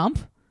the stump.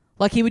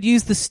 Like he would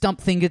use the stump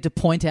finger to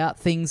point out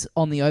things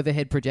on the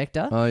overhead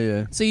projector. Oh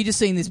yeah. So you just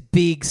seen this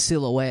big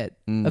silhouette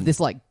of this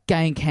like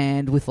gank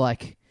hand with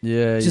like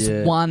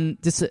one.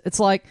 It's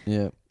like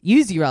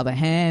use your other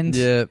hand.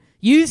 Yeah.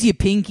 Use your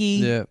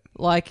pinky. Yeah.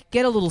 Like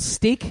get a little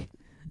stick.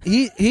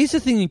 Here's the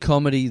thing in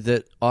comedy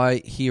that I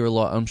hear a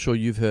lot. I'm sure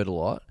you've heard a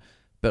lot,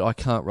 but I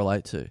can't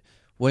relate to.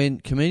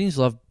 When comedians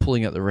love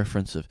pulling out the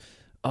reference of,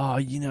 oh,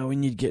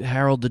 when you'd get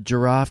Harold the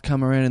giraffe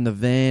come around in the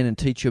van and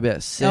teach you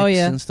about sex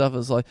and stuff.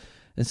 It's like,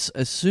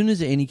 as soon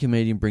as any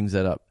comedian brings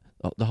that up,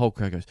 the whole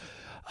crowd goes,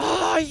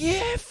 oh,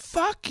 yeah,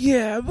 fuck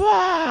yeah.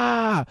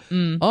 Wah!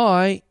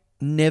 I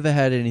never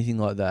had anything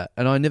like that.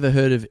 And I never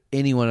heard of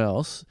anyone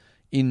else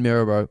in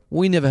Maryborough.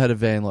 We never had a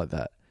van like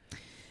that.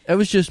 It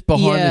was just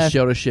behind the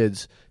shelter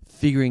sheds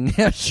figuring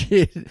out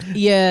shit.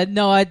 Yeah,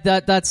 no,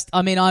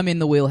 I'm in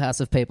the wheelhouse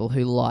of people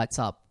who lights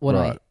up when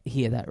I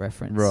hear that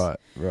reference. Right.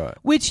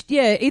 Which,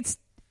 it's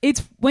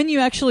when you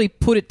actually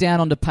put it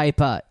down onto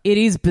paper, it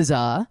is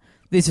bizarre.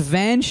 This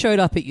van showed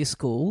up at your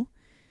school.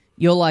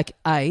 You're like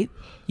 8.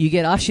 You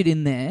get ushered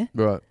in there.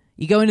 Right.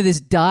 You go into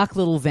this dark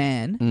little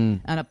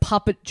van, and a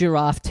puppet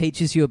giraffe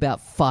teaches you about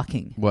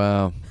fucking.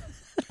 Wow.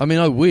 I mean,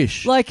 I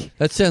wish. Like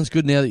that sounds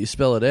good now that you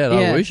spell it out.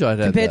 I wish I'd had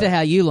that. Compared to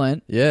how you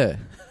learnt. Yeah.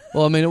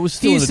 Well, I mean, it was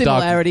still in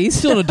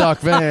a dark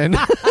van.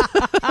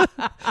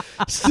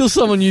 Still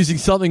someone using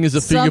something as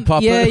a finger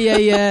puppet.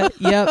 Yeah.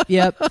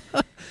 Yep.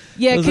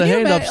 Yeah, there's a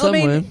hand up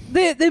somewhere.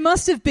 There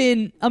must have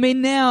been. I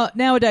mean,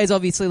 nowadays,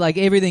 obviously, like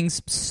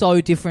everything's so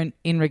different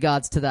in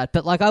regards to that.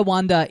 But like, I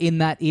wonder in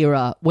that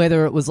era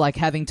whether it was like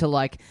having to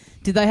like,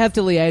 did they have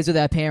to liaise with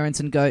our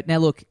parents and go, now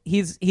look,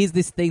 here's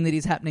this thing that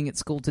is happening at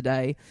school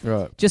today.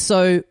 Right. Just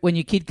so when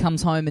your kid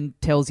comes home and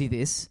tells you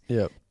this,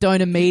 don't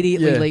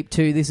immediately leap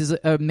to this is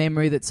a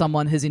memory that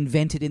someone has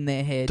invented in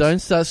their head. Don't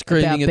start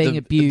screaming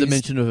at the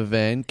mention of a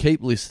van.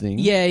 Keep listening.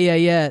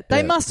 Yeah.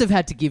 They must have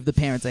had to give the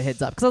parents a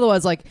heads up because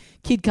otherwise, like,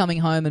 kid coming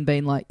home and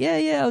being like,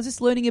 I was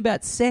just learning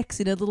about sex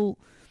in a little.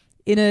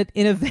 In a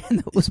van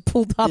that was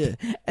pulled up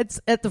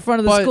at the front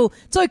of the school.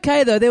 It's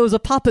okay though. There was a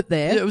puppet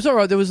there. Yeah, it was all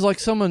right. There was like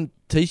someone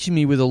teaching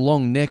me with a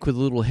long neck with a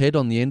little head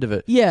on the end of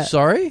it. Yeah.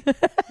 Sorry?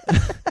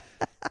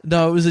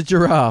 No, it was a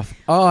giraffe.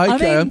 Oh, okay. I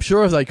mean, I'm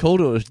sure if they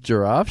called it a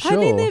giraffe, sure. I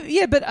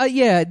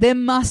mean, there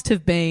must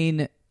have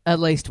been at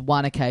least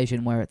one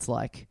occasion where it's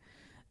like,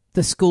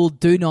 the school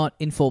do not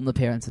inform the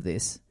parents of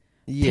this.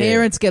 Yeah.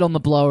 Parents get on the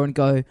blower and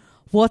go,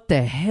 what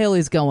the hell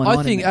is going on?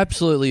 I think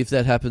absolutely if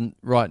that happened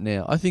right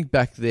now. I think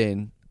back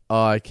then,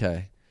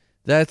 okay.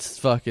 That's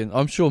fucking...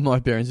 I'm sure my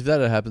parents, if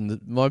that had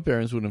happened, my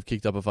parents wouldn't have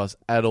kicked up a fuss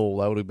at all.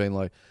 They would have been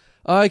like,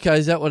 okay,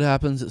 is that what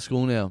happens at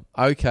school now?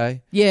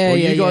 Okay. Yeah,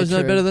 you guys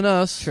know better than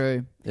us.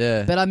 True.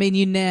 Yeah. But I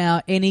mean,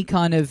 any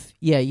kind of...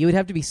 Yeah, you would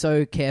have to be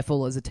so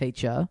careful as a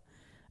teacher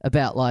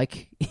about,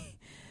 like...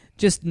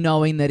 just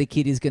knowing that a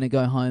kid is going to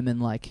go home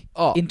and, like,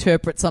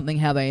 interpret something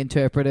how they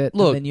interpret it,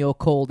 and then you're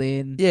called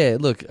in. Yeah,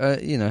 look,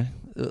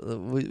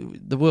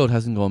 the world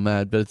hasn't gone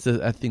mad, but it's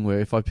a thing where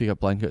if I pick up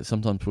blanket,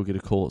 sometimes we'll get a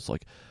call. It's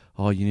like,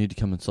 oh, you need to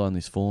come and sign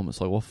this form.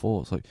 It's like, what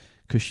for? It's like,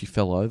 because she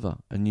fell over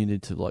and you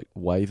need to like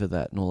waiver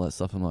that and all that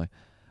stuff. I'm like,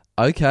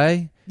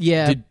 okay,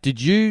 yeah. Did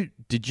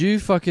you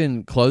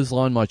fucking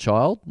clothesline my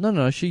child?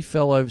 No, she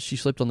fell over. She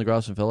slipped on the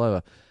grass and fell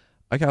over.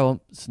 Okay,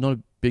 well, it's not a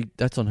big.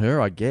 That's on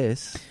her, I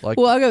guess. Like,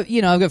 well,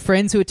 I've got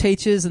friends who are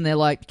teachers and they're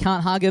like,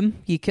 can't hug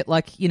him. You can,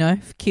 like,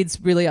 if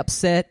kid's really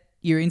upset,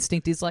 your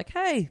instinct is like,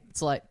 hey,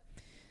 it's like.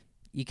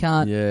 You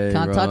can't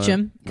touch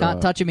him.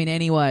 Can't touch him in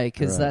any way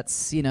because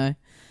that's,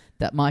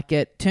 that might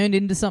get turned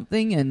into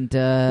something and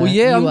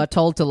you are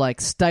told to,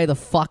 like, stay the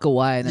fuck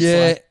away. And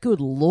it's like,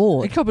 good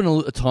Lord. I covered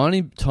a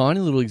tiny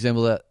little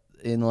example of that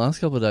in the last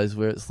couple of days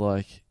where it's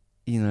like,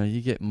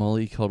 you get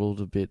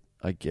mollycoddled a bit,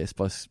 I guess,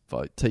 by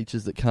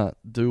teachers that can't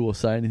do or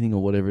say anything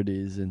or whatever it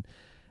is.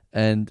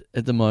 And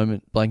at the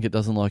moment, Blanket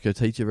doesn't like her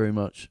teacher very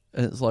much.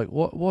 And it's like,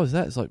 what is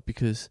that? It's like,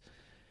 because...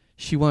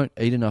 she won't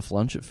eat enough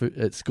lunch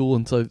at school,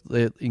 and so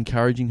they're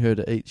encouraging her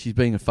to eat. She's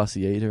being a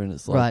fussy eater, and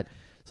it's like, Right.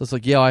 So it's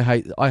like, yeah,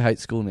 I hate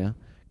school now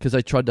because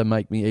they tried to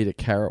make me eat a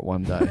carrot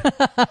one day.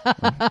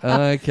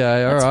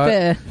 Okay, all That's right.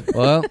 fair.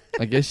 Well,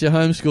 I guess you're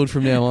homeschooled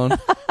from now on.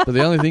 But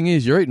the only thing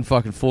is, you're eating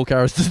fucking 4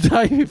 carrots a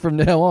day from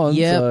now on.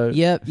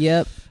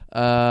 Yep.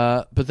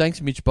 But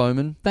thanks, Mitch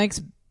Bowman.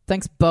 Thanks,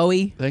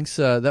 Bowie. Thanks.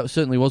 That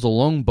certainly was a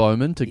long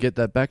Bowman to get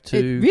that back to.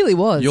 It really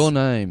was. Your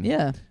name.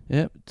 Yeah.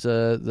 Yep. It's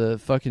the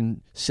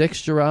fucking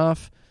sex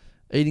giraffe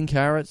eating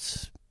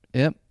carrots.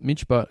 Yep.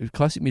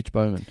 Classic Mitch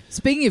Bowman.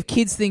 Speaking of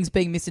kids' things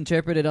being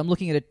misinterpreted, I'm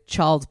looking at a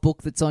child's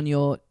book that's on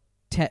your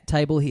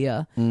table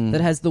here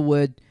that has the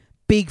word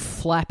 "big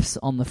flaps"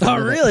 on the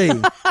front. Oh, of it.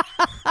 really?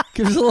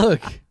 Give us a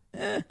look.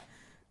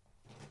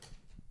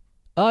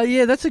 Oh,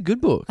 yeah, that's a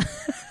good book.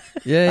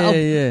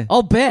 Yeah.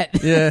 I'll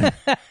bet. Yeah,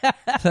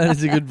 that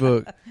is a good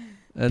book.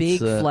 That's, Big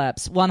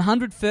flaps.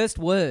 100 first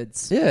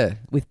words. Yeah.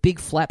 With big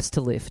flaps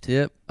to lift.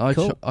 Yep. I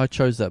Cool. I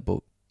chose that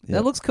book. Yep.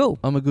 That looks cool.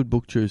 I'm a good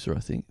book chooser, I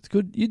think. It's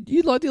good.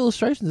 You like the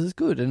illustrations. It's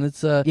good. And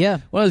it's one Yeah.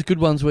 of those good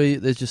ones where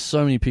there's just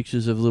so many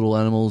pictures of little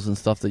animals and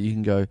stuff that you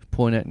can go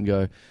point at and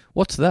go,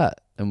 what's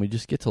that? And we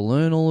just get to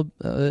learn all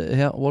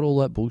what all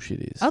that bullshit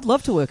is. I'd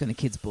love to work on a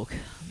kid's book.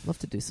 I'd love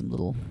to do some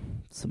little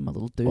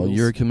doodles. Well,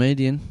 you're a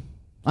comedian.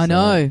 I so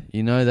know.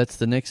 You know that's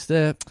the next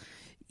step.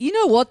 You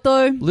know what,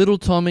 though? Little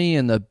Tommy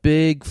and the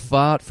big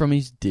fart from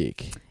his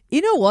dick.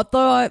 You know what,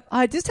 though?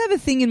 I just have a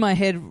thing in my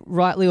head,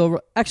 rightly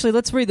or... Actually,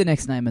 let's read the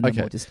next name and then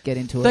Okay. we'll just get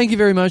into it. Thank you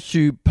very much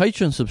to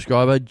Patreon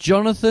subscriber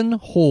Jonathan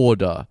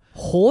Hoarder.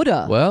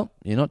 Hoarder? Well,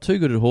 you're not too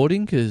good at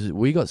hoarding because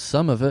we got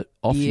some of it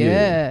off you.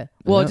 Yeah.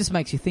 Well, Yeah. it just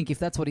makes you think if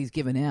that's what he's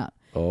given out.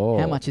 Oh.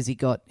 How much has he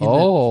got in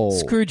Oh. the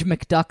Scrooge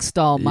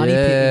McDuck-style money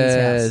pit in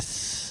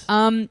his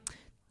house?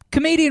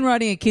 Comedian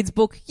writing a kid's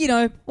book,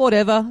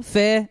 whatever,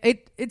 fair.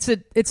 There's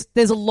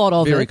a lot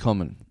of Very it.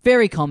 common.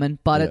 Very common,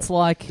 but Yeah. it's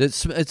like...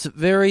 It's a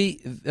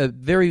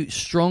very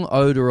strong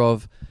odor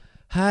of,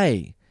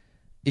 hey,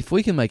 if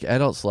we can make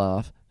adults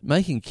laugh,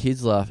 making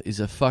kids laugh is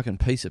a fucking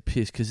piece of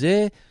piss because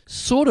they're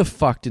sort of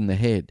fucked in the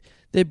head.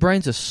 Their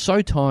brains are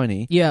so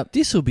tiny. Yeah.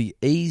 This will be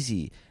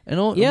easy.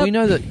 And Yep. we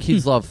know that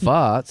kids love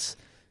farts.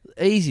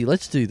 Easy,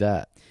 let's do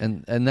that.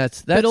 And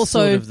that's But also,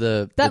 sort of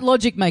the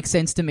logic makes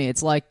sense to me.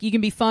 It's like you can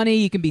be funny,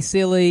 you can be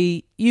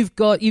silly. You've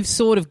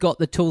sort of got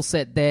the tool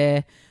set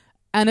there,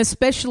 and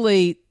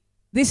especially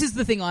this is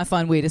the thing I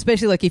find weird.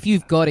 Especially like if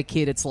you've got a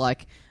kid, it's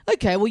like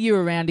okay, well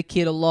you're around a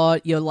kid a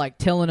lot. You're like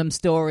telling them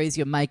stories.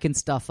 You're making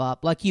stuff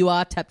up. Like you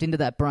are tapped into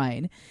that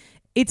brain.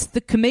 It's the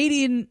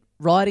comedian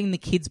writing the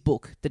kid's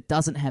book that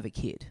doesn't have a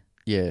kid.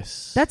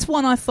 Yes. That's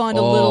one I find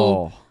a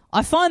little.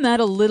 I find that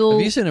a little.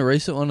 Have you seen a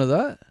recent one of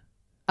that?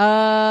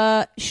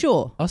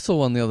 Sure. I saw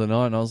one the other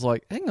night and I was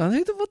like, hang on,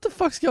 what the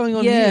fuck's going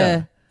on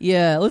here?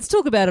 Yeah, let's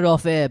talk about it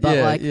off air.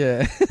 But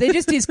yeah. there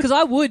just is because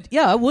I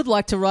would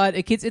like to write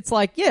a kid's. It's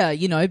like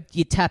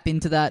you tap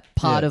into that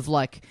part of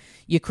like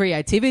your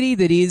creativity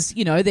that is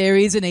there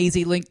is an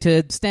easy link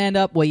to stand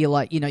up where you're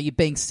like you're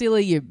being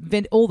silly, you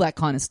vent all that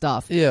kind of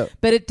stuff. Yeah,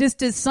 but it just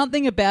does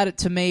something about it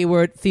to me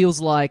where it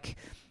feels like.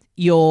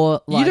 You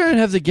don't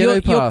have the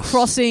ghetto pass. You're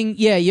crossing.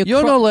 Yeah,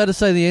 you're not allowed to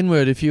say the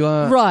N-word if you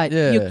are. Right.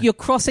 Yeah. You're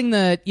crossing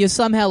you're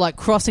somehow like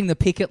crossing the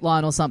picket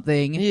line or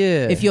something.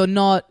 Yeah. If you're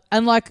not,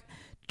 and like,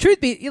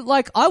 truth be,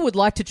 like, I would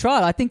like to try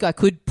it. I think I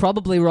could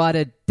probably write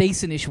a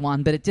decentish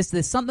one, but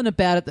there's something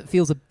about it that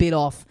feels a bit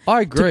off.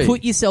 I agree. To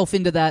put yourself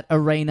into that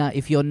arena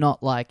if you're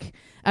not like.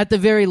 At the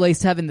very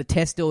least, having the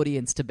test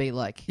audience to be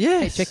like,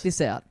 yes. hey, check this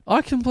out.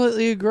 I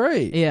completely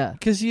agree. Yeah.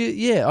 Because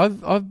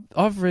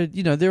I've read,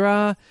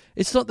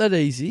 it's not that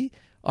easy.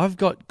 I've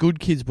got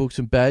good kids' books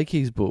and bad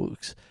kids'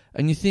 books,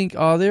 and you think,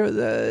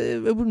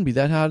 it wouldn't be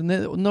that hard, and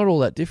they're not all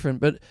that different.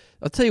 But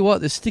I'll tell you what,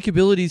 there's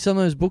stickability, some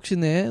of those books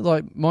in there.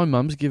 Like, my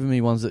mum's given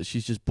me ones that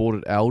she's just bought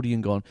at Aldi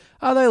and gone,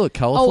 they look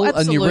colourful. Oh,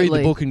 and you read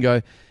the book and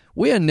go,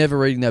 we are never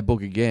reading that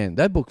book again.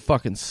 That book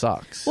fucking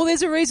sucks. Well,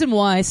 there's a reason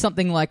why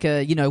something like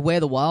Where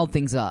the Wild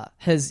Things Are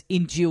has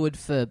endured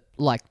for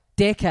like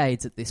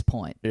decades at this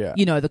point. Yeah.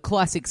 The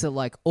classics are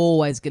like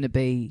always going to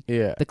be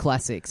the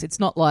classics.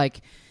 It's not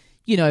like,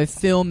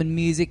 film and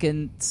music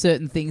and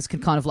certain things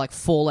can kind of like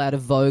fall out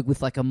of vogue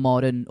with like a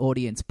modern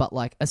audience, but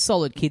like a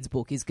solid kids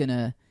book is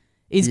gonna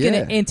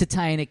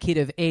entertain a kid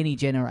of any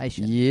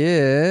generation.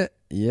 Yeah.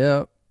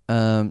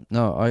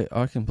 No,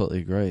 I completely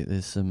agree.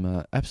 There's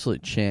some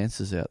absolute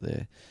chances out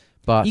there.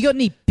 But you got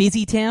any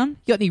Busy Town?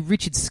 You got any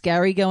Richard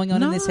Scarry going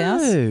on in this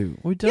house? No,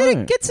 we don't.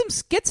 Yeah, get some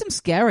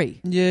Scarry.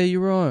 Yeah,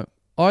 you're right.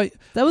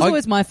 That was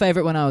always my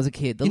favourite when I was a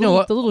kid. The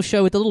little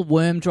show with the little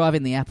worm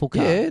driving the apple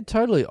cart. Yeah,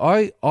 totally.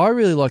 I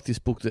really like this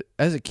book that,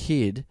 as a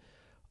kid,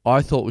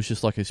 I thought was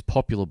just like this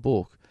popular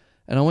book.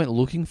 And I went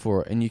looking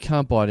for it, and you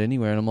can't buy it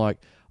anywhere. And I'm like,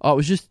 it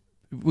was just...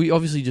 We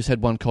obviously just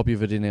had one copy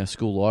of it in our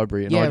school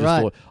library, and I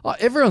just thought,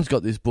 everyone's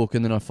got this book,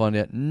 and then I find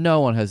out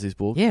no one has this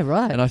book. Yeah,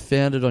 right. And I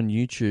found it on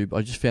YouTube.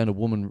 I just found a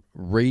woman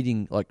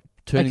reading, like,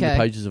 turning the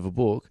pages of a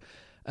book,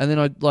 and then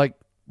I, like,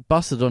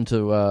 busted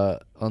onto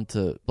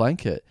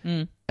Blanket,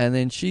 and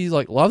then she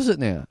like loves it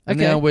now. And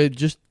now we're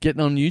just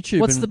getting on YouTube.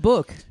 What's the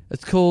book?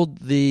 It's called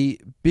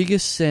The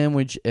Biggest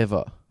Sandwich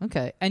Ever.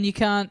 Okay, and you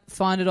can't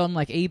find it on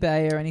like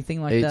eBay or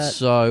anything like that. It's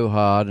so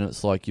hard, and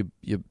it's like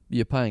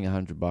you're paying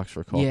 $100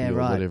 for a copy or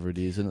whatever it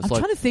is, and it's I'm like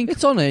trying to think.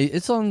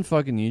 It's on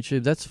fucking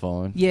YouTube. That's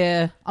fine.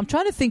 Yeah, I'm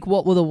trying to think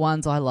what were the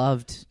ones I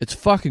loved. It's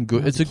fucking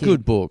good. It's a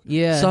good book.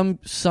 Yeah, some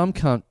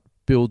cunt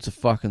builds a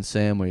fucking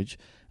sandwich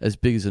as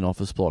big as an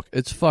office block.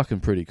 It's fucking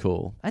pretty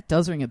cool. That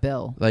does ring a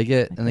bell. They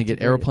get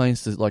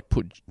airplanes to like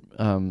put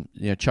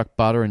chuck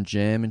butter and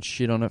jam and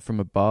shit on it from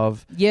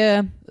above.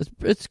 Yeah,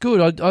 it's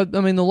good. I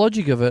mean the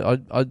logic of it.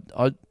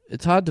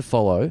 It's hard to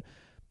follow,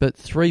 but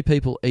 3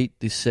 people eat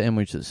this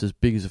sandwich that's as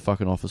big as a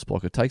fucking office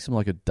block. It takes them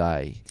like a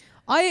day.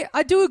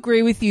 I do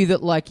agree with you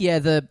that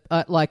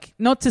like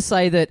not to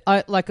say that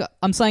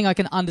I'm saying I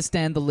can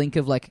understand the link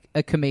of like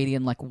a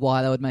comedian, like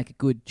why they would make a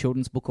good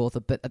children's book author,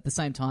 but at the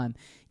same time,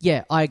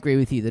 yeah, I agree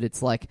with you that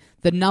it's like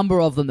the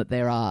number of them that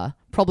there are,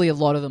 probably a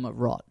lot of them are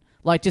rot.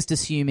 Like just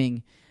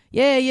assuming,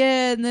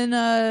 and then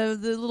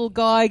the little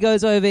guy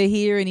goes over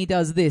here and he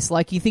does this.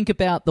 Like you think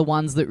about the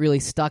ones that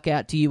really stuck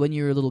out to you when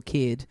you were a little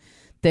kid.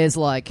 There's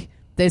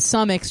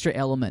some extra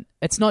element.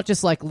 It's not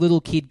just like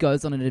little kid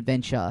goes on an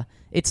adventure.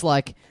 It's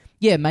like,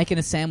 yeah, making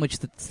a sandwich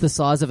that's the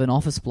size of an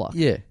office block.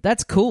 Yeah.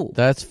 That's cool.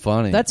 That's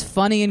funny. That's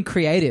funny and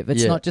creative.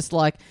 It's not just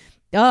like,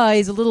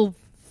 he's a little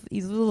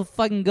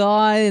fucking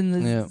guy and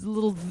there's a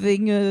little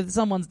thing,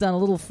 someone's done a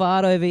little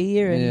fart over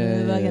here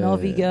and fucking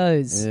off he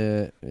goes.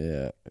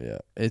 Yeah.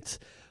 It's,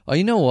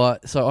 you know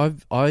what? So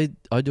I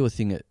do a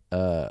thing at,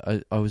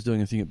 I was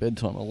doing a thing at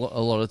bedtime a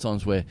lot of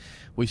times where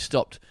we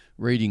stopped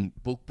reading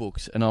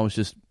books and I was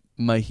just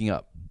making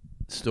up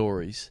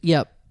stories.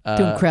 Yep.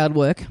 Doing crowd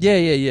work.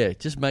 Yeah.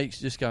 Just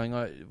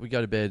going, we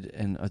go to bed,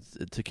 and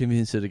to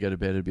convince her to go to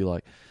bed, it'd be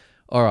like,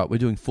 all right, we're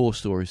doing 4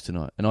 stories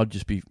tonight, and I'd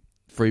just be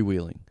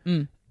freewheeling.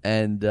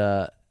 And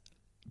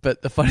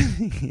but the funny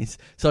thing is,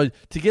 so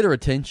to get her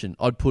attention,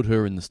 I'd put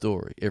her in the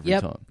story every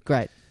time.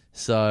 Great.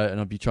 So,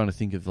 and I'd be trying to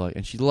think of like,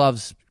 and she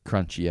loves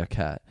Crunchy, our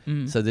cat.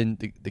 So then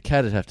the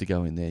cat would have to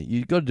go in there.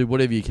 You've got to do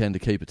whatever you can to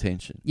keep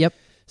attention. Yep.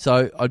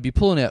 So I'd be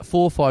pulling out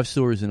 4 or 5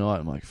 stories a night.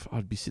 I'm like,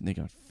 I'd be sitting there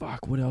going,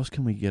 fuck, what else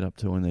can we get up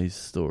to in these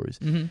stories?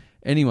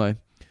 Anyway,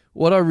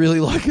 what I really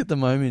like at the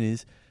moment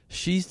is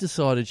she's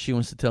decided she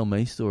wants to tell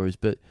me stories,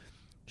 but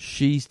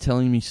she's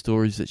telling me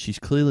stories that she's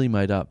clearly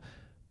made up.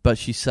 But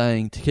she's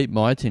saying, to keep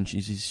my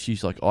attention,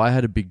 she's like, I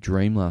had a big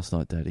dream last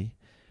night, Daddy.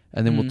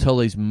 And then we'll tell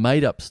these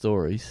made-up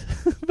stories.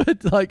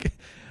 But, like,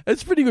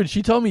 it's pretty good.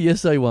 She told me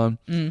yesterday one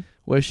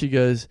where she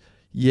goes,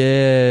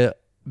 yeah...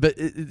 But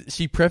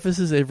she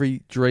prefaces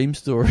every dream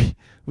story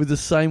with the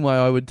same way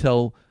I would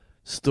tell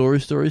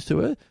stories to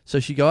her.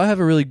 So she go, I have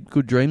a really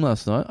good dream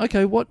last night.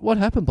 Okay, what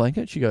happened,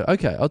 Blanket? She go,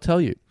 okay, I'll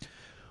tell you.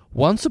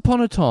 Once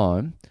upon a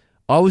time,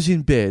 I was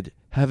in bed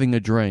having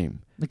a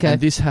dream. Okay. And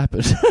this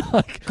happened.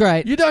 Like,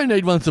 great. You don't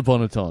need once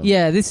upon a time.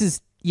 Yeah, this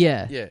is,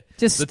 yeah.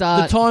 Just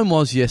start. The time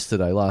was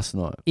yesterday, last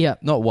night. Yeah.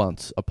 Not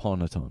once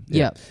upon a time.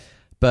 Yeah.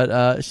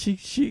 But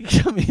she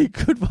got me a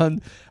good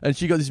one, and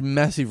she got this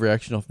massive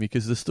reaction off me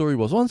because the story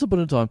was, once upon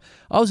a time,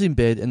 I was in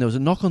bed and there was a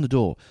knock on the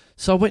door.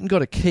 So I went and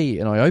got a key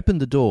and I opened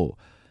the door,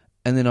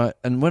 and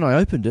when I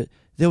opened it,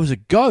 there was a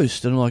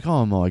ghost, and I'm like,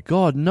 oh my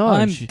God, no.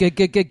 I'm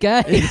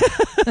gay.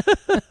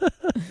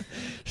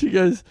 She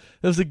goes,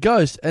 there was a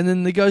ghost, and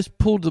then the ghost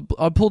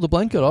I pulled the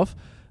blanket off,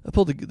 I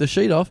pulled the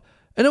sheet off,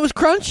 and it was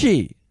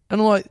Crunchy. And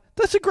I'm like,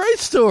 that's a great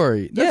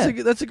story.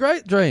 That's a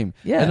great dream.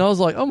 Yeah. And I was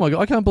like, oh my God,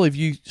 I can't believe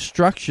you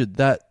structured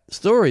that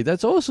story.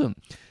 That's awesome.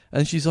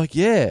 And she's like,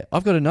 yeah,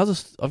 I've got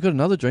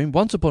another dream.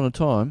 Once upon a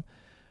time,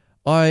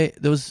 there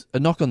was a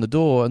knock on the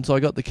door, and so I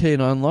got the key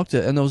and I unlocked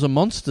it, and there was a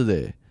monster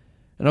there.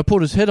 And I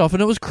pulled his head off,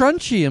 and it was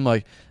Crunchy. I'm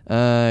like,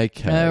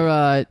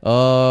 okay.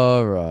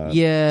 All right.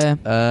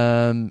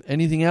 Yeah.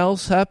 Anything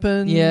else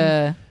happen?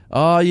 Yeah.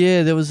 Oh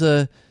yeah, there was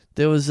a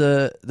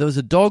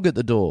dog at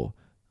the door.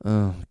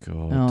 Oh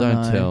God!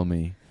 Don't tell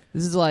me.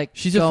 This is like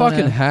she's a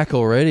fucking hack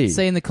already.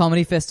 Seeing the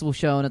comedy festival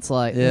show, and it's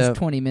like there's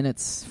 20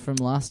 minutes from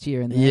last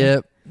year in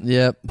there.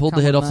 Yep. Pulled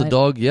the head off the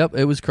dog. Yep,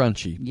 it was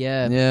Crunchy.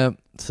 Yeah.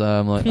 So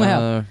I'm like,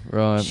 wow.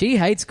 Right. She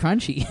hates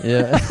Crunchy.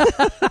 Yeah.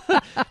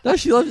 No,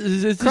 she loves.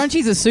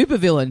 Crunchy's a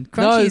supervillain.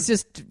 Crunchy's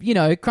just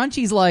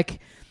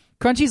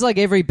Crunchy's like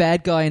every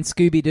bad guy in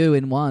Scooby-Doo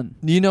in one.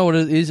 You know what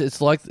it is?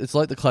 It's like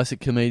the classic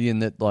comedian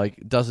that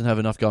like doesn't have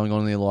enough going on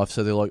in their life,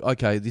 so they're like,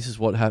 okay, this is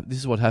what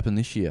happened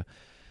this year.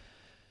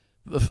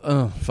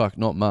 Oh fuck,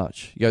 not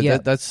much.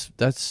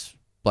 That's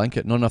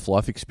Blanket, not enough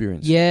life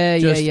experience. Yeah.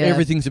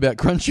 Everything's about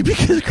Crunchy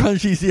because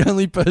Crunchy's the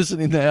only person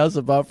in the house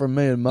apart from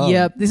me and Mum.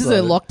 Yeah, this is a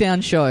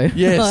lockdown show.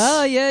 Yes. Like,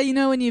 oh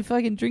yeah, when you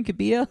fucking drink a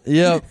beer.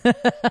 Yep.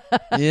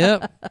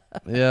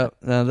 No,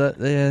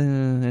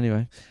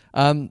 anyway.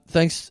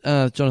 Thanks,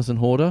 Jonathan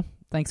Horder.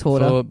 Thanks,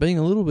 Horder. For being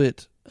a little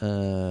bit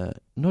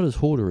not as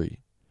hoardery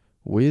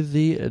with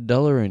the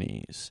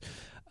dollarinis.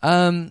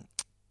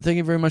 Thank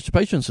you very much to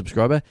Patreon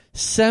subscriber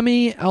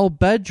Sammy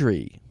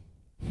Al-Badri.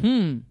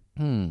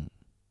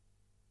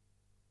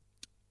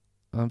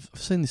 I've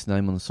seen this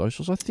name on the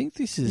socials. I think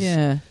this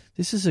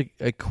is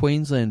a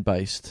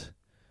Queensland-based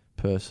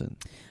person.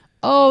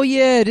 Oh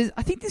yeah, it is.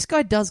 I think this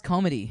guy does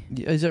comedy.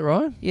 Is that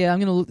right? Yeah, I'm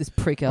going to look this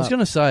prick up. I was going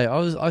to say,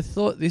 I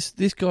thought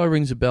this guy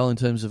rings a bell in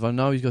terms of, I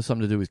know he's got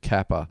something to do with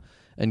Kappa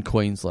and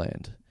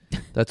Queensland.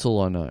 That's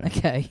all I know.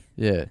 Okay.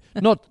 Yeah.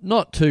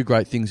 Not two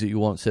great things that you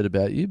want said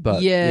about you,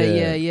 but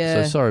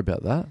yeah. So sorry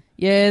about that.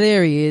 Yeah,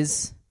 there he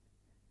is.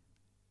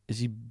 Is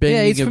he bending?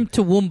 Yeah, he's from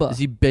Toowoomba. Is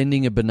he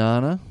bending a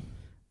banana?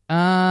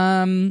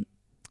 No,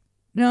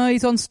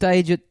 he's on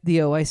stage at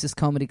the Oasis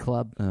Comedy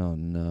Club. Oh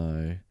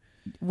no.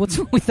 What's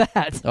wrong with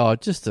that? Oh, I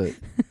just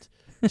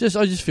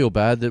feel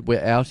bad that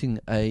we're outing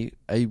a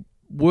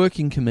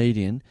working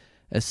comedian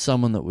as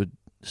someone that would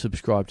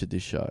subscribe to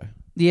this show.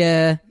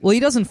 Yeah. Well, he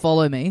doesn't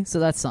follow me,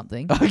 so that's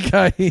something.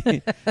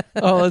 Okay.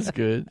 Oh, that's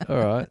good. All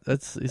right.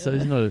 So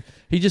he's not.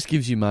 He just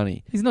gives you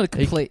money. He's not a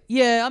complete.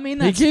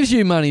 He gives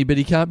you money, but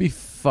he can't be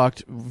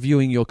fucked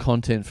viewing your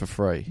content for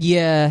free.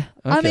 Yeah.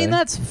 Okay. I mean,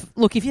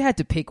 look. If you had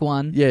to pick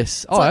one,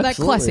 yes. It's like that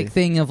classic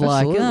thing of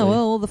absolutely.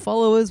 all the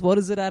followers. What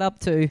does it add up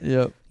to?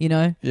 Yep. You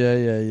know.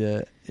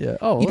 Yeah.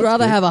 Oh, you'd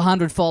rather have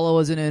 100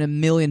 followers and earn $1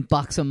 million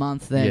a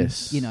month than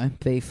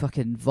be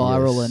fucking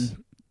viral and.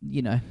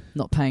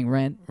 Not paying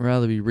rent.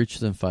 Rather be rich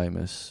than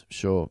famous.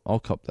 Sure, I'll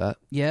cop that.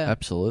 Yeah,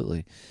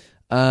 absolutely.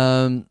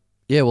 Well,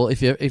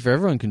 if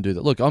everyone can do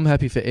that, look, I'm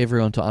happy for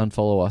everyone to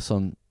unfollow us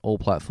on all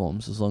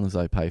platforms as long as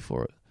they pay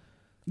for it.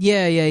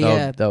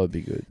 Yeah. That would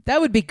be good.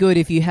 That would be good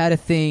if you had a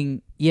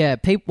thing. Yeah,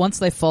 people once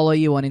they follow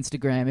you on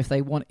Instagram,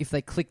 if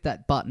they click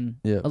that button,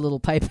 a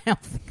little PayPal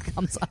thing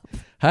comes up.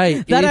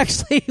 Hey, that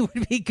actually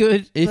would be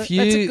good. That's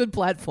a good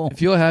platform.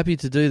 If you're happy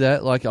to do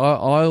that, like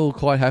I will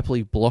quite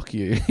happily block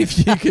you if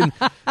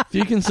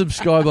you can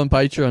subscribe on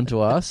Patreon to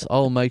us.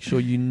 I'll make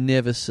sure you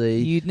never see.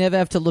 You'd never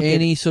have to look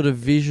any at sort of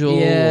visual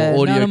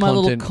or audio none of my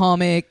content. little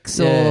comics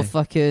or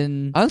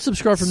fucking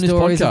unsubscribe from this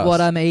stories podcast. Of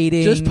what I'm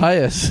eating. Just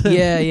pay us.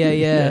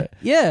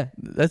 Yeah.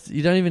 That's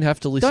you don't even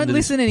have to listen. Don't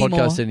listen this anymore.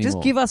 Podcast anymore.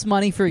 Just give us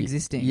money for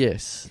existing.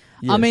 Yes.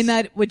 I mean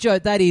that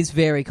is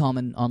very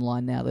common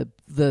online now.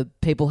 The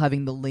people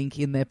having the link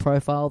in their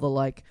profile. The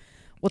like,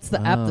 what's the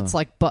app that's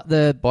like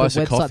the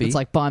website that's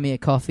like buy me a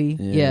coffee?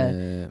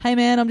 Yeah. Hey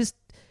man, I'm just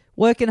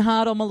working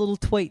hard on my little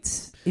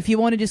tweets. If you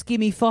want to just give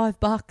me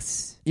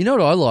 $5. You know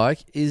what I like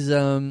is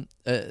a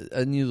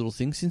new little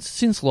thing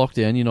since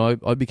lockdown.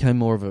 I became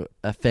more of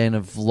a fan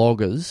of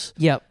vloggers.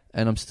 Yep.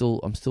 And I'm still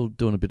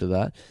doing a bit of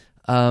that.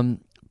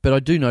 But I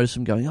do notice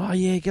them going, oh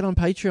yeah, get on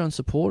Patreon,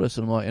 support us.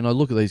 And I'm like, and I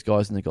look at these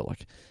guys and they've got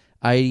like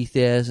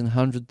 80,000,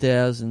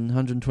 100,000,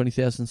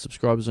 120,000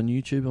 subscribers on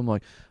YouTube. I'm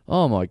like,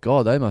 oh my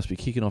God, they must be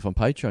kicking off on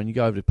Patreon. You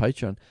go over to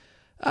Patreon.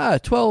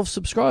 12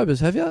 subscribers,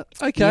 have you?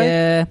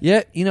 Okay.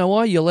 Yeah. You know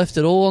why? You left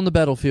it all on the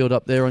battlefield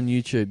up there on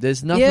YouTube.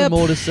 There's nothing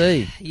more to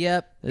see.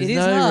 Yep. There's it is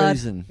no hard.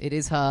 reason. It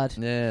is hard.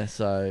 Yeah,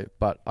 so,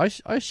 but I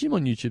assume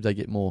on YouTube they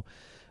get more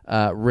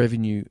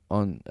revenue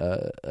on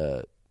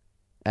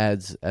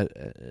ads,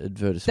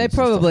 advertisements. They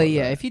probably,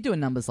 like that. If you're doing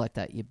numbers like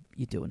that,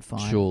 you're doing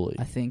fine. Surely.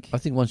 I think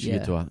once you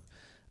get to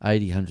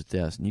 80,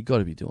 100,000, you've got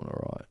to be doing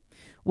all right.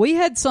 We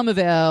had some of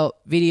our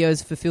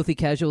videos for Filthy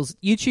Casuals.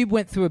 YouTube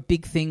went through a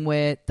big thing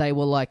where they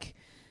were like,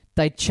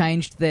 they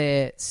changed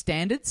their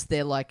standards.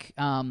 They're like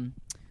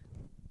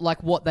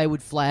what they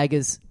would flag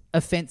as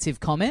offensive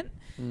comment.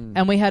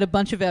 And we had a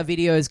bunch of our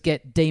videos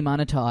get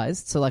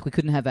demonetized, so like we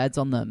couldn't have ads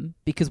on them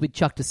because we'd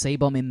chucked a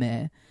C-bomb in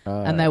there.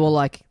 And they were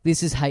like,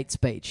 this is hate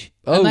speech.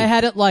 Oh. And they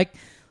had it like,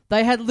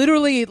 they had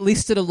literally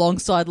listed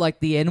alongside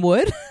like the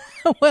N-word.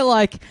 We're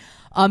like,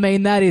 I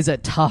mean, that is a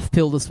tough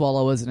pill to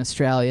swallow as an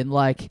Australian.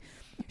 Like,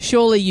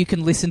 surely you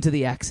can listen to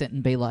the accent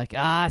and be like,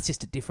 it's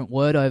just a different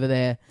word over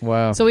there.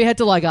 Wow. So we had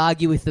to like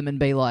argue with them and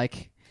be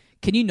like,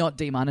 can you not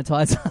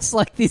demonetize us?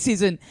 Like, this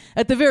isn't,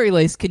 at the very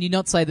least, can you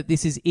not say that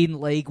this is in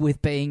league with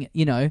being,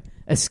 a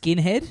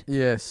skinhead?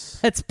 Yes.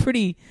 That's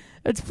pretty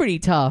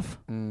tough.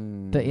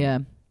 But yeah.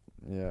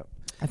 Yeah.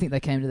 I think they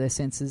came to their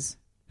senses.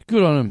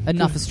 Good on them.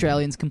 Enough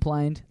Australians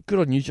complained. Good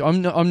on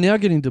YouTube. I'm now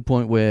getting to the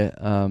point where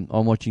I'm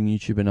watching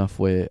YouTube enough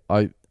where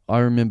I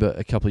remember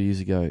a couple of years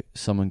ago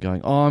someone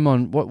going, I'm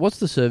on, what's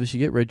the service you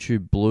get,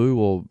 RedTube Blue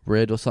or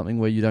Red or something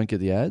where you don't get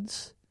the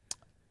ads?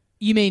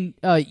 You mean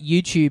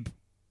YouTube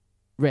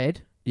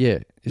Red? Yeah.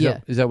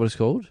 Is that what it's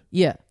called?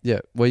 Yeah. Yeah.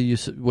 Where you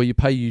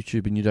pay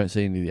YouTube and you don't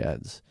see any of the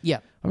ads. Yeah.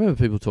 I remember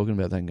people talking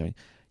about that and going,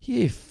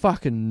 yeah,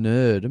 fucking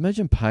nerd.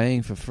 Imagine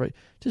paying for free.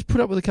 Just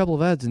put up with a couple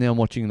of ads and now I'm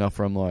watching enough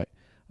where I'm like,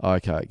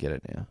 okay, I get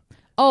it now.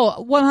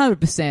 Oh,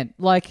 100%.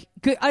 Like,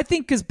 I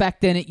think because back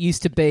then it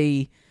used to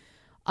be,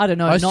 I don't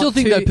know. I still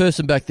think that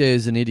person back there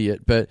is an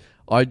idiot, but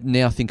I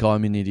now think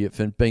I'm an idiot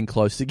for being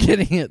close to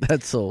getting it.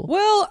 That's all.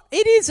 Well,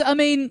 it is. I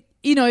mean,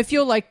 if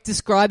you're like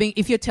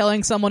if you're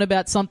telling someone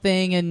about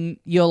something and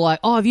you're like,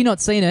 oh, have you not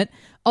seen it?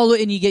 Oh,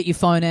 look, and you get your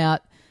phone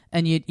out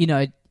and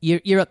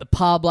you're at the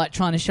pub like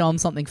trying to show them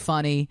something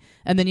funny,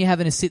 and then you're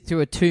having to sit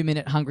through a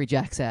 2-minute Hungry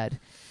Jack's ad.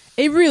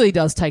 It really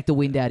does take the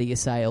wind out of your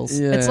sails.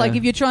 Yeah. It's like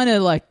if you're trying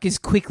to like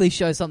just quickly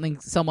show someone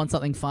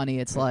something funny,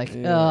 it's like,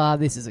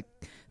 this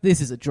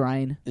is a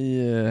drain.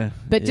 Yeah.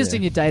 But just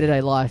in your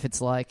day-to-day life, it's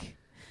like,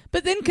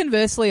 But then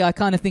conversely, I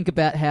kind of think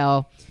about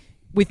how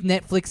with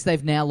Netflix,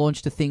 they've now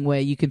launched a thing where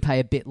you can pay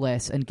a bit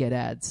less and get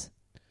ads.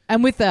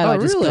 And with that, I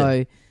just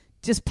go,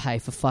 just pay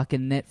for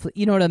fucking Netflix.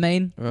 You know what I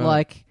mean? Right.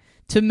 Like,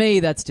 to me,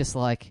 that's just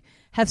like,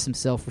 have some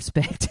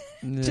self-respect.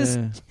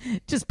 Yeah.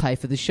 just pay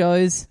for the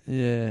shows.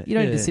 Yeah. You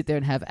don't need to sit there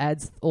and have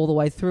ads all the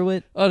way through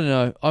it. I don't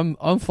know.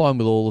 I'm fine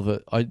with all of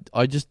it.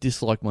 I just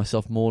dislike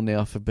myself more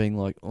now for being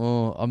like,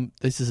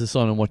 this is a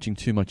sign I'm watching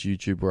too much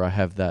YouTube where I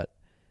have that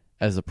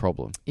as a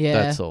problem. Yeah,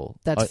 that's all.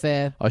 That's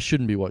fair. I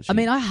shouldn't be watching. I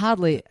mean, I'm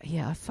hardly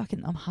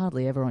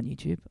ever on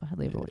YouTube. I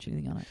hardly ever watch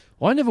anything on it.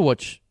 Well, I never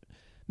watch.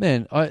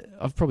 Man,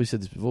 I've probably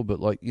said this before, but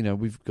like, you know,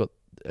 we've got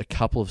a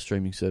couple of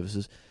streaming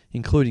services,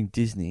 including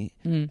Disney,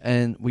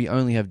 and we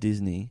only have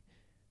Disney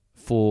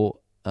for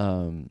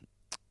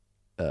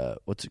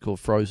what's it called?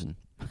 Frozen.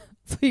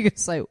 So you're gonna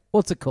say,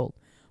 what's it called?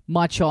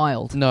 My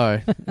Child.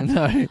 No,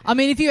 no. I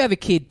mean, if you have a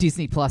kid,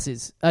 Disney Plus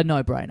is a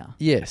no-brainer.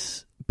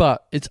 Yes,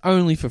 but it's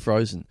only for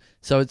Frozen.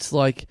 So it's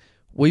like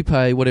we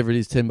pay whatever it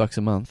is, $10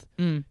 a month,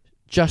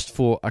 just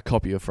for a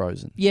copy of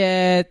Frozen.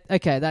 Yeah,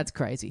 okay, that's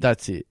crazy.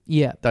 That's it.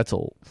 Yeah. That's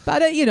all.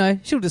 But, you know,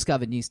 she'll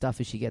discover new stuff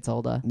as she gets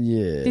older.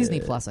 Yeah.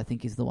 Disney Plus, I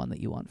think, is the one that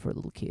you want for a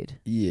little kid.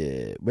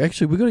 Yeah. We've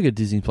got to get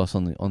Disney Plus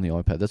on the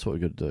iPad. That's what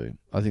we've got to do.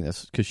 I think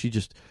that's because she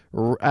just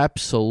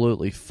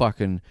absolutely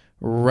fucking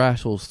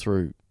rattles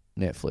through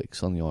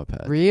Netflix on the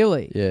iPad.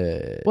 Really?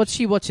 Yeah. What's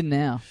she watching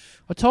now?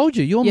 I told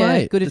you, your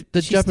mate. Good.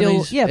 The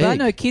Japanese still, but I egg.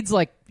 know kids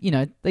like, you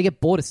know, they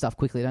get bored of stuff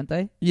quickly, don't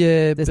they?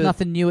 Yeah. There's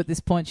nothing new at this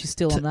point. She's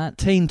still on that.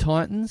 Teen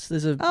Titans.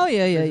 There's a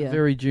a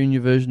very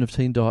junior version of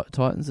Teen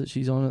Titans that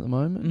she's on at the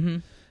moment.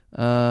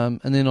 Mm-hmm.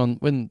 And then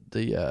when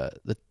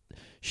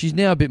she's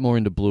now a bit more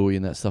into Bluey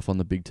and that stuff on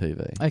the big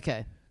TV.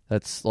 Okay.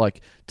 That's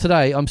like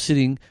today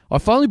I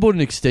finally bought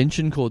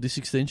this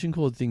extension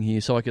cord thing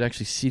here so I could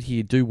actually sit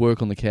here, do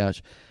work on the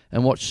couch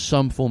and watch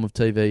some form of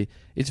TV.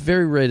 It's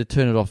very rare to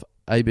turn it off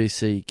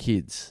ABC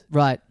Kids.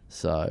 Right.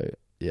 So,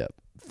 yeah.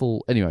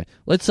 Anyway,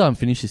 let's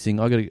finish this thing.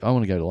 I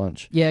want to go to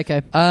lunch. Yeah,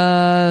 okay.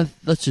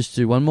 Let's just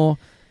do one more.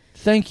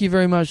 Thank you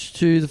very much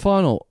to the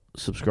final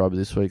subscriber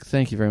this week.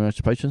 Thank you very much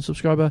to Patreon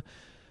subscriber.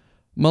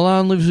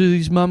 Milan lives with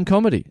his mum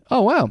comedy.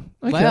 Oh, wow.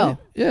 Okay. Wow.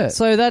 Yeah.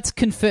 So that's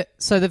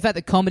so the fact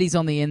that comedy's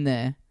on the end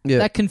there,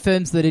 that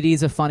confirms that it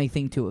is a funny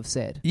thing to have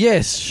said.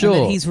 Yes, sure.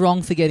 And that he's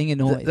wrong for getting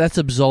annoyed. That's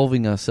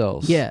absolving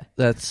ourselves. Yeah.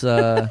 That's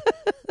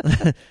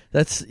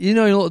that's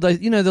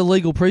the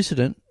legal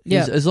precedent.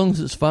 Yeah. Is, as long as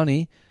it's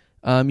funny,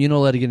 you're not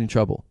allowed to get in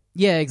trouble.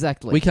 Yeah,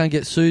 exactly. We can't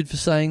get sued for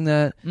saying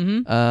that.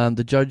 Mm-hmm.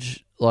 The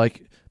judge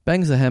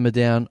bangs the hammer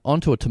down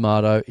onto a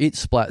tomato. It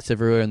splats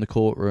everywhere in the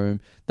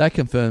courtroom. That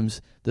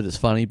confirms that it's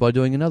funny by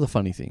doing another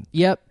funny thing.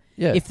 Yep.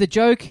 Yeah. If the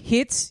joke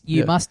hits,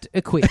 you must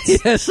acquit.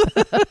 Yes.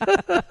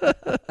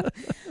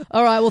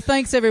 All right. Well,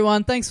 thanks,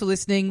 everyone. Thanks for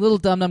listening.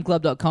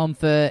 LittleDumDumClub.com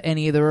for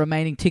any of the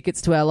remaining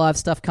tickets to our live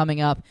stuff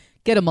coming up.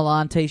 Get a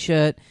Milan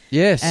t-shirt.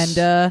 Yes.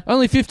 And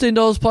only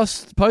 $15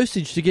 plus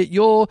postage to get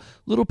your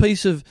little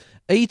piece of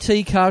ET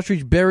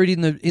cartridge buried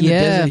in the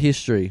desert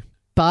history.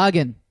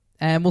 Bargain.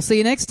 And we'll see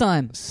you next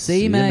time.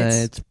 See you,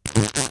 mates.